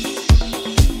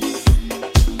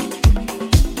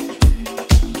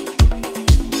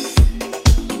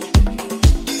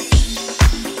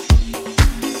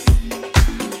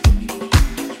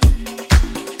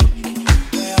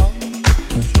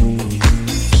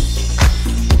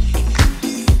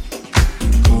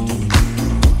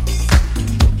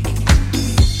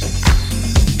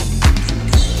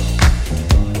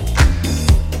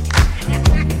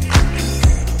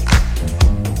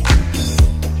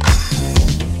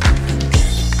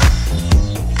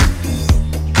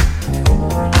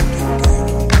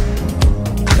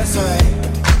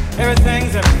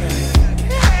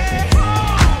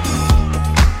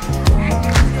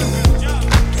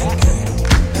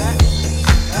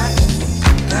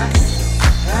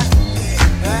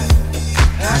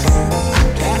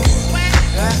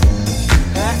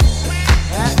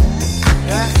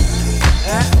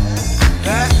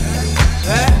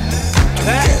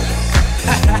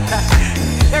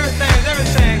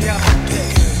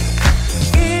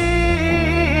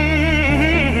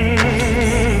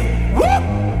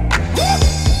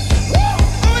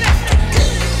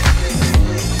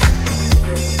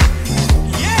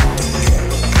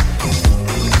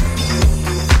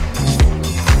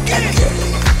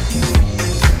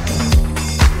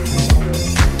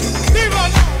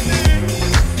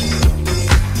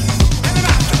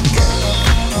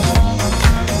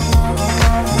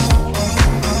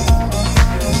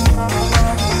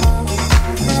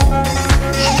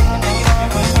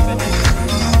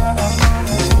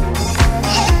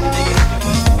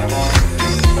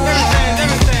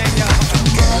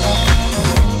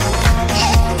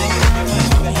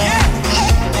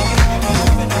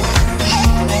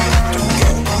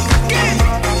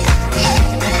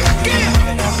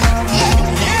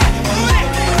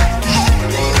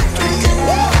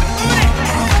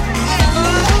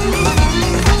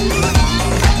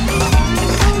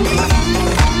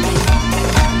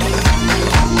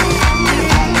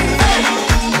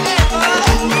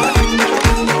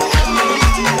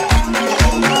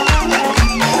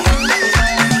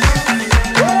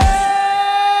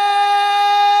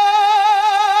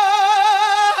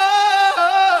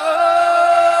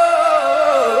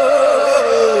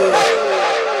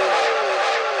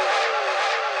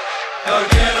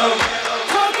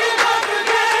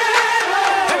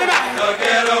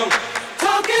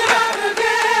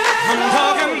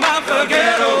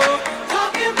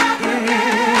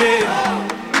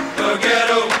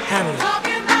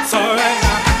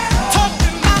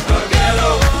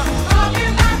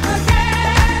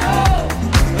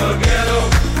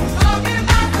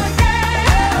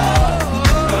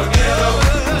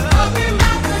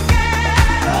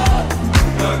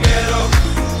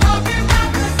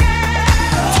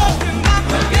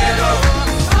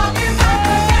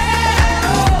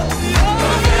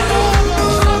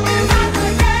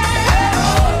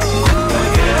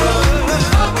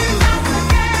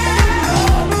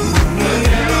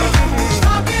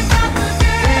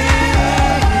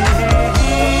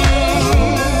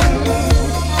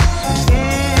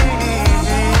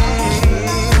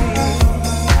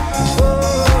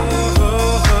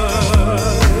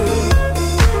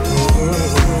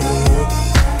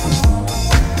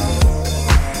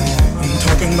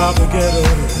 talking about the ghetto.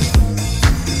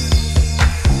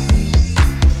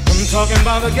 I'm talking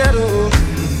about the ghetto.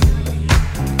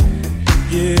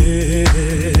 Yeah.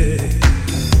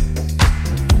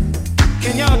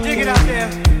 Can y'all dig it out there?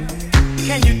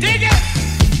 Can you dig it?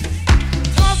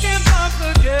 Talking about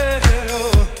the ghetto.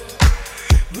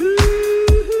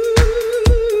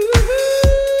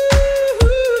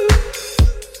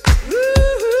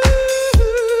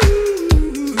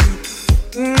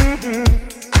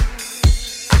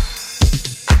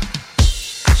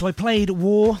 So I played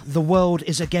War, The World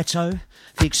is a Ghetto,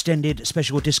 the extended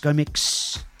special disco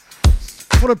mix,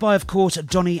 followed by, of course,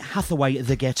 Donny Hathaway,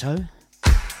 The Ghetto,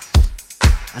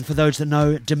 and for those that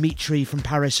know, Dimitri from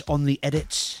Paris on the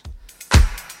edit.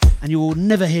 And you will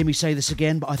never hear me say this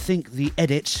again, but I think the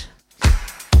edit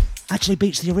actually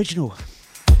beats the original.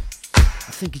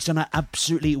 I think he's done an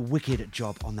absolutely wicked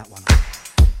job on that one.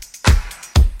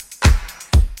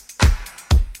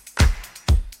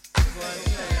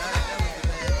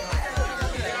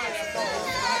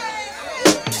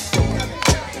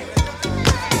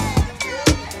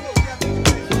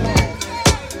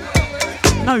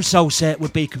 No soul set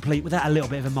would be complete without a little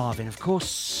bit of a Marvin, of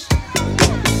course.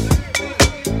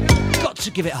 Got to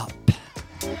give it up.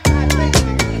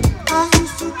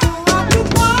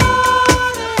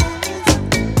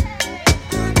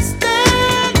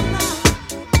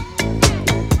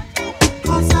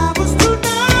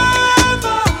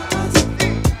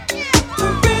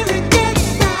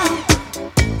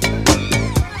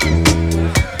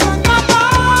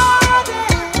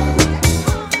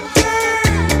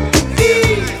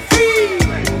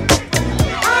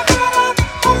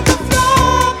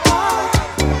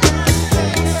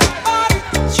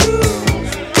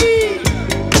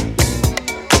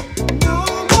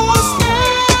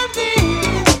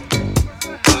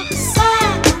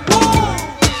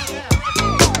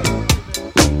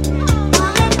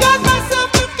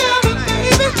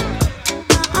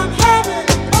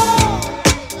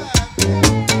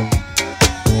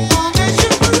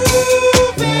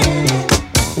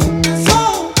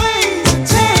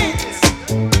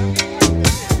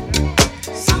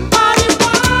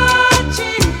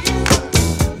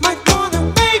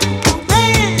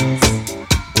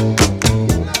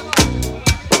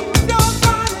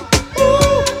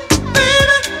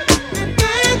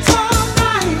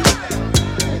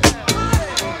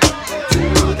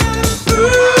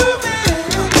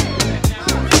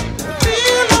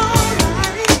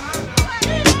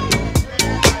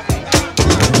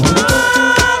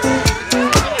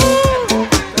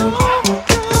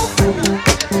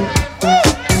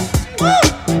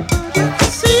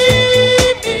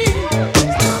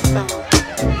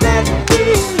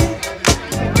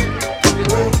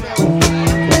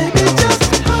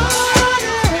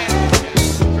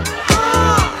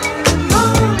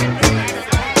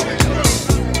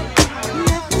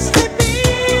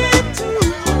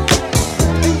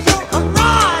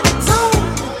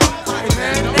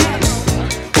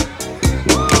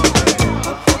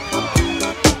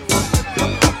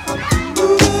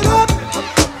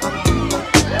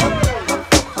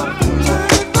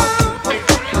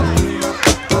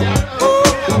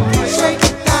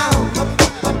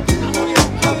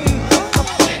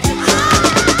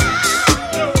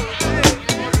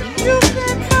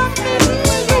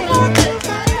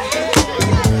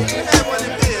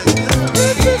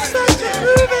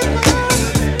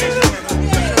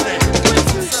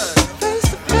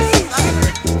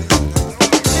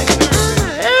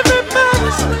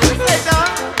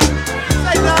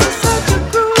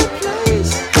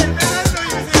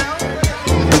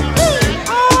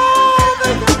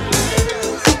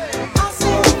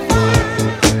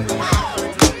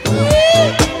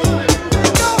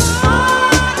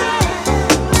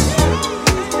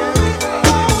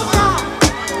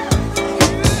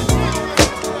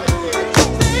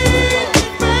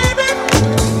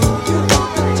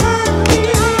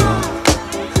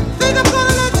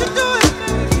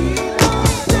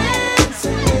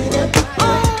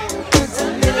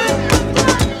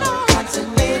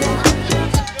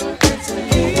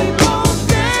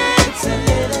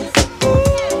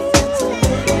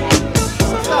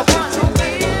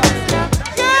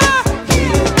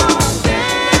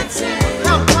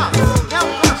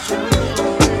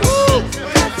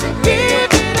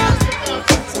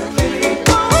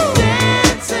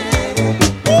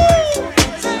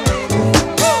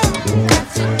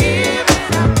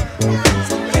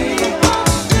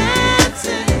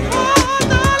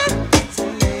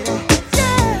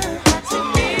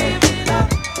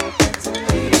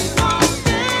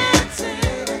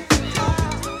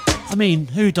 mean,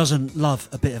 who doesn't love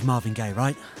a bit of Marvin Gaye,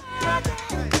 right?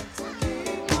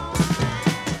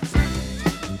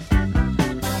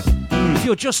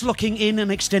 you're just locking in, an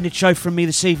extended show from me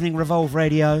this evening, Revolve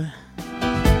Radio.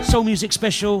 Soul Music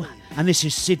Special, and this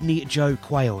is Sidney Joe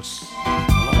Quails.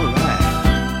 Alright.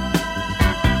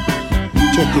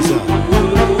 Check this out.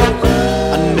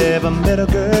 I never met a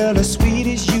girl as sweet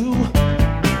as you,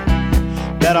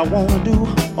 that I wanna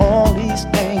do all these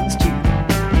things to.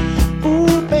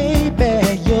 Ooh,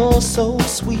 baby, you're so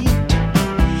sweet.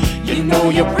 You know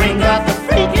you bring out the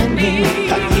freak in me.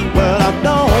 Well, I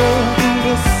don't do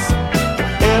this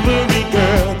to every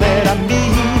girl that I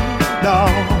meet. No,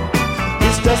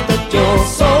 it's just that you're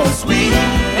so sweet,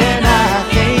 and I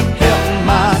can't help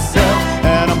myself,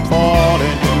 and I'm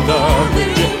falling in love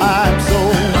with you. I'm so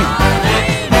weak.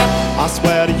 I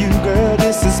swear to you, girl,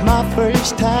 this is my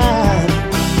first time.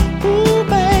 Ooh,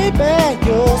 baby,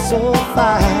 you're so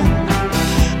fine,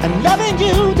 and loving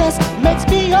you just makes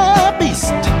me a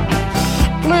beast.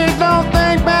 Please don't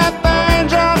think bad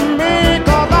things of me,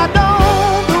 'cause I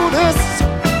don't do this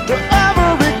to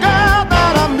every girl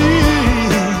that I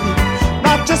meet.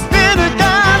 Not just any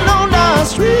girl on the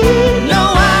street. No,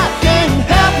 I can't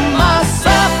help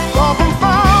myself, 'cause I'm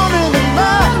falling in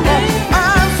love.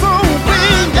 I'm so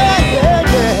weak, yeah, yeah,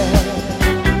 yeah.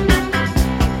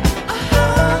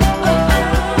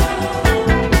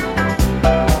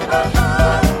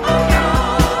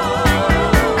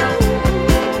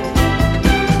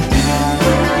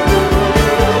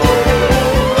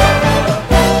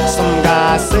 Some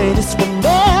guys say this will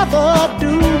never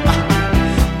do.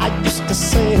 I used to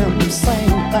say them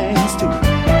same things too.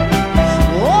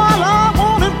 All I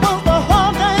wanted was the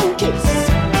hug and kiss,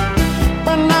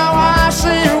 but now I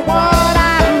see what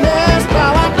I missed.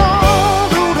 Now I don't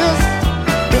do this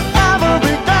to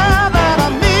every girl that I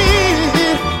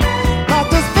meet. Not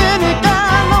just any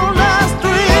girl on the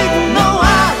street. No,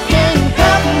 I can't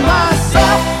help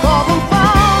myself, 'cause I'm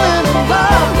falling in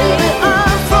love with it.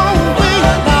 I'm so weak.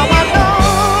 Now I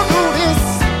don't do this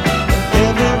to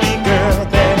every girl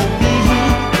that I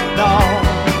meet. No,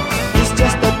 it's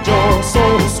just that you're so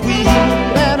sweet,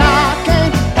 and I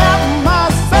can't help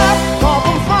myself, 'cause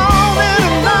I'm falling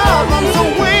in love. I'm so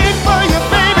weak for you,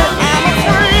 baby. I'm a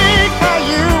freak for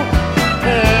you.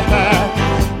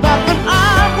 Nothing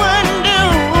I wouldn't do,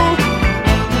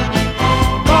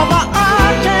 'cause I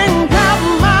can't help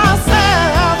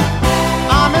myself.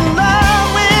 I'm in love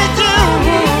with you.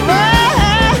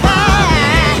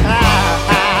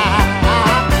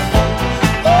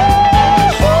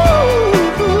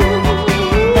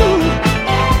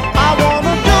 I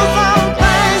wanna do some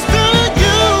things to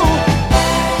you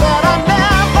that I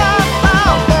never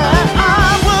thought that I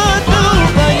would do.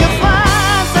 When you find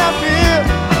yourself here,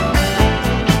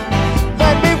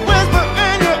 let me whisper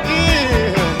in your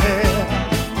ear.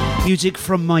 Music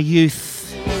from my youth.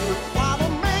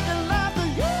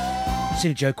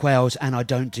 Sidney Joe Quails, and I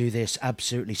Don't Do This.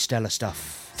 Absolutely stellar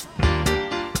stuff.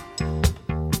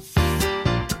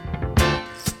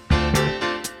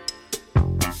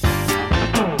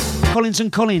 Collins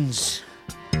and Collins,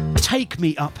 take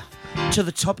me up to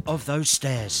the top of those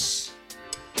stairs,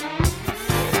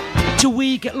 till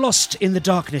we get lost in the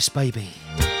darkness, baby.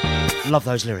 Love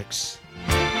those lyrics.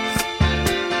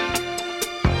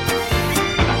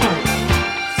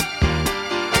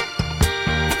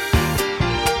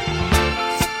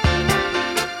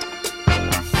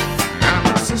 I'm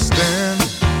insisting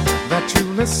that you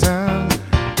listen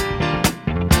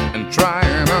and try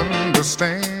and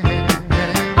understand.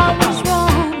 I was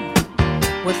wrong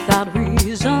without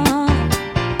reason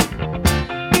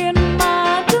in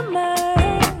my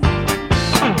demand.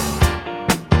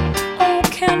 Oh,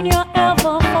 can you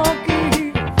ever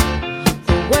forgive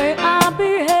the way I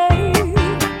behaved?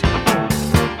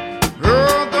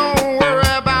 Girl, don't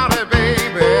worry about it,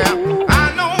 baby.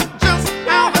 I know just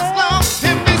how this love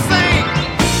can be seen.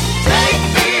 Take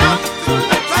me up to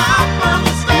the top of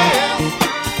the stairs.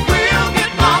 We'll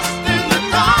get lost in the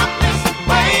darkness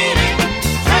waiting.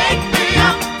 Take me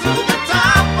up to the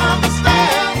top of the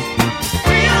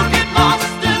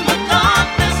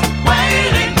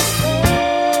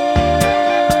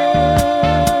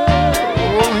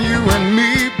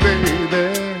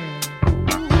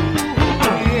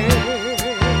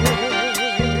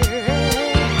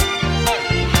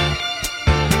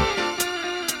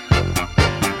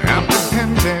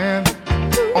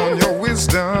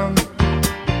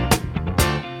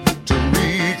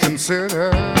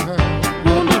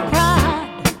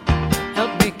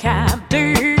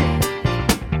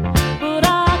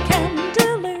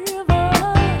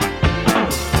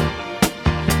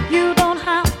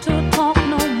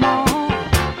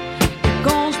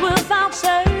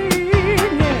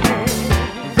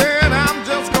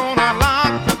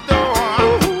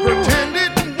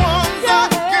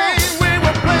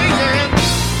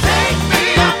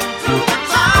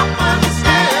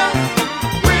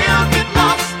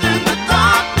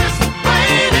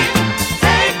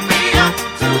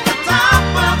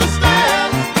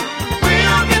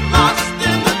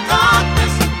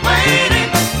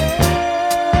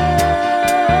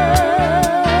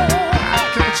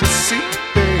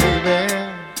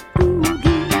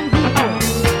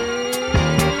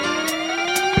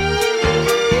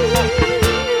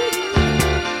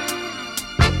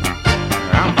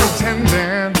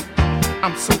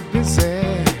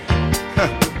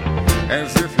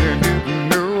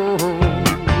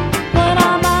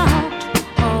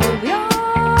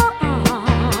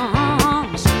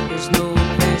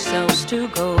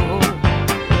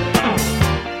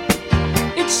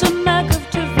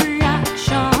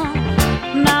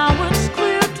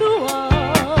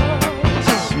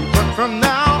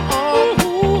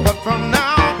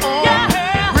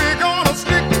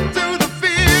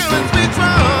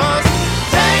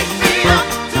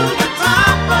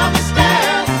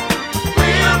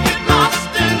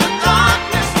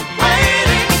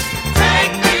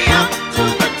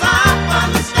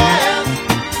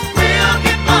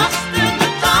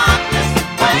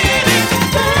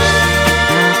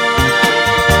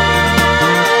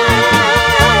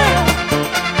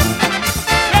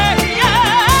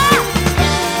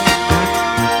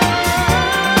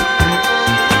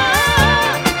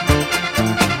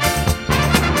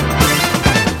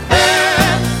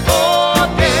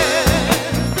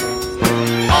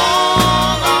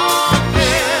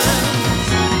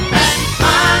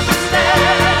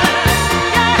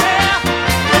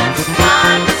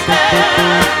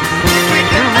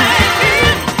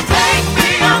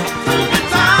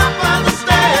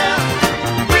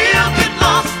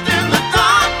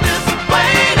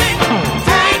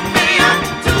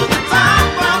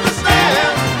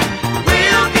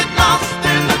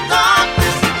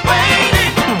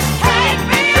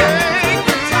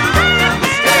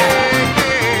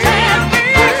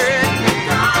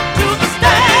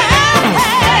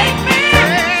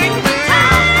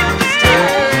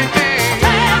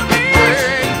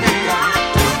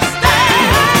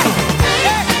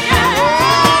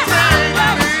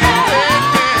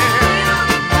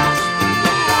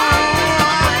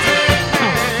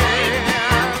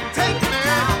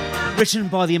Written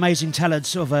by the amazing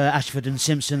talents of Ashford and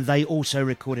Simpson. They also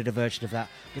recorded a version of that,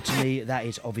 but to me that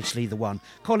is obviously the one.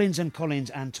 Collins and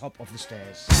Top of the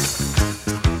Stairs.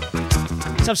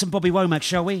 Let's have some Bobby Womack,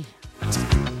 shall we?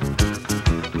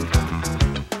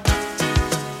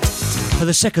 For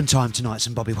the second time tonight,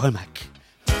 some Bobby Womack.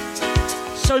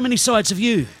 So many sides of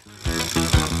you.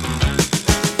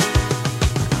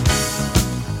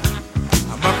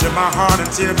 I'm up to my heart in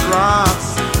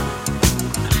teardrops,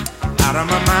 out of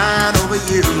my mind over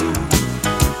you.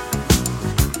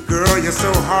 Girl, you're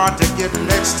so hard to get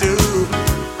next to,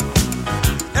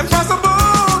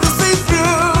 impossible to see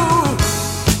through.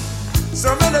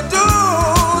 So many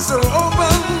doors are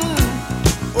open,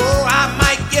 oh, I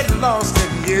might get lost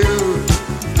in you.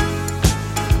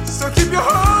 So keep your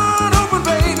heart open,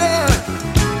 baby,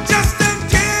 just in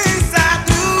case I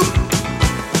do.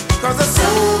 'Cause there's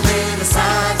so many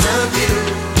sides of you,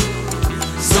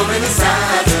 so many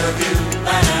sides of you.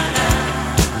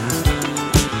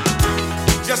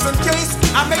 Just in case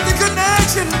I make the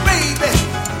connection, baby,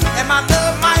 and my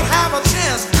love might have a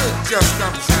chance to just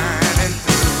come shining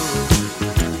through.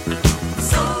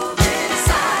 So many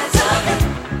sides of you.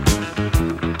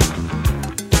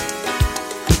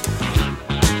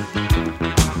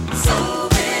 So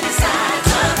many sides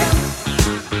of you.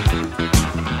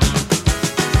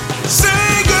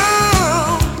 Say,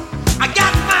 girl, I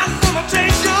got my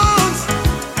limitations,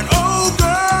 and oh,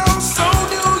 girl, so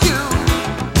do you.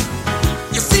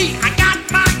 You see, I got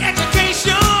my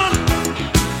education,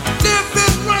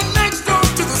 living right next door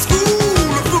to the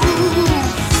school of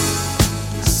fools.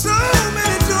 So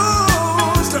many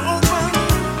doors to open,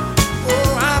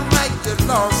 oh, I might get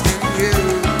lost in you.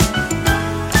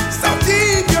 So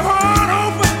keep your heart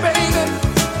open, baby,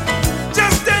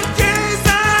 just in case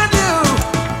I do.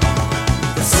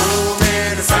 There's so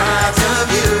many sides of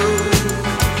you,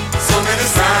 so many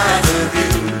sides of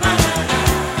you.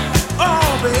 Oh,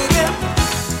 baby,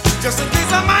 just in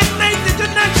case I might make the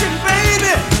connection,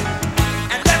 baby,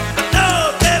 and let the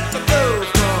love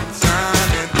come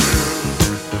shining through.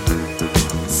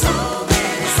 So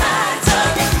many sides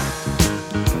of you.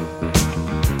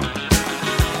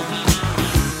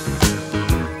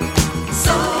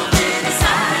 So many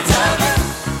sides of you.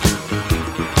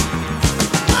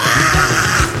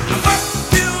 Up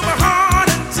to my heart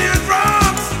in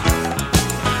teardrops,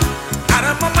 out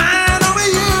of my mind over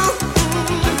you.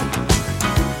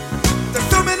 There's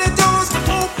so many doors to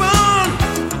open,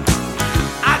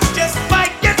 I just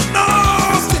might get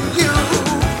lost in you.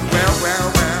 Well, well,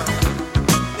 well.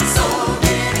 So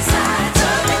many sides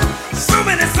of you. So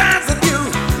many sides of you.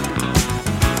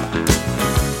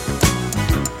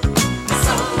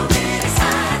 So many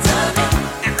sides of you.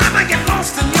 And I might get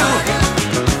lost in you.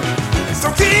 So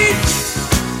keep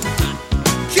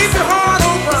your heart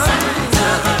open,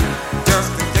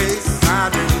 just in case I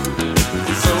do.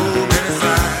 So many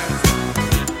sides.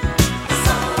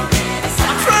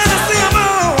 I'm trying to see 'em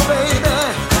all, baby.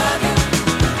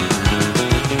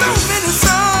 So many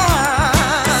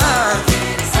sides.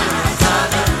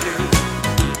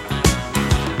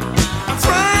 I'm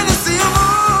trying to see 'em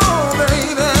all,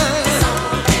 baby.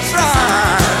 Try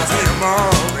to see 'em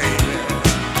all, baby.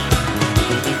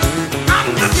 I'm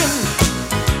looking,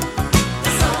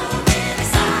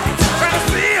 trying to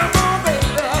see 'em all,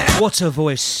 baby. What a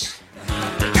voice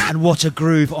and what a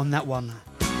groove on that one.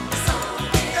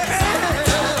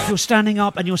 If you're standing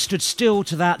up and you're stood still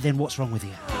to that, then what's wrong with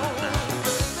you?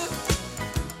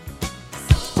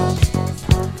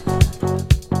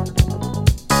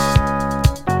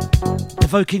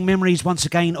 Evoking memories once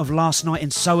again of last night in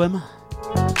Soham.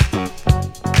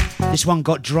 This one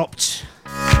got dropped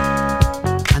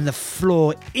and the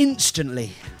floor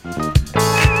instantly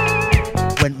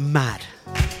went mad.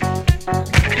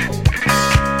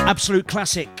 Absolute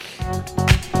classic.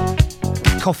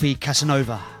 Coffee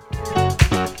Casanova.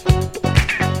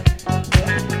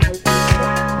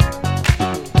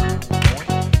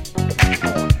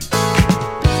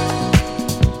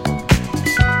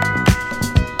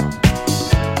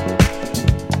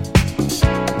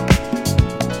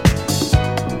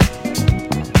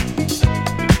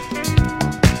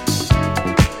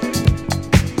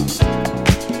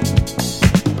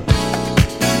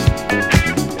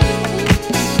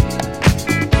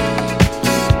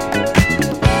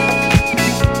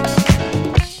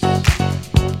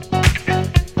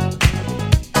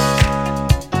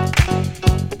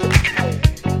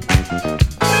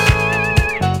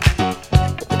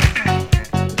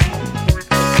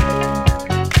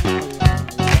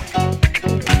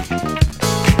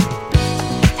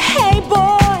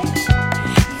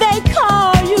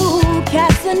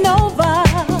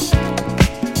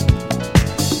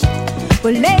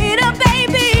 But later,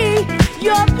 baby,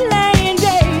 your playing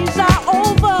days are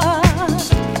over.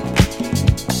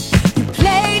 You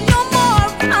play no more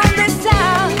around this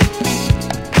town,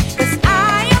 'cause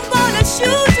I am gonna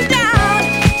shoot you down.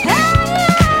 Hey,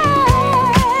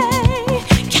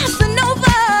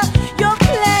 Casanova, your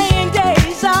playing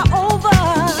days are over.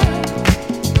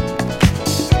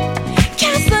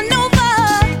 Casanova,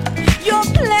 your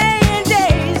playing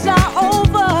days are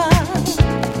over.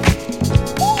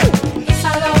 It's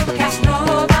all over,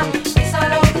 Casanova. It's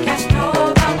all over,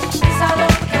 Casanova. It's all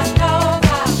over,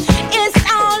 Casanova. It's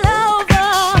all over.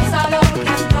 It's all over,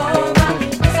 Casanova.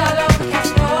 It's all over,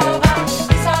 Casanova.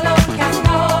 It's all over,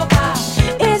 Casanova.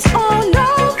 It's all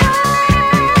over.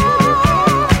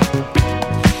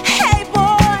 Hey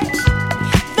boy,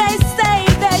 they say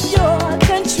that you're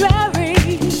contrary,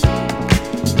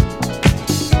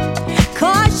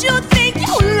 'cause you think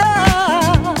your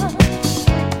love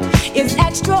is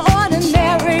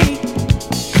extraordinary.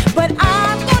 But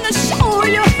I'm gonna show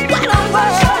you what I'm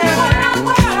worth.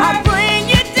 I'll bring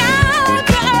you down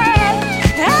to earth.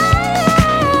 Hey,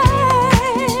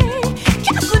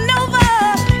 Casanova,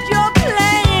 your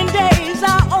playing days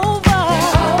are over.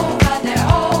 They're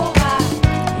over.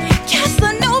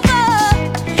 Casanova,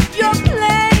 your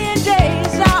playing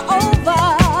days are over.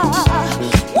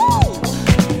 Woo!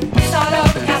 It's all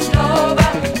over, Casanova.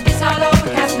 It's all over,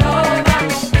 Casanova.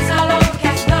 It's all over,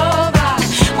 Casanova.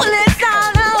 Well, it's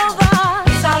all over.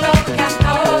 It's all over,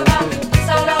 Casanova. It's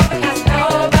all over,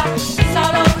 Casanova. It's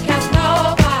all over,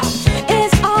 Casanova.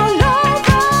 It's all over.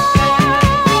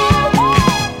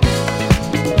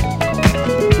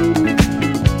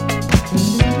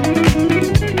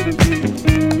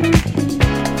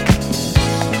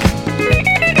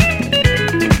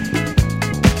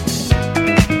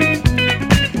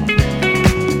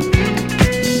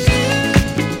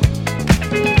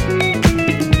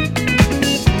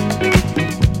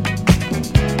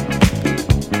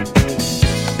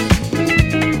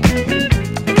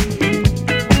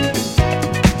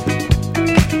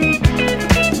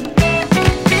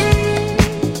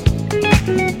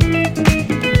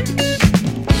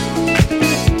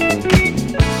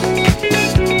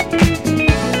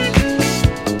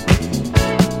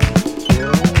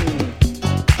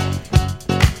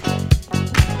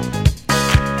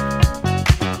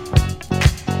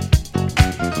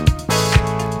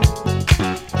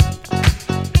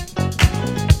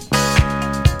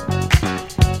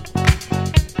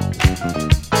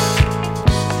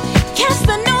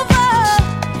 Casanova,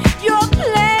 your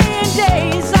playing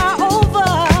days are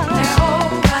over. They're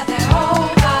over, they're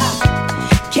over.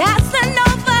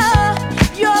 Casanova,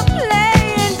 your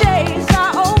playing days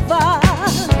are over.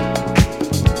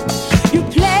 You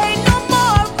play no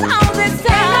more around this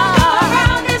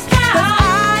town. 'Cause I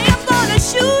am gonna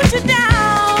shoot you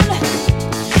down.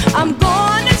 I'm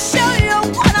gonna show you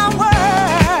what I'm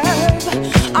worth.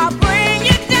 I'll bring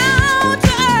you down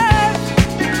to earth.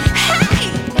 Hey!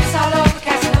 It's all over,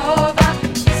 Casanova.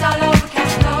 It's all over,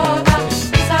 Casanova.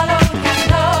 It's all over,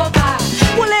 Casanova.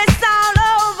 Well, it's all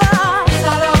over. It's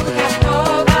all over,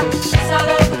 Casanova. It's all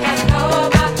over,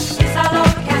 Casanova. It's all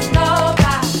over, Casanova.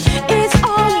 It's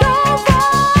all over.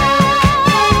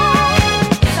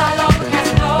 It's all over,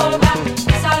 Casanova.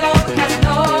 It's all over,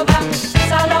 Casanova.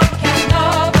 It's all over,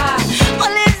 Casanova.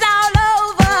 Well, it's all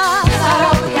over. It's all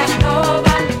over,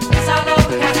 Casanova. It's all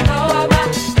over, Casanova.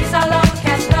 It's all over,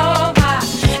 Casanova.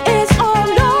 It's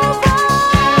all over.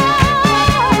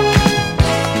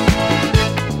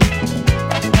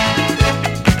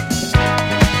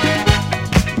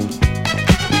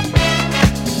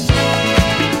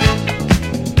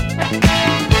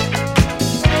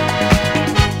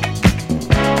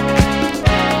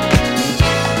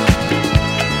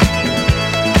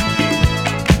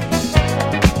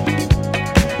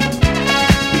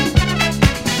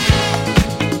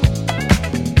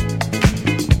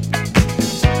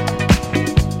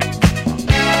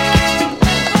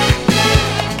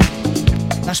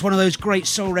 That's one of those great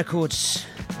soul records.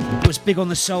 It was big on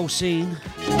the soul scene.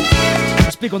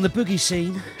 It's big on the boogie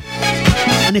scene.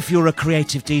 And if you're a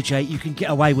creative DJ, you can get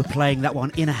away with playing that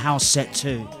one in a house set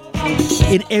too.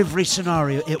 In every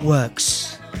scenario, it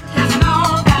works. It's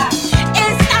all over.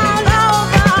 It's all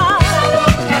over.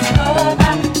 It's all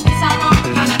over, Casanova.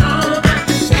 It's all over,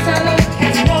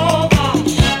 Casanova.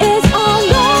 It's all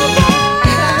over.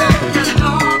 It's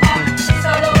all over,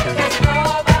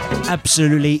 Casanova.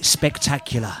 Absolutely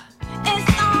spectacular.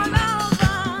 It's all over.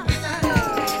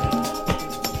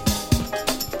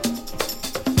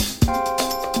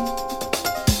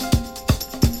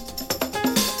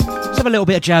 Let's have a little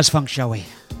bit of jazz funk, shall we?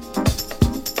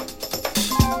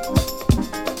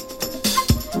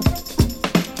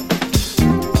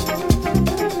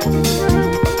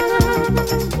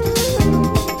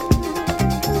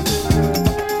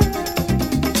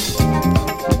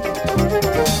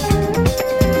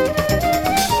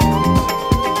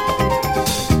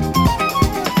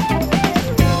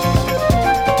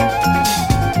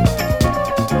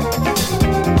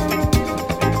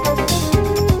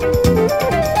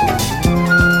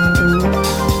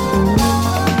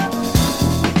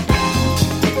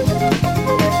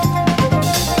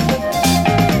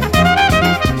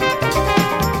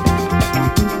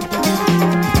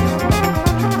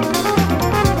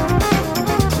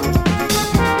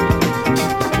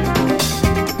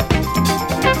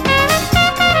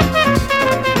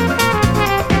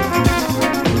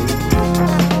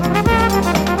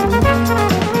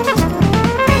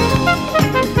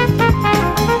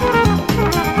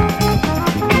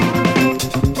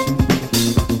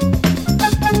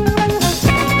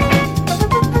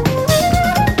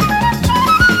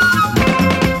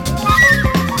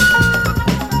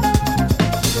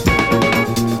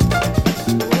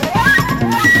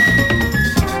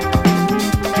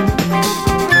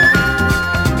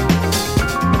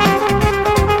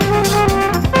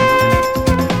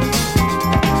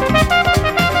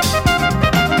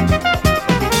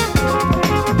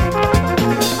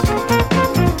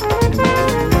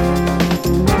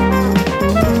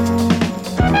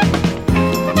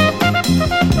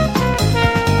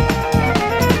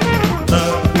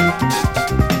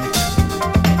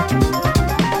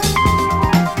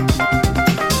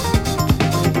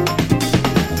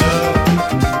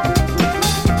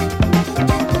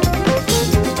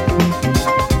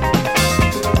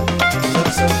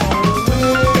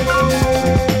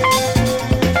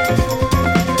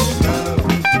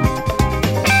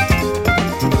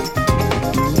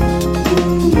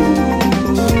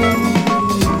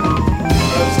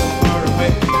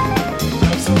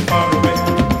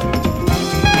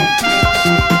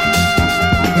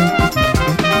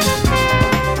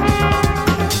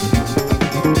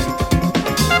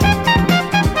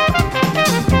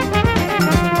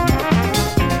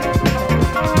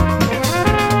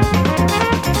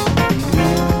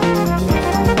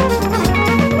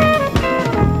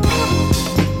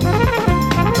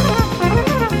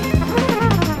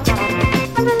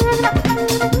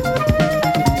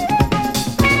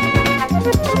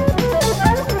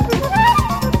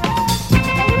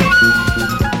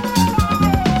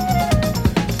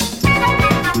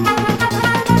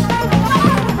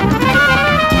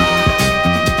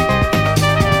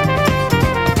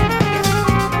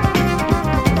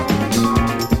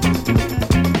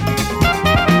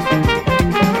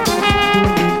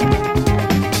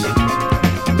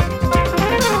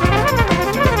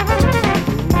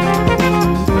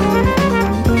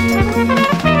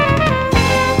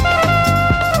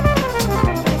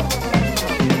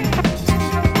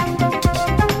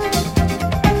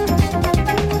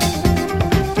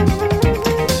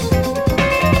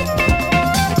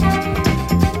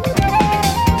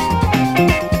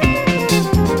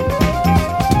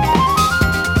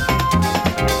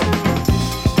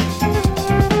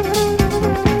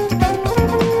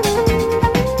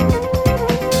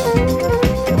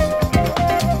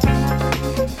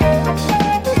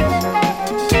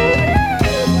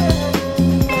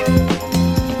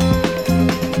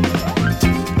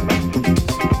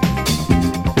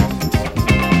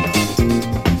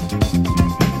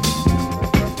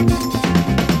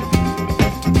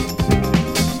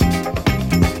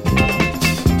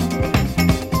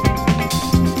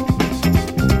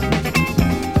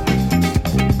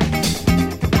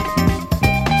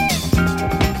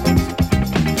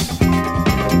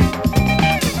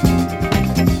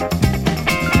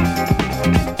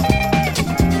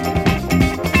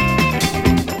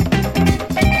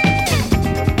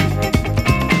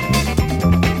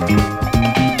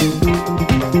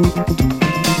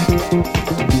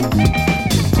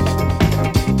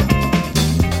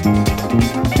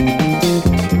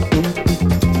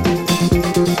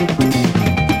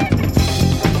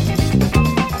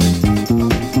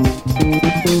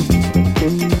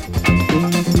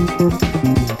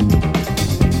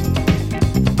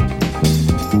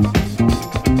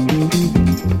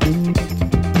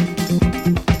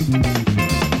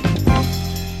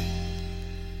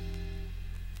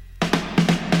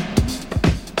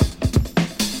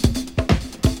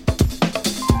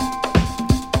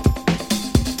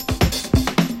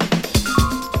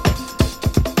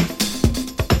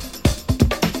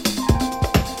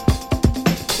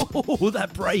 Oh,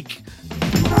 that break.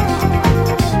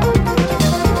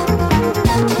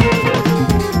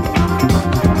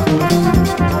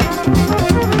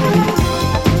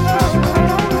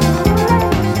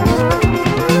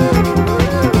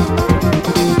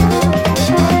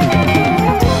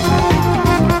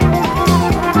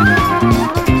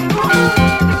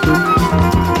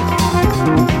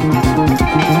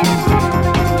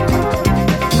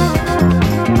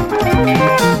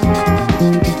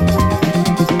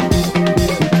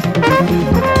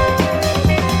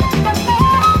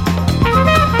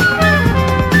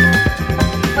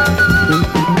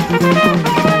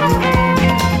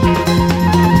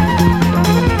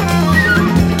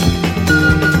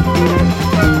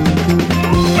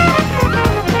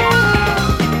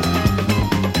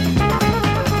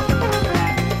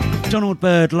 Donald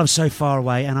Byrd, Love So Far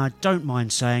Away, and I don't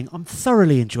mind saying I'm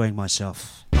thoroughly enjoying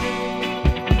myself.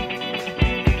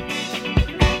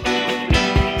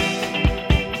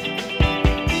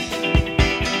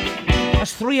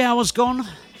 That's 3 hours gone.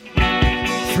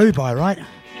 Flew by, right?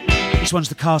 This one's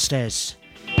the Carstairs.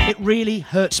 It Really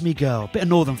Hurts Me Girl. Bit of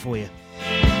Northern for you.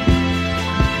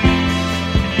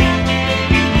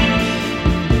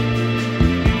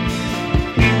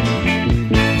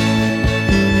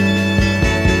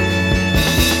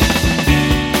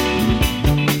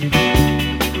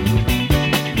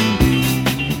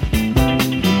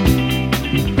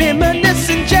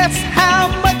 Reminiscing just how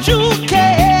much you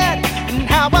cared and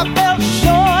how I felt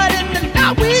short in the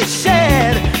night we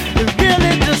shared. It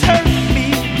really just hurt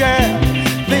me, girl.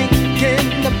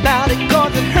 Thinking about it,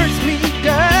 'cause it hurts me,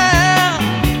 girl.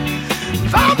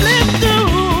 Fumbling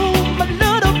through my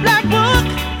little black book,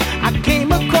 I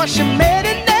came across your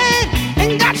maiden name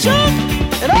and got shook.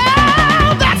 And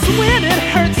oh, that's when it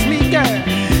hurts me, girl.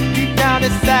 Deep down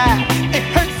inside, it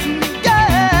hurts me, girl.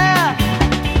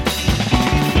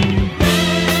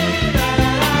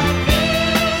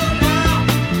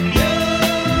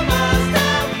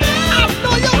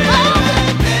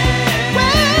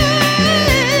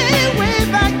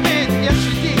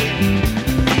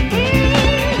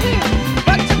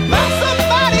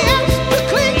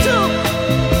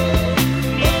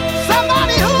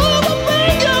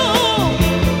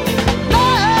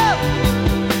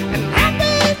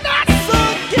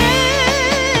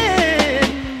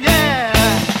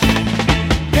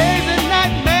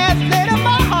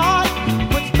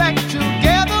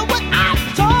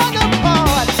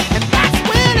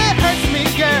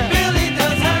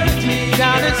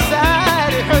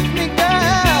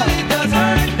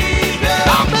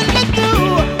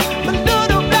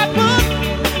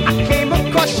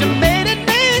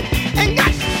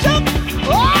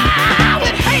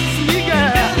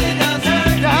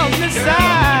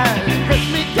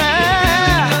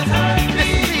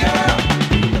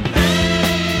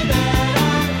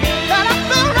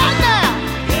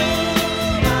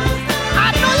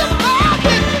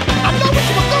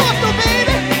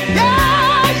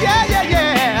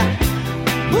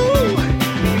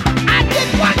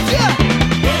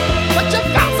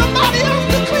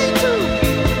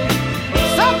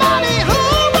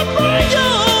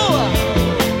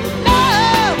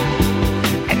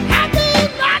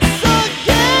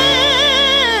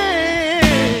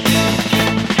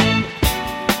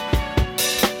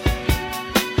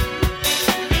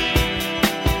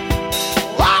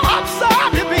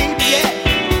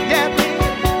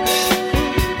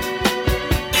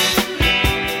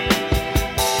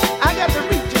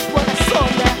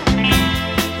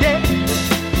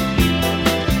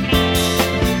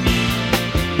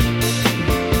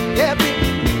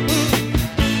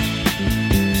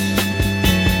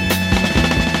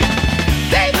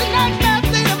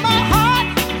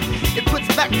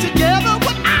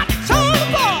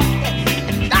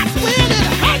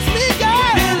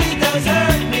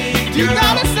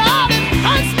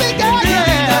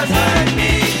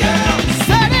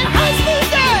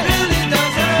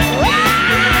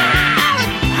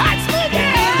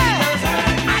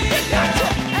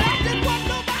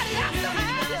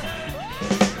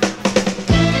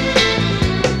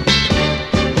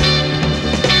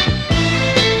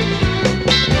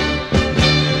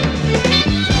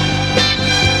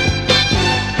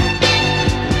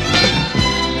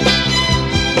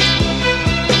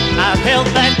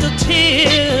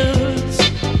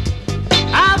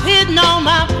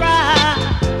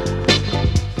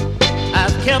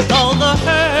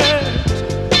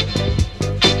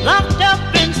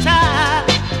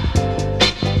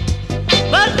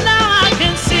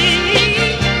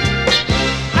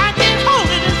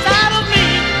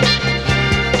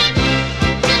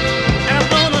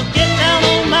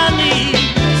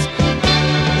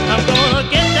 I'm gonna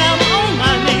get down on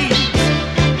my knees.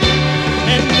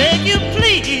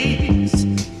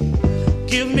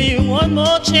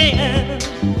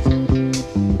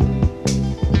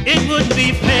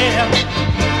 there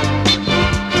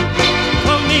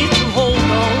for me to hold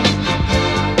on.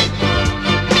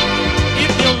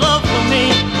 If your love for me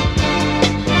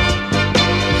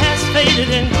has faded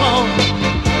and gone,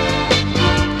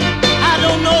 I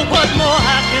don't know what more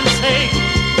I can say.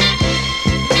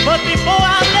 But before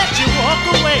I let you walk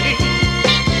away,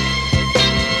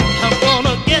 I'm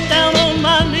gonna get down on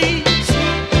my knees.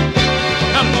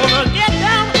 I'm gonna get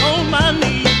down on my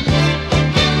knees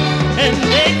and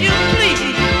beg you,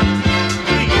 please,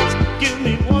 please give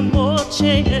me one more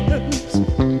chance.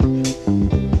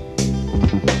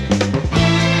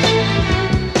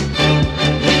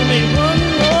 Give me one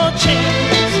more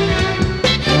chance.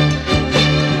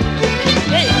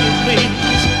 Baby,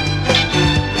 please,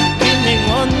 give me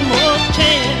one more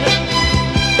chance.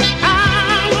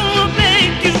 I'm gonna beg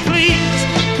you, please,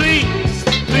 please,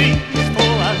 please,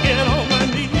 before I get on my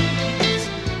knees.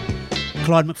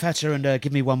 Clyde McPhatter and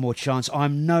Give Me One More Chance.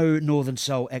 I'm no Northern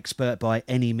Soul expert by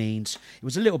any means. It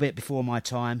was a little bit before my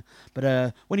time,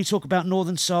 but when you talk about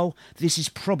Northern Soul, this is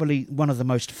probably one of the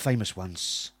most famous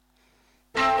ones.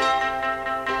 Here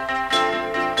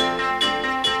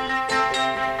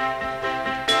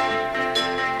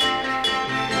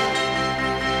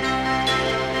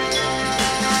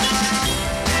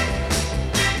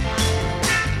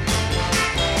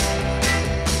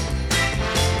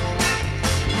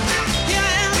I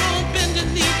am on bended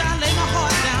knees, I lay my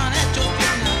heart down at your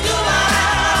feet now. Do I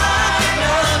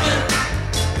love you?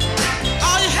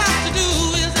 All you have to do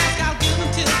is ask, I'll give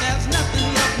until there's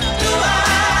nothing left now. Do I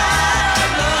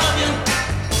love you?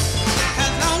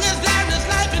 As long as there is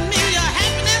life in me, your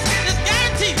happiness is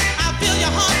guaranteed. I'll fill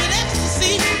your heart with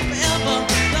ecstasy forever,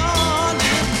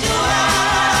 darling. Do I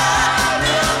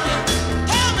love you?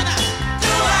 Tell me now.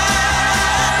 Do I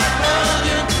love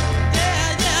you?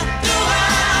 Yeah, yeah. Do I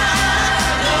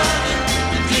love you?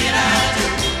 Indeed I do.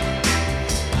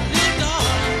 Little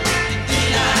darling,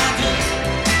 indeed I do.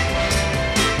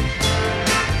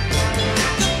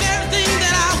 The very thing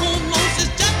that I want most is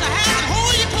just to have and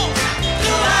hold you close.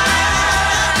 Do I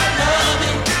love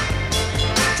you?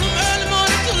 From early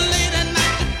morning to late at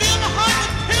night, you fill my heart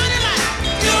with purity light.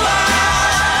 Do I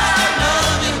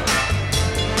love you?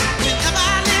 Whenever I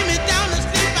lay me down to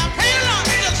sleep, I pray the Lord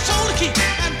just show the key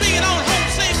and bring it on home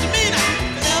safe to me now.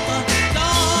 Forever,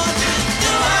 darling.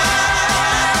 Do I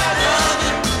love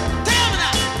you? Tell me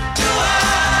now. Do I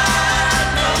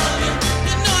love you?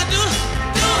 You know I do.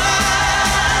 Do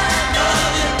I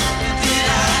love you? Indeed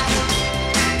I do.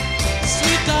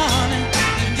 Sweet darling,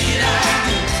 indeed I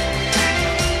do.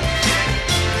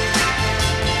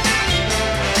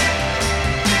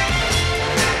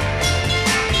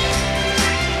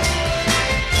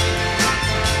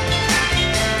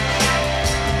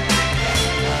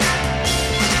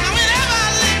 Now whenever I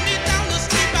lay me down to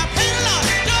sleep, I pray the Lord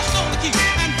just show the key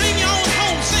and bring you on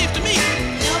home safe to me.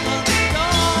 Forever,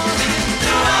 darling.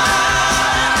 Do I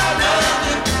love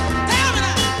you? Tell me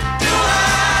now. Do I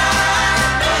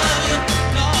love you,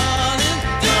 darling?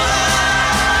 Do I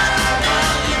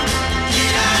love you?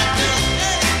 Indeed I do.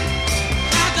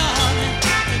 My darling,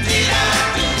 indeed I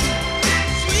do.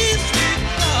 Sweet, sweet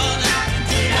darling,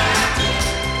 indeed I do.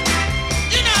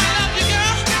 You know I love you,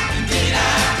 girl. Indeed I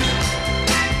do.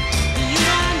 You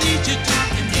know I need you to.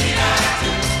 Indeed I do.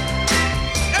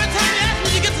 Every time you ask me,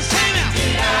 you get the same answer.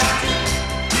 Indeed I do.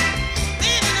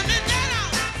 Then in the midnight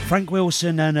hour. Frank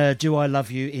Wilson and Do I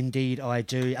Love You? Indeed I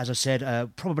Do. As I said,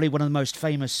 probably one of the most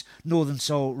famous Northern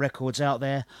Soul records out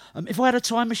there. If I had a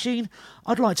time machine,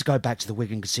 I'd like to go back to the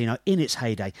Wigan Casino in its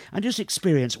heyday and just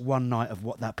experience one night of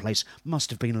what that place must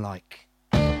have been like.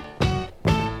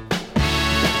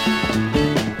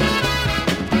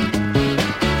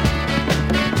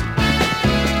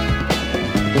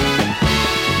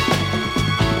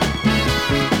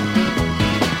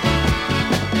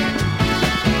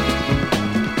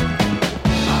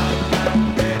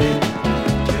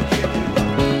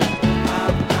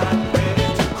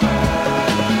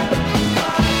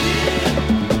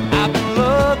 I've been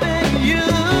loving you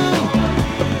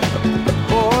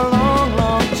for a long,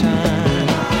 long time.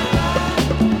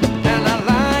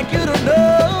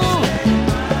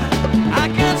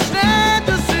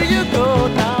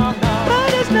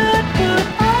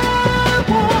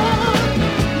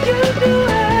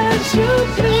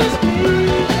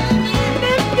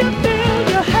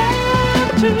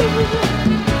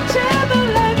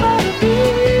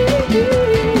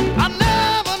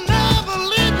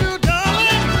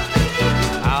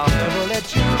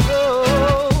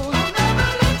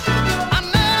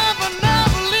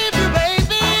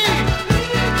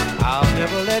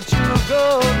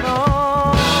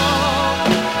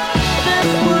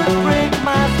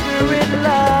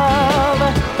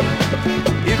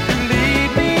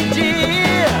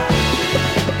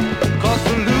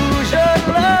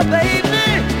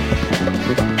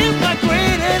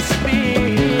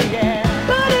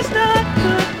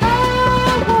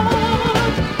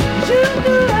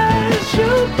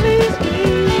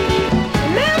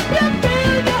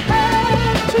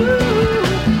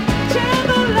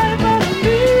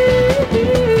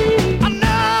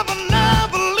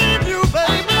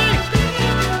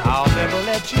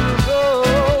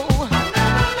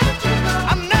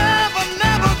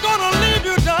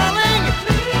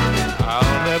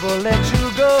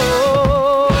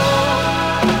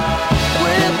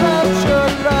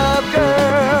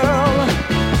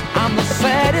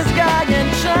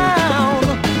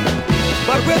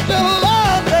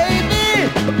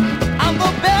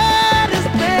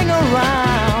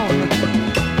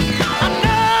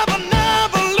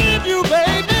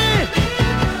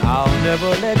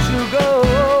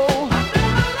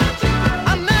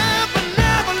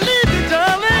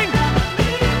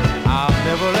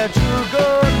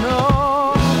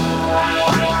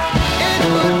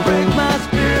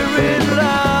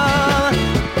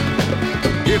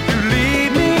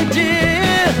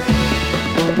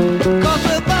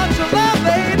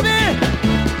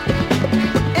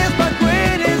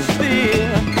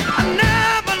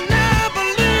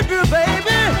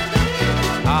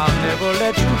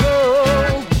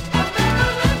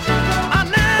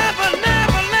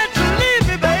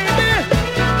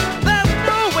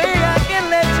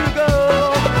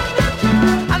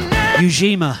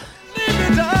 Ujima.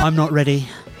 I'm not ready.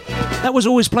 That was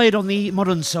always played on the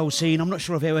modern soul scene. I'm not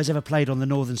sure if it was ever played on the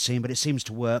northern scene, but it seems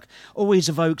to work. Always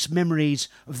evokes memories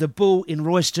of the Bull in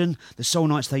Royston, the soul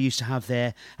nights they used to have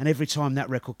there. And every time that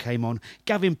record came on,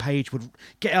 Gavin Page would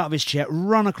get out of his chair,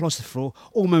 run across the floor,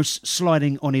 almost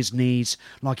sliding on his knees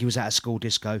like he was at a school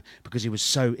disco, because he was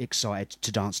so excited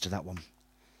to dance to that one.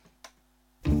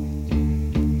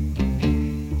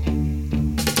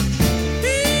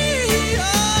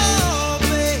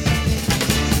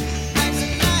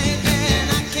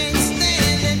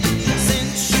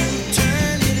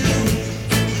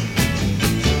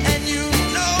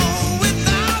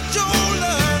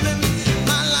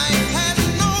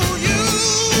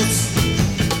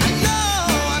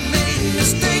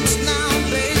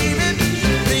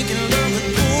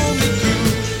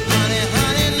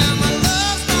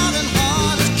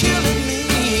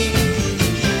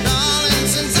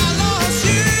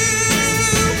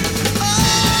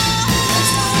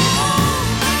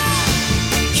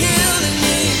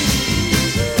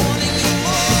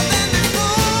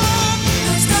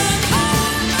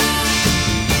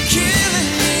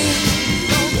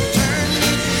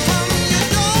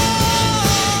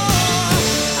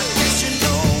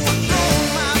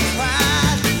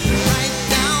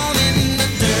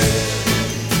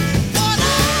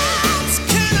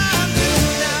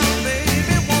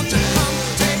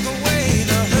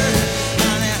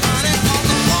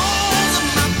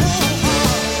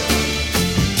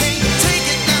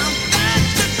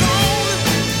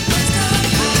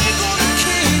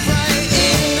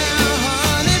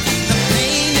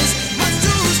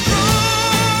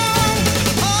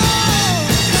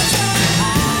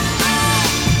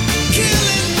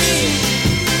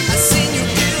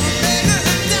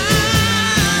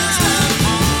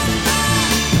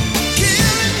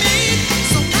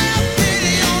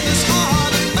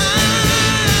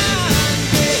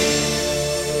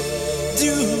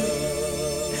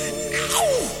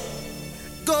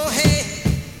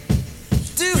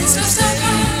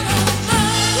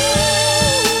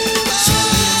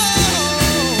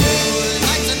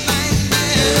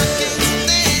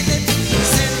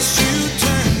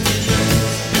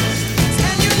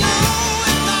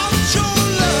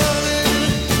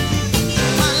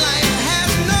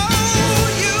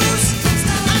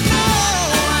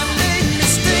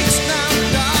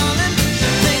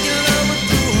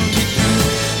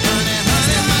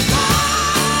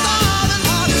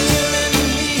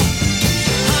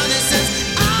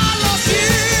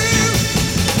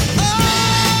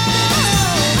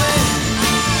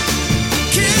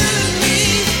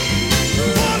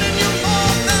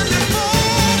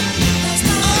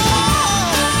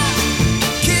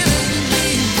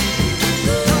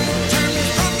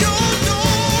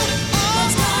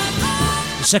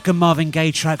 Second Marvin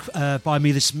Gaye track by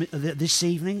me this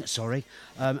evening,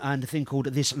 and a thing called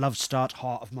This Love Start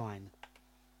Heart of Mine.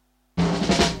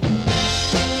 Remember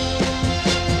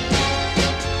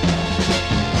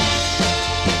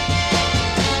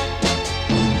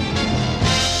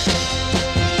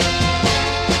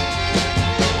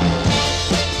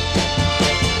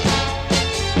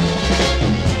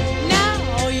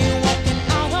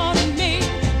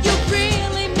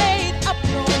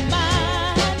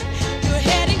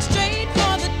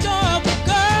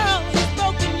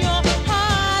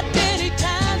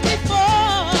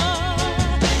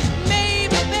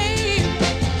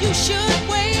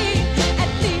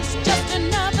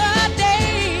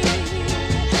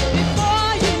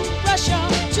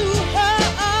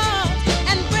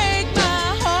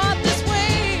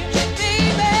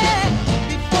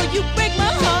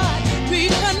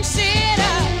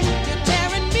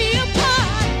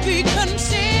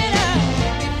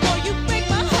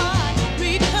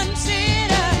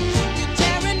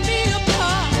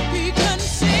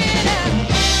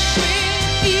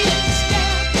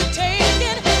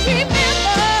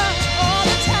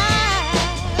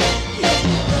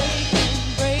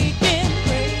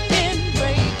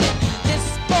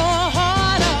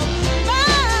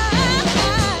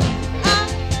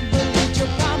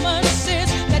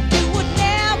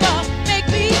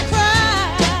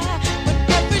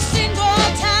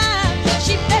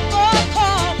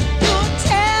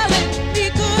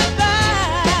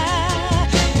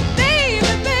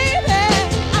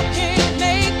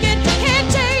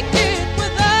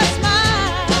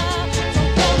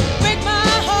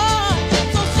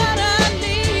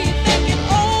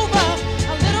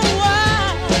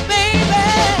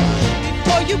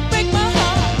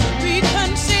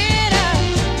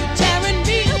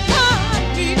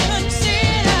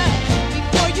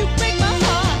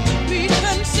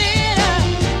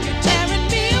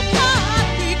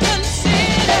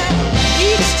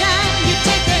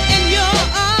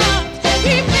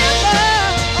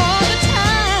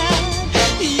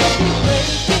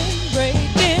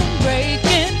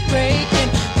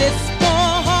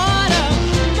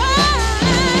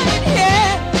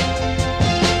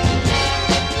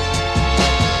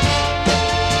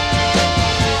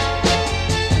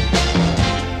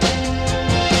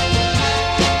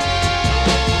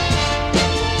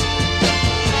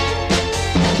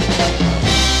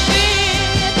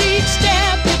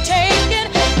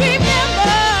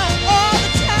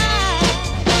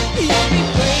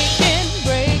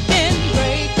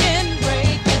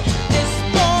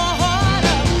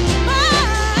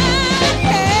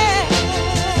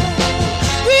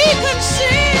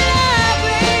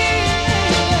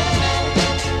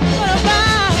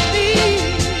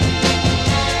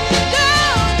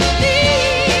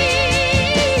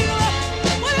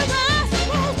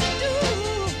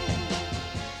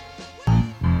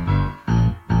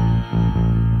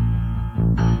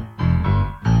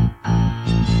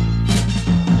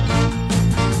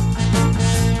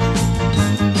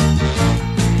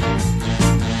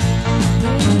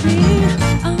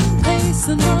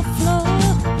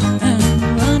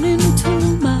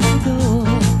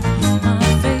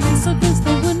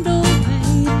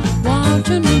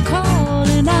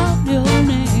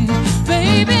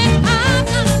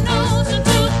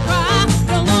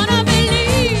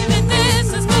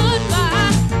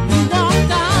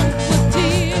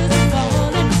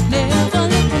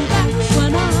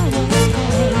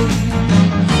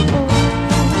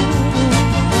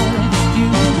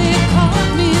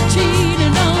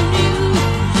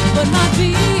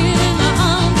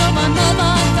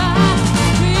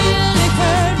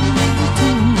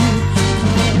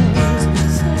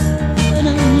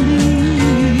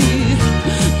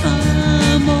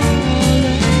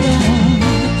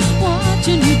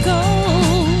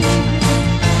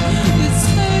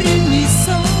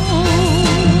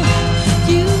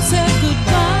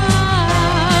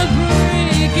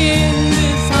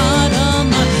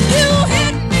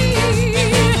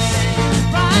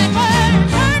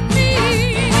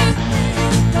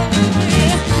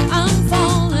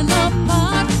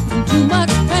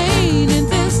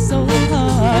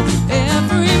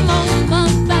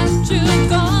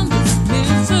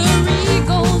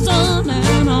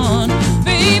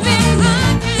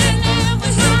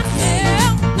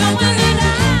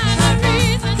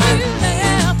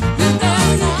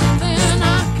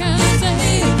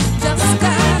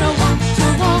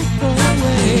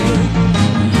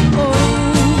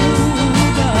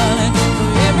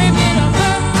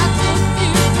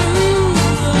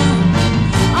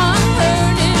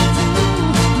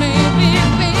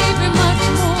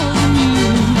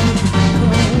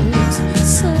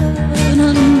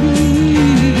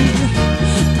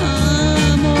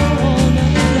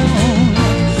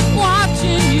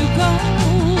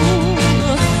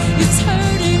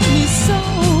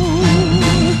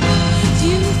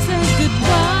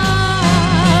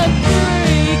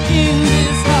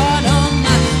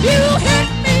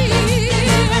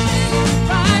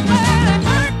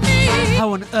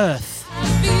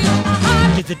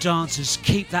dancers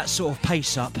keep that sort of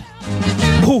pace up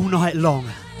all night long?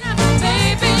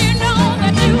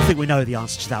 I think we know the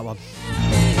answer to that one.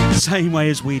 Same way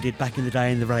as we did back in the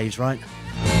day in the raves, right?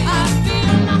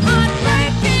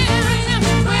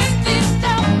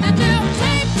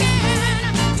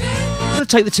 I'm going to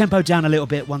take the tempo down a little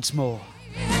bit once more.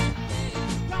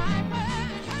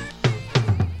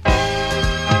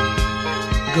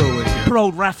 Go with you. Poor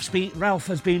old Ralph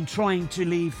has been trying to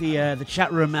leave the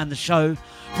chat room and the show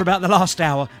for about the last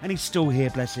hour, and he's still here,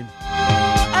 bless him.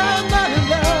 I'm not in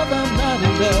love, I'm not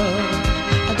in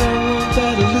love. I don't want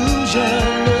that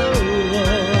illusion, no.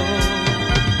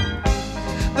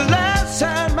 The last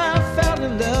time I fell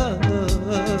in love,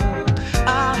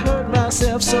 I hurt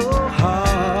myself so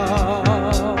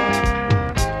hard.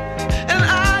 And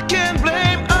I can't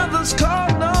blame others,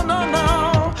 cause no, no,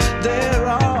 no, they're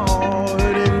all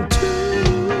hurting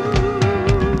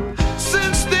too.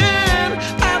 Since then,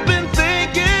 I've been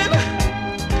thinking,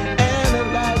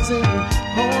 analyzing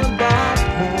horn by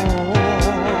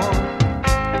horn,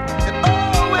 and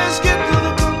always get to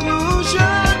the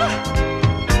conclusion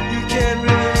you can't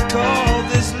really call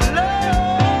this love.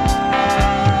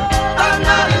 I'm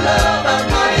not in love, I'm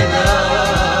not in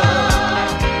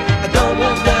love. I don't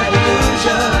want that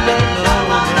illusion, no, no,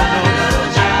 no, no, no.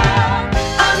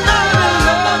 I'm not in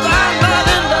love, I'm not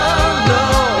in love, no.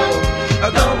 I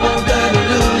don't want that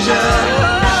illusion.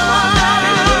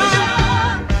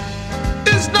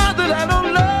 It's not that I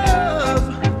don't love.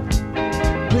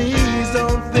 Please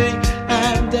don't think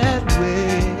I'm that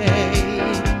way.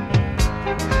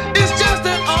 It's just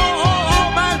that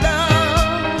all my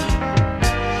love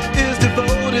is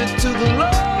devoted to the Lord.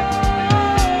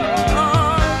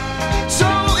 So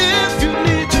if you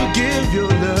need to give your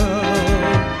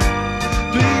love,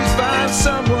 please find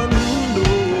someone who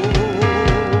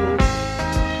knows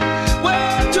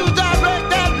where to direct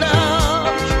that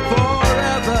love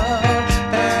forever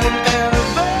and ever.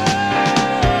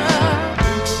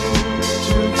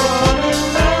 To fall in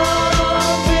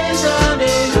love is an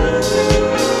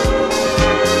illusion.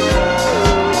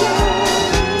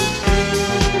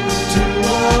 To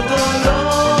love the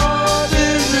Lord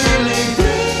is really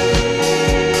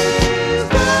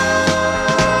deep.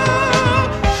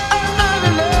 I'm not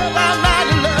in love, I'm not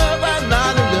in love, I'm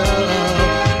not in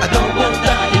love. I don't want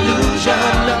that illusion,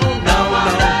 no, no, no, I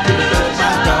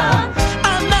don't.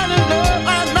 I'm not in love,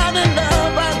 I'm not in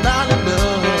love, I'm not in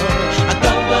love. I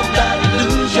don't want that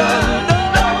illusion, no,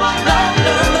 no, no,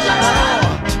 no.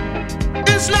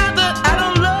 It's not that I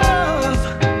don't love.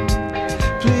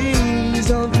 Please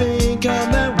don't think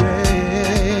I'm that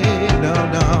way, no,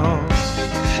 no.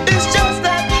 It's just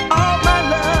that all my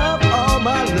love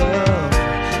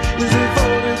is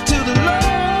devoted to the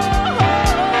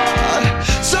Lord.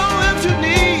 So if you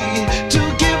need to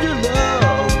give your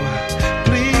love,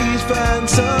 please find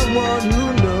someone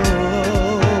who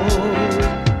knows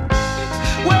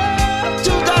where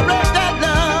to direct that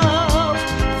love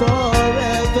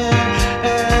forever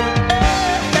and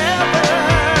ever.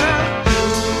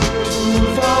 To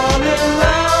fall in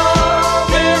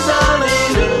love is an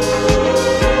illusion.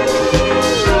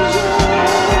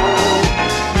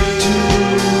 To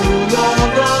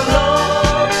love the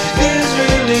Lord is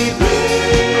really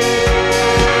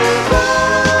beautiful.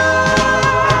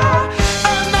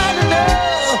 I'm not in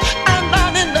love, I'm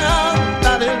not in love,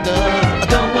 not in love. I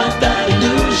don't want that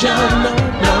illusion, no,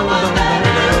 no, no, no, no,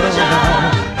 no.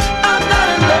 I'm not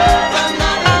in love, I'm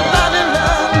not in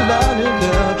love, not in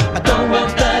love. I don't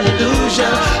want that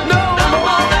illusion, no, no, no,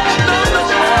 no,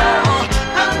 no.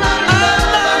 I'm not in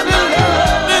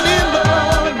love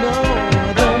anymore, no. I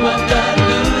don't want that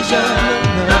illusion,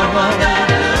 no, no, no.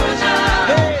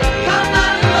 Hey, I'm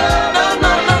not in love, no,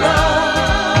 no, no, no.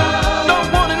 Don't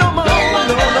want it no more, no, no,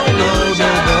 no, no, no,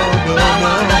 no, no,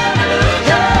 no.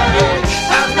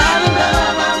 Yeah, I'm not in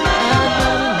love, I'm not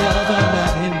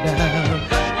in love.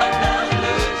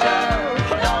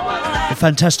 The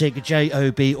fantastic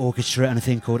J.O.B. Orchestra and a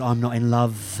thing called I'm Not in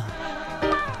Love.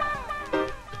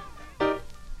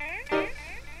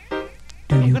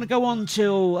 I'm going to go on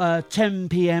till 10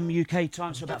 p.m. UK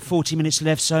time, so about 40 minutes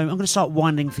left, so I'm going to start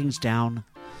winding things down.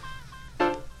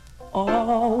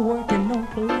 All work and no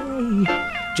play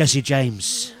Jesse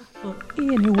James. for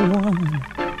anyone.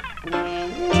 Do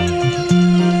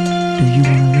you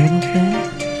want a little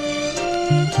bit?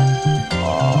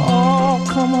 Oh,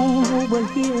 come on over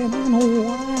here and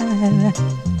unwind.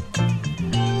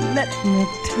 Let me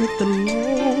take the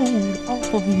load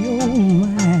off of your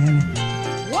mind.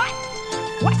 What?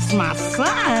 What's my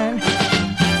sign?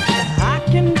 I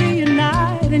can be your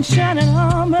knight in shining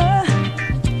armor,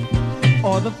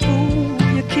 or the fool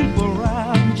you keep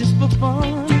around just for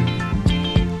fun.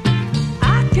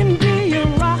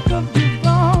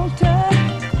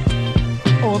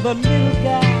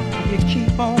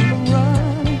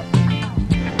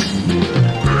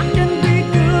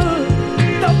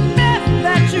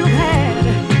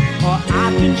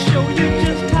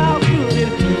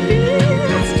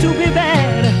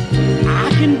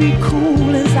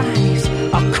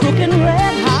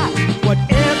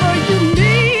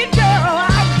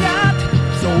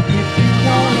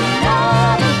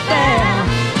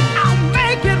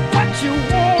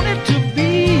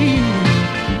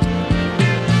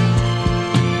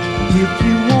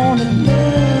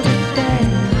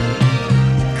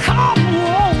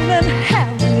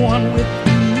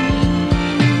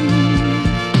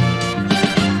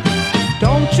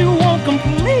 Don't you want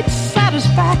complete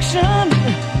satisfaction?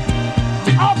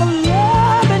 All the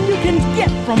loving you can get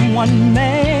from one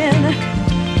man.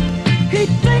 He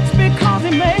thinks because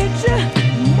he made you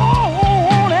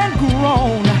moan and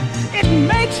groan, it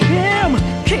makes him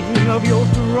king of your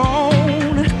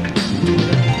throne.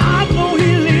 I know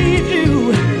he leaves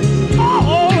you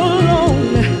all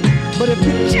alone, but if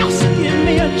you just give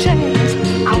me a chance,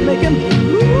 I'll make him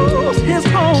lose his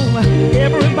home.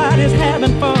 Everybody's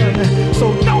having fun,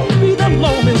 so don't be the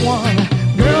lonely one.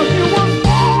 Girl, you want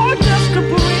more just to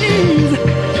please.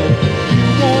 You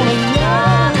want a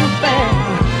love affair,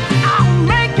 I'll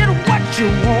make it what you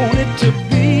want it to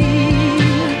be.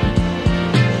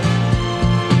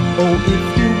 Oh, if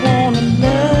you want a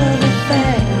love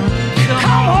affair,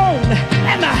 come on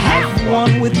and have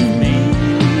one with me.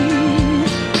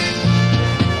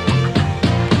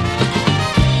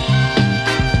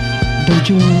 Don't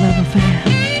you want a love affair?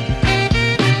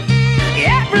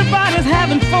 Everybody's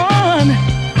having fun.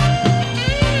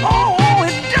 Oh,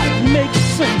 it don't make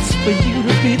sense for you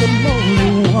to be the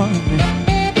lonely one.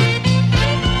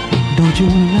 Don't you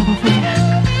want a love affair?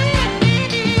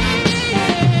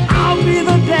 I'll be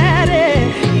the daddy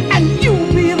and you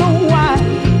be the wife.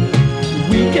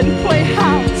 We can play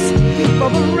house for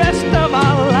the rest of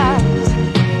our lives.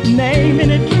 Name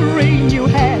any dream you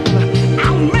have,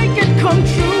 I'll make it come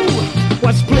true.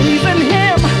 What's pleasing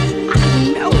him, I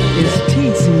know it's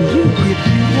teasing you. If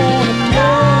you want a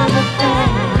love affair,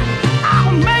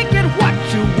 I'll make it what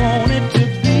you want it to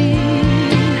be.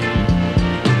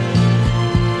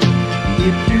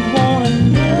 If you want a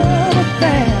love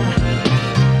affair,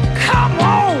 come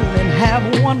on and have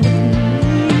one with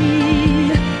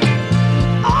me.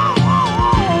 Oh,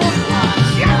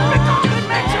 just because it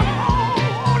makes you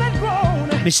moan and groan.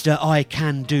 Mr. I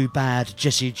Can Do Bad,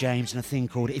 Jesse James, and a thing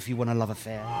called If You Want a Love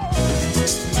Affair.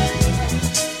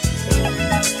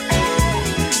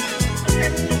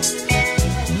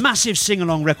 Massive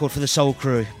sing-along record for the Soul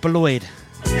Crew. Beloyed.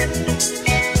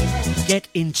 Get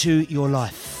Into Your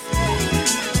Life.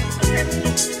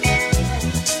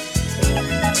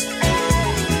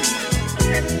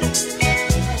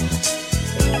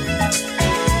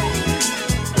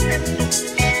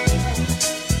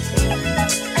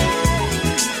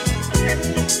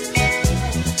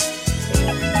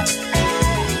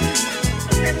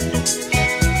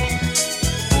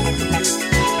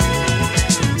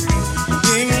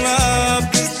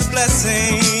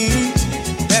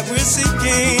 That we're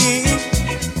seeking,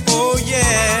 oh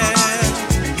yeah.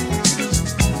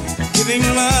 Giving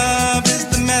love is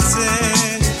the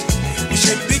message we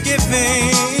should be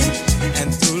giving,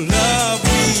 and through love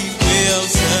we will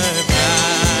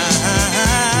survive.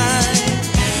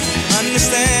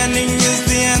 Understanding is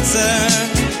the answer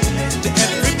to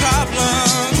every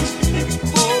problem,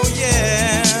 oh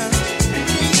yeah.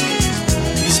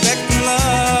 Respect and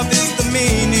love is the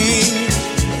meaning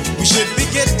we should be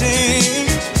getting,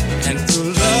 and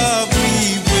through love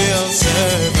we will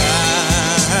survive.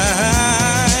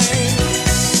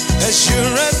 As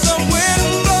sure as the wind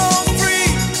blows free,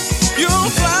 you'll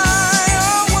fly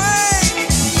away.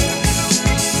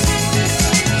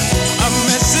 A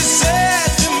message said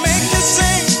to make you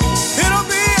sing, it'll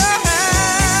be a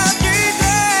happy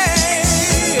day.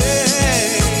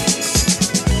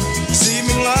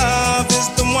 Receiving love is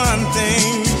the one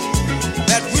thing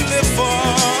that we live for.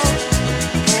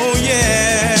 Oh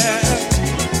yeah.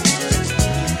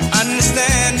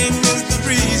 Understanding is the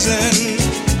reason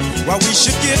why we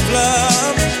should give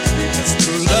love. 'Cause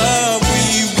through love we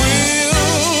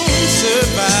will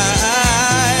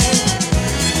survive.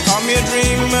 Call me a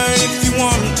dreamer if you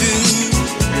want to.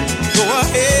 Go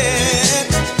ahead,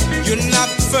 you're not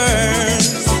the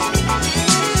first.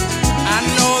 I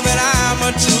know that I'm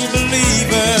a true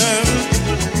believer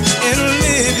in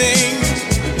living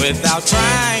without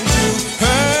trying to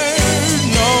hurt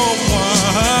no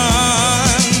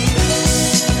one.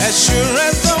 As sure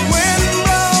as the wind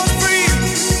blows free,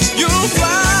 you'll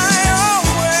fly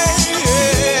away.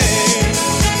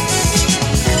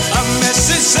 A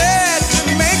message said to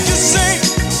make you sing,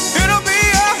 it'll be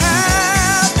a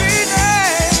happy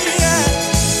day.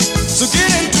 So get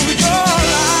into your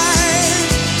life.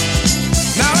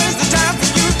 Now is the time for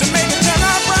you to make it turn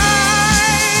out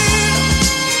right.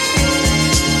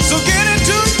 So get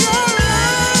into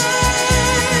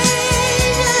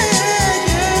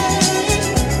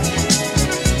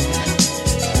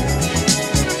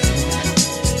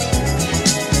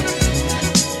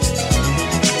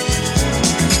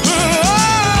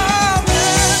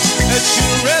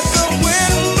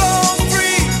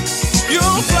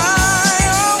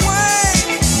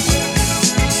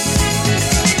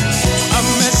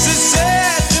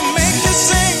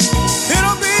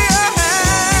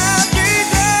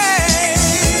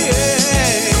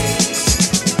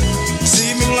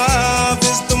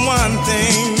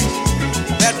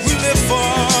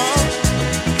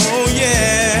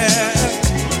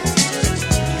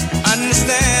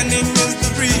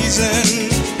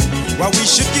why we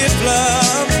should give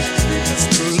love. 'Cause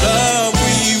through love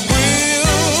we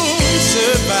will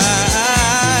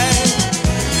survive.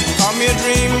 Call me a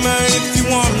dreamer if you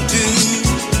want to.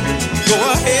 Go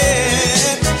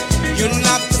ahead, you're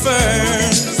not the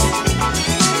first.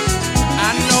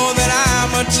 I know that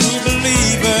I'm a true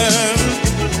believer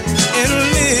in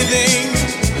living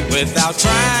without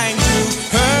trying to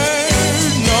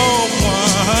hurt no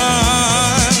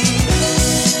one.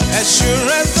 As sure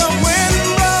as the wind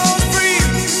blows free,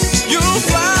 you'll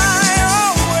fly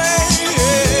away.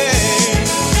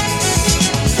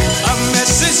 A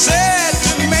message said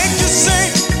to make you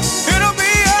sing, it'll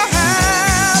be a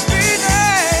happy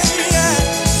day.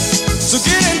 So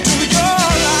get into your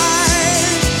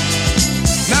life.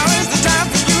 Now is the time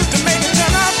for you to make it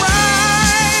turn out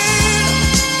right.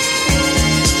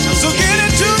 So get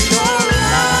into your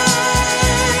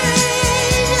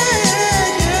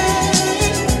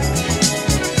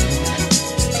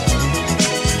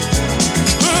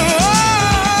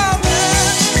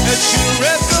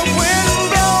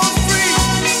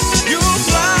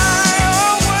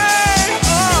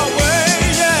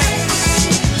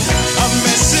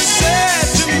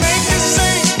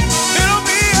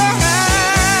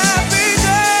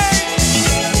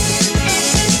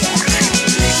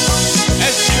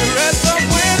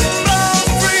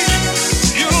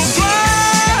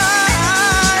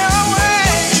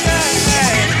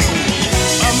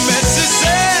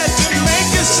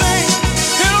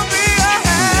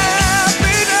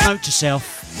yourself.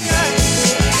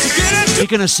 You're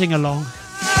going to sing along.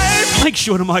 Make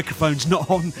sure the microphone's not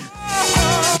on.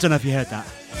 I don't know if you heard that.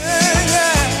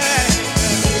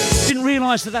 Didn't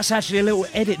realise that that's actually a little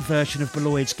edit version of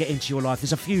Beloyd's Get Into Your Life.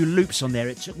 There's a few loops on there.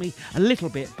 It took me a little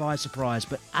bit by surprise,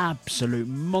 but absolute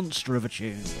monster of a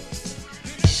tune.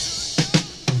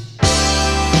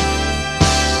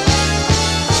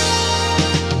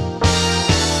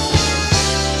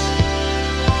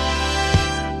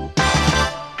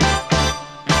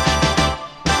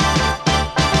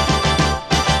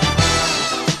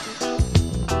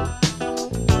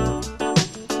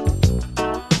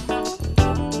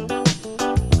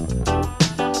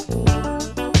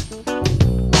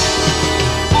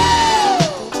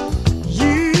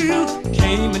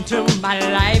 My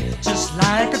life just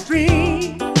like a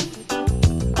dream,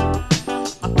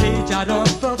 a page out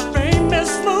of the famous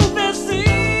movie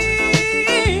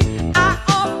scene. I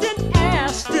often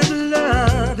ask if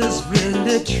love is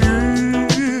really true.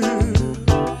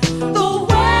 The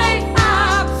way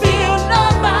I feel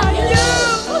about you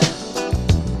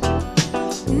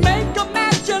make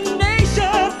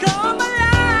imagination come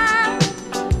alive.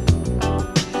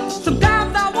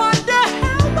 Sometimes I wonder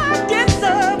how I can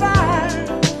survive.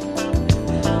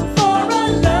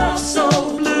 So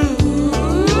blue,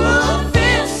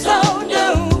 feels so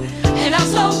new.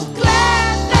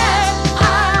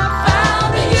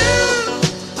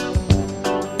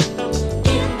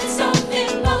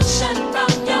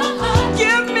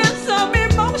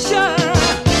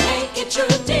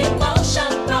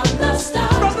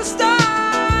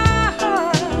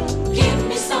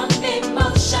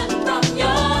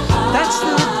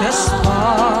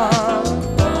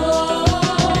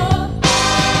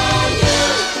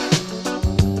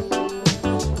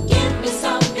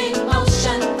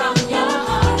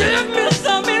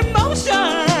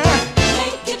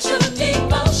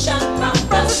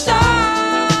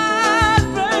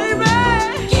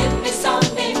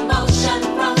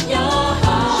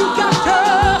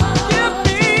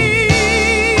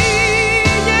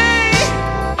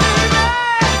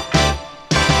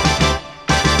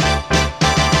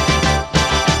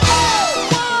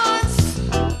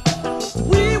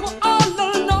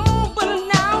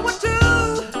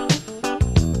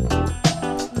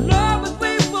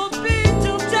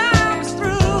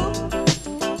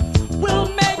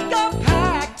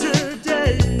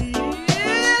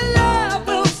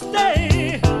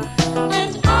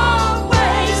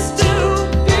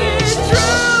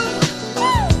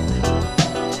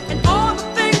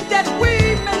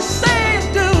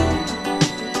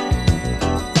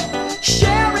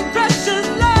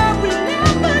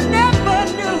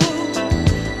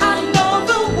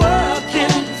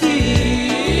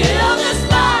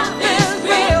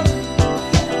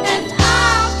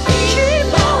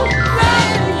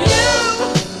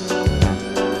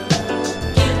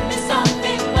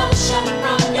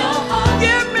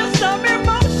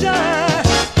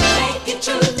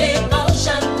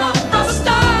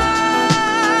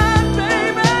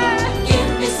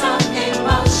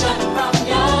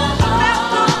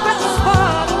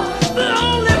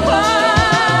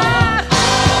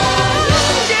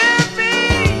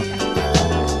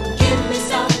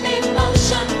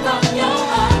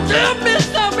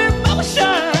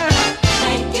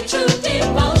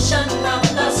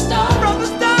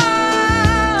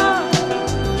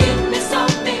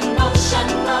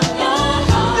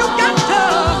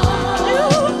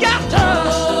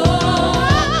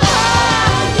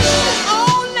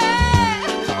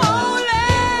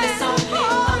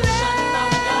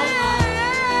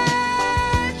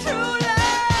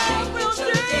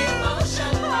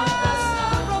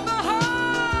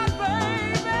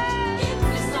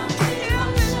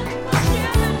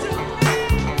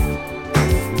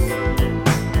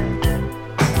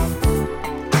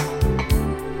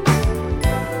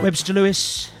 Webster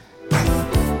Lewis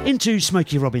into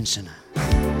Smokey Robinson.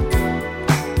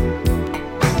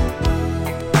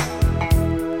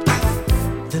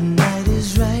 The night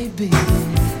is right, baby.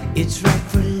 It's right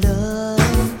for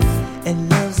love, and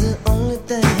love's the only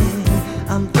thing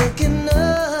I'm thinking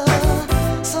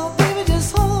of. So baby,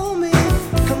 just hold me.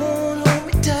 Come on, hold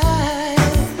me tight.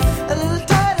 A little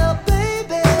tighter,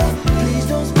 baby. Please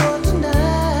don't spoil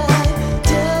tonight.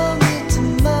 Tell me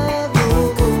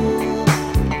tomorrow.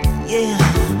 Yeah.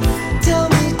 Tell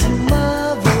me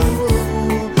tomorrow,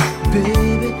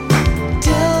 baby.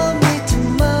 Tell me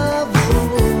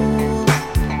tomorrow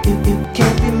if you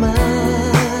can't be mine.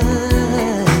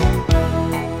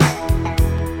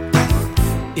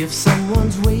 If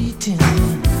someone's waiting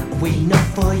up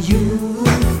for you,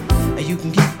 you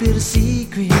can keep it a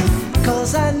secret,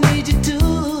 'cause I need you to.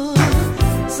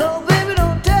 So baby,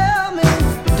 don't tell me,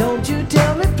 don't you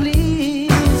tell me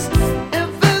please.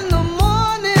 If in the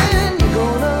morning you're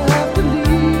gonna have to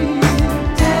leave,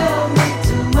 tell me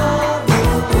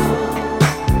tomorrow.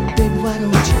 Baby, why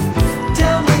don't you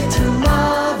tell me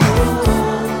tomorrow?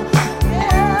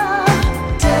 Yeah,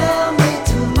 tell me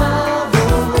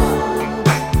tomorrow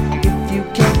if you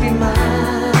can't be mine.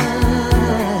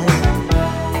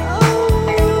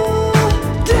 Oh,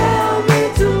 tell me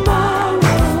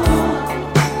tomorrow.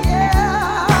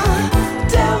 Yeah,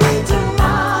 tell me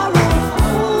tomorrow,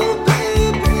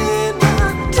 baby. Now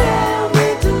tell me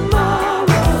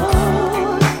tomorrow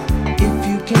if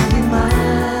you can't be mine.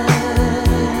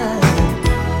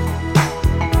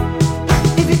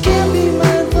 If you can't be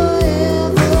mine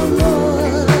forevermore,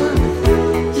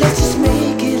 let's just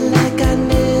make it like I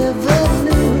never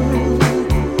knew.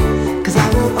 'Cause I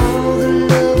want all the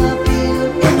love I feel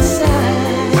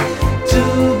inside to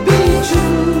be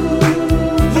true.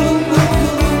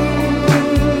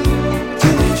 To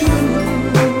be true.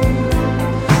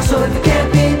 So if it can't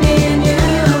be me and you,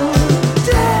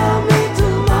 tell me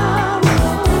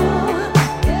tomorrow.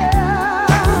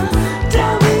 Yeah,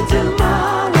 tell me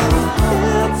tomorrow.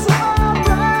 It's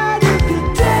alright if you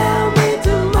tell me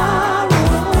tomorrow.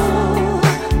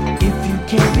 If you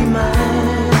can't be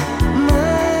mine,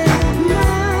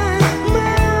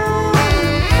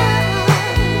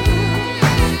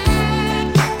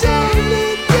 tell me,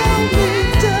 tell me,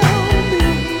 tell me.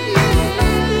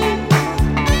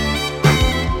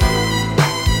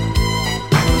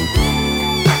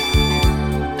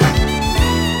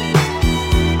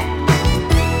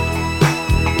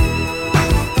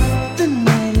 The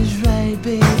night is right,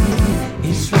 baby.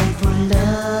 It's right for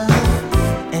love,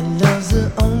 and love's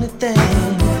the only thing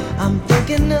I'm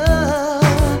thinking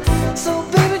of. So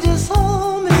baby, just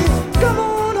hold me. Come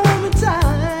on, hold me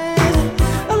tight.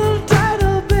 A little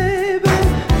tighter, baby.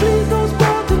 Please don't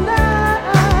spoil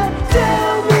tonight.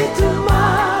 Tell me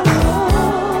tomorrow.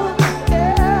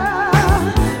 Yeah,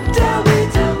 tell me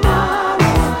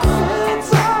tomorrow.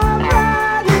 It's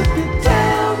alright if you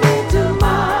tell me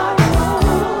tomorrow.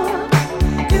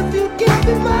 If you can't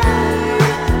be mine,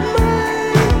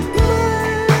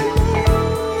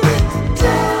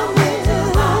 tell me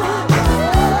tomorrow.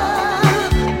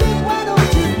 Baby, why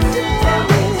don't you tell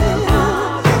me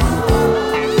tomorrow?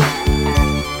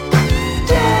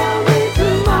 Tell me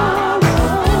tomorrow.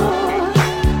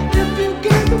 If you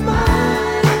can't be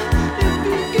mine, if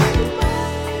you can't be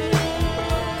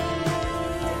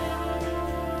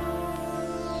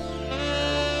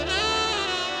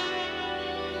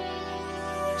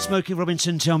Smokey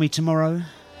Robinson, Tell Me Tomorrow.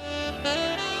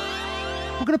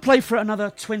 I'm going to play for another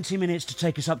 20 minutes to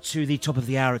take us up to the top of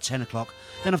the hour at 10 o'clock.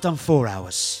 Then I've done 4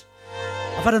 hours.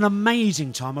 I've had an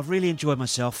amazing time. I've really enjoyed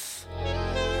myself.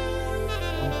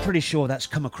 I'm pretty sure that's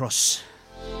come across.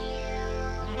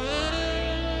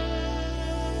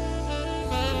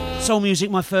 Soul music,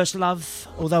 my first love,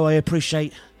 although I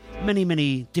appreciate many,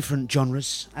 many different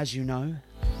genres, as you know.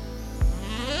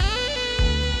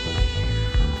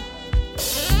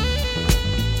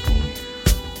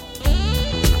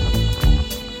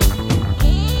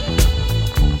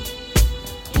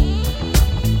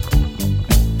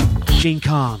 Gene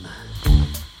Khan.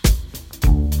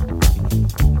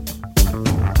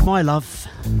 My love,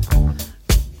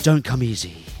 don't come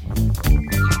easy.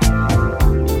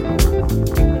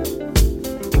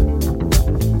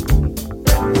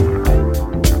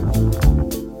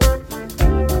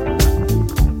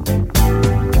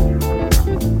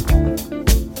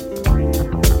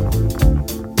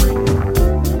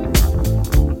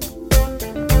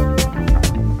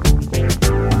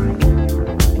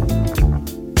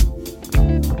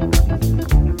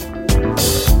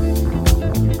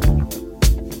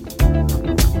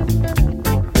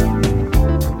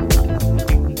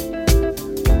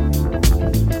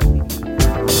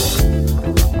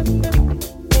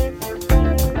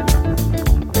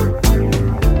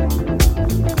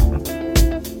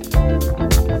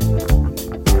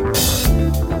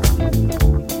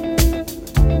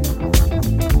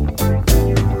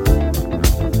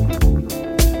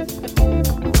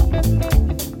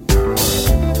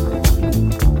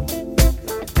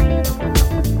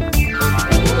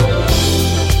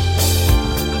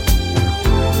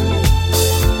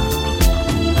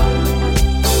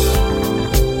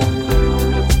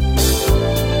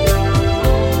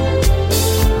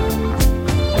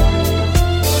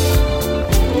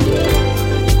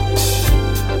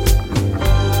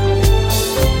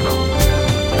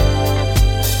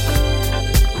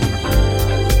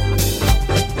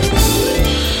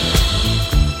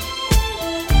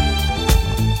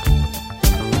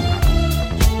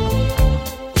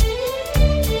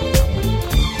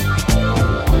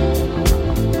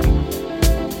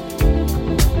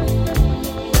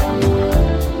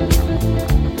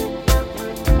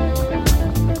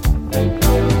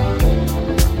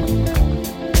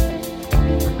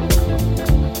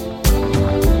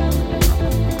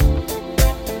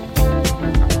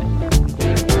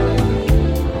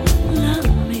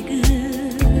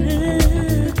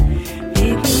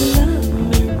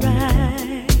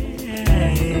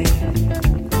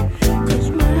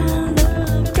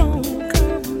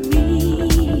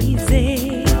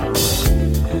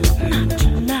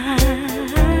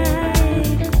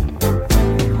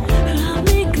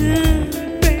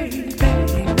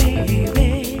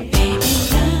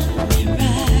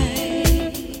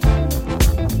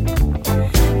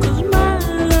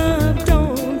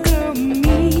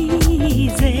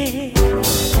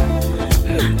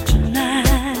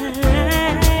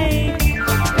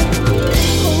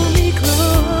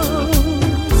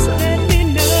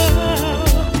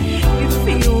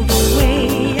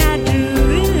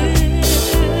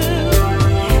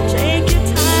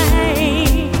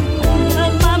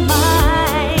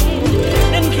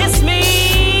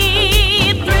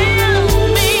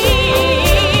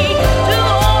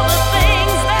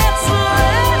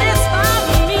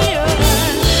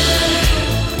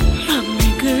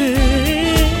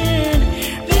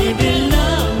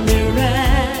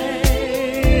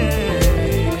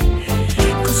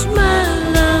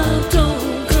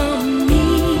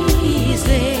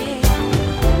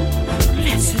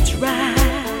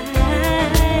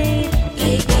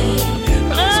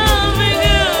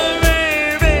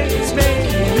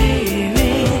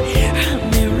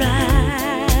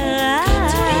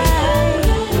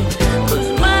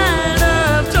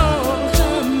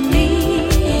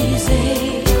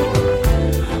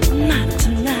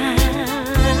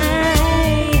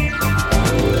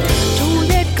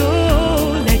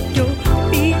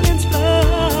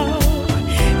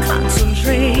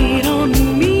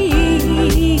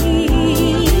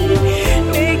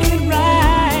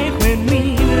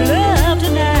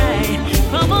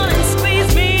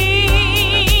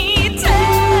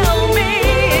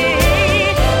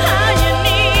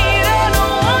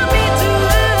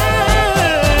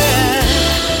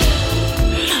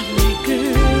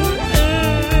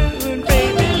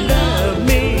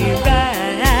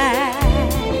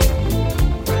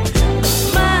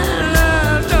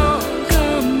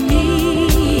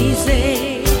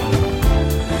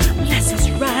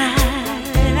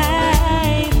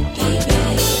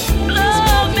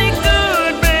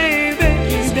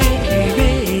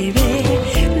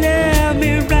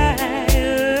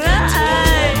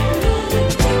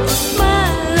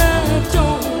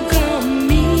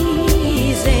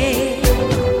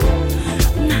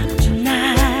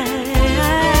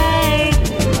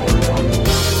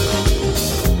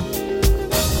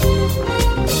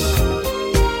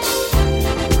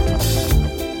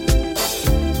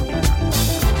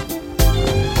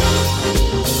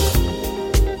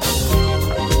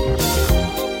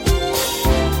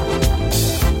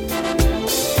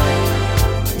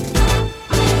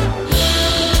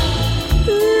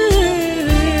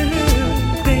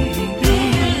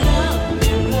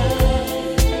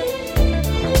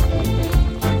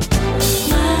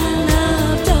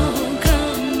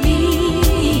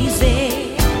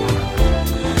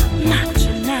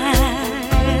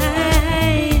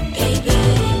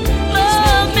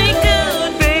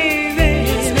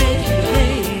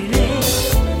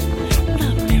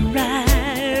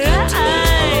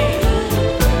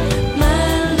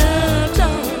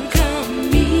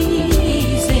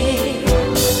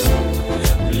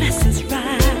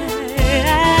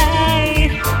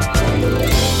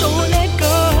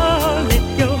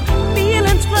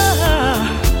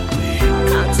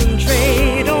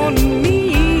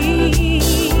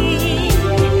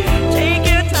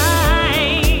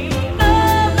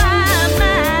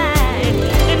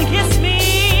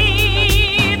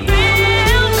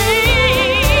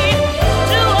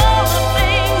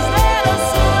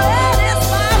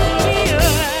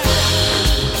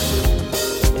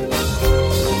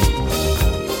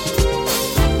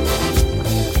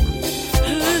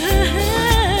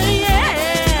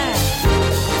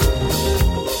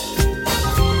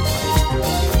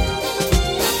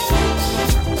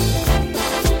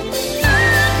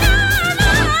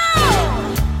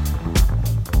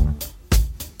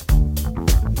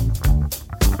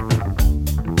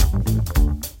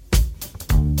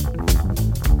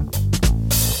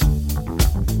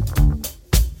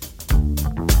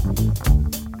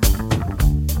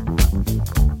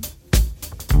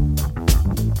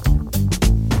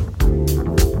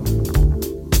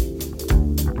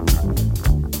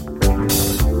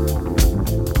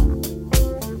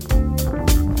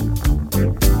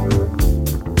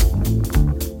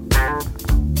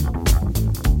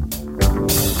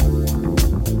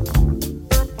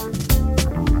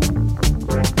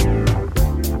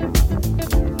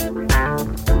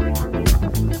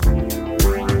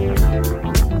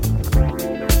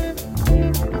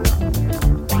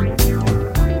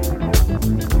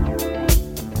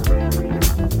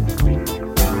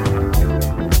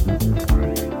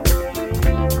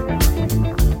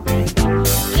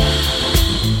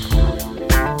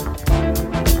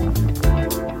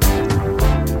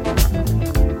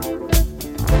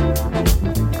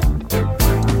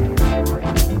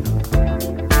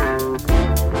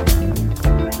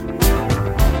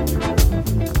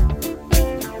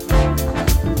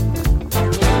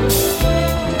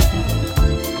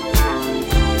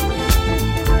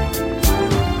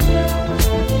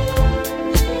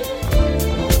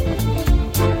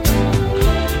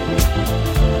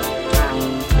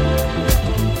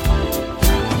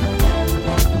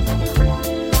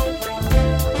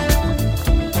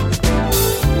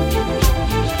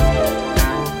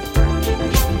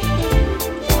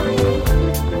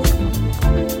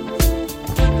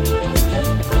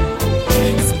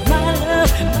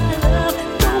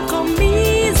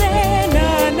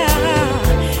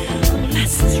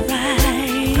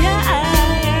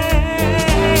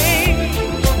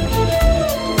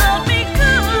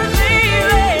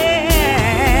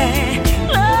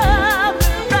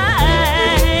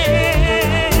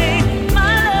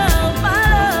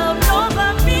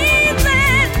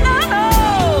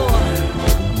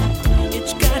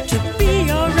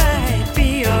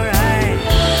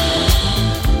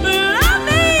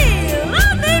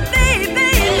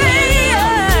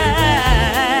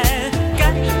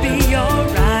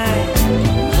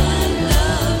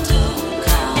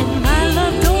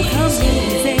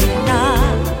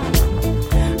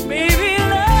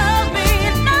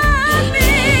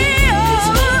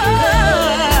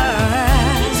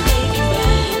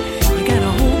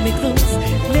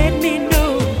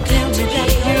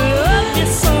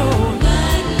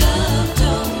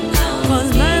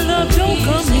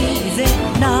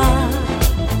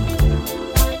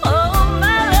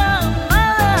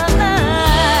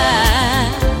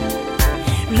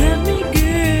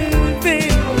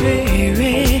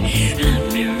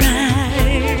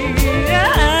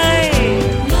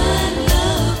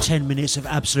 dose of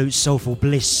absolute soulful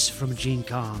bliss from Gene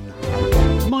Khan.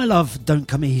 My love don't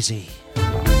come easy.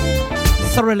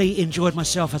 Thoroughly enjoyed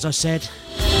myself, as I said.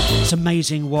 It's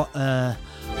amazing what a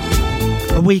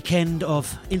weekend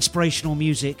of inspirational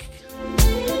music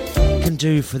can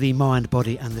do for the mind,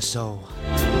 body and the soul.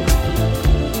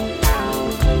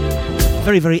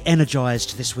 Very, very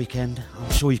energised this weekend,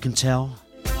 I'm sure you can tell.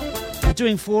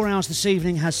 Doing 4 hours this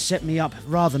evening has set me up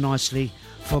rather nicely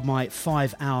for my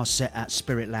 5-hour set at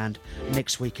Spiritland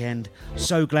next weekend.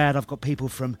 So glad I've got people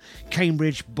from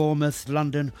Cambridge, Bournemouth,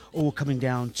 London all coming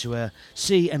down to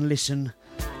see and listen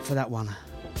for that one.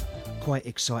 Quite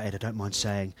excited, I don't mind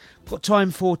saying. Got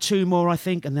time for 2 more, I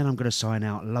think, and then I'm going to sign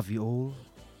out. Love you all.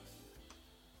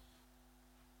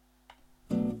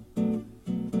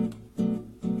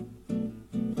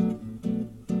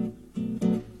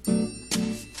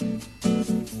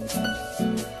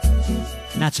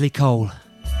 Natalie Cole.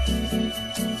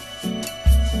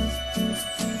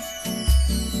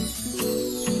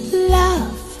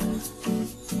 Love.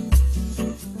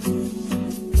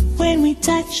 When we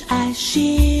touch, I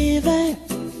shiver.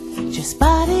 Just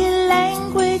body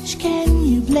language, can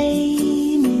you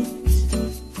blame it?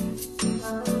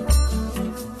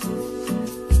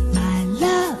 My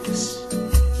love's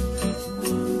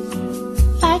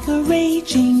like a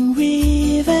raging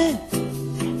river,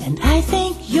 and I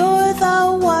think you're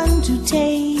the one to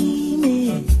tame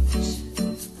it.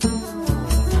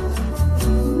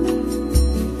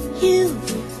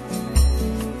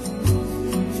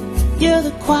 You're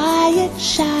the quiet,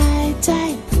 shy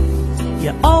type.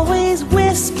 You always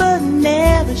whisper,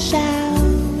 never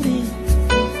shout it.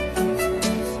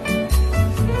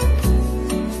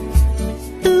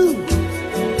 Ooh,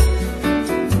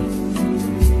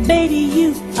 baby,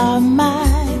 you are my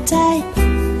type.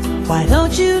 Why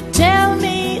don't you tell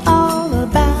me all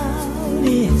about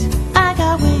it? I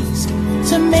got ways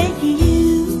to make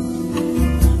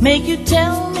you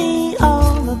tell me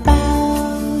all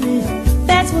about it.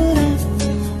 That's what I'm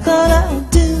gonna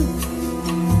do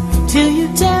till you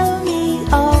tell me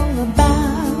all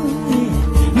about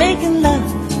it. Making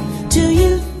love till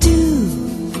you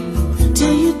do,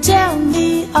 till you tell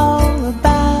me all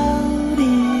about it.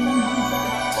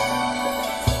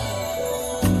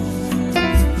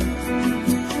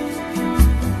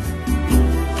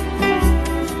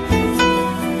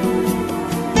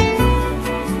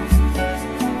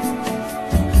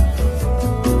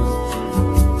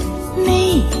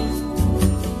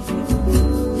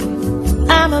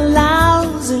 I'm a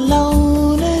lousy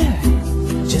loner.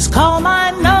 Just call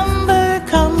my number,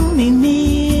 come be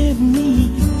near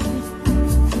me.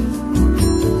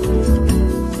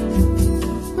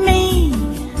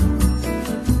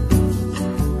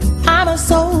 I'm a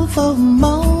soulful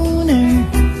moaner.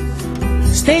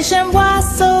 Station wide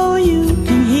so you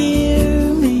can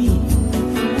hear me.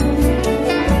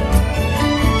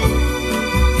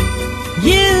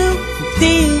 You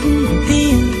feel.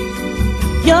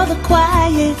 You're the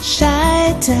quiet,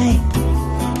 shy type.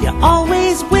 You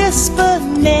always whisper,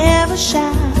 never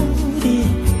shout it.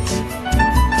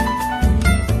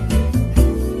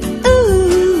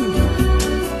 Ooh,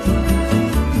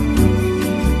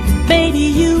 baby,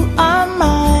 you are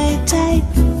my type.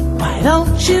 Why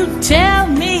don't you tell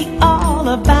me all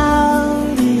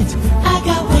about it? I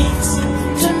got ways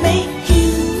to make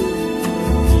you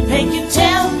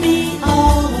tell me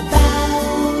all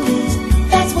about it.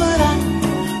 That's what I'm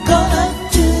gonna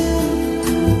do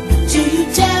till you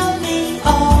tell me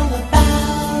all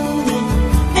about it.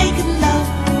 Making love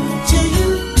till you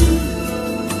do,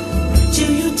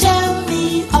 till you tell me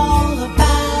all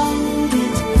about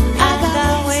it. I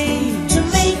got ways to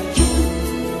make you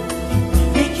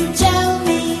tell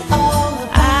me all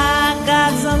about it. I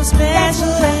got some special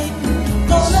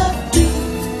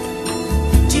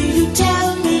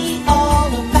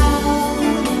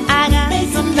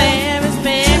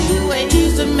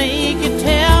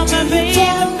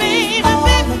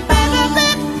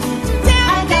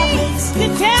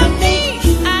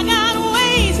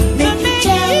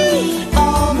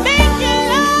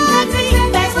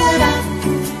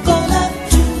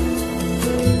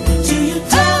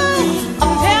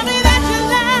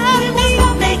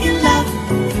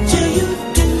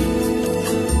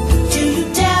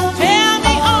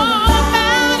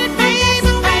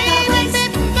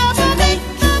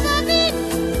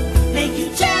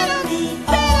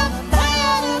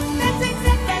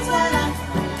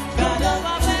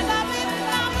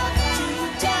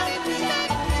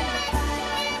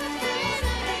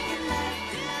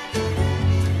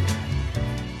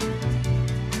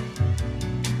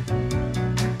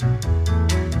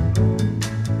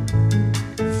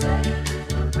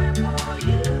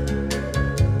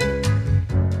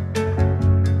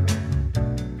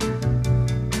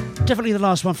Definitely the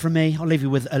last one from me. I'll leave you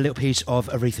with a little piece of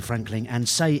Aretha Franklin and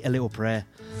Say a Little Prayer.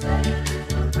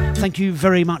 Thank you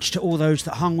very much to all those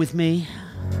that hung with me.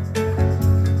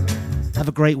 Have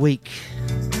a great week.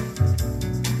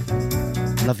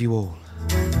 Love you all.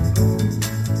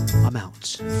 I'm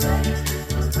out.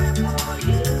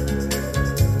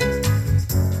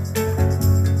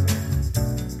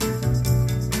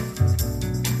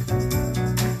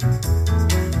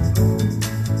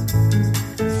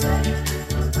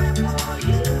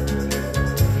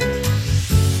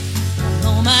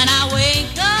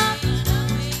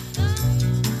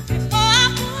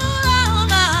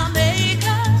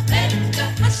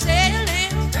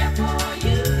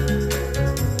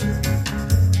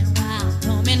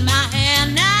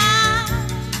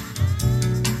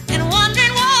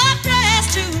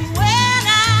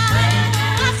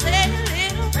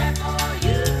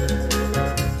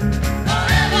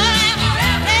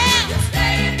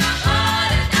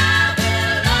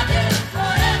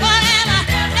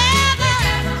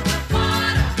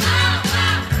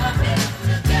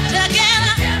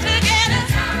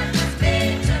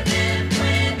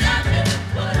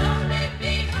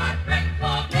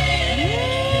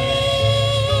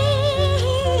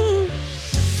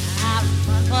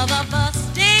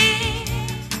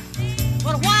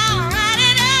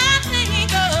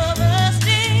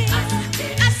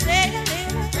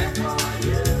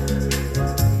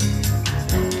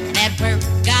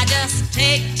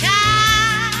 Take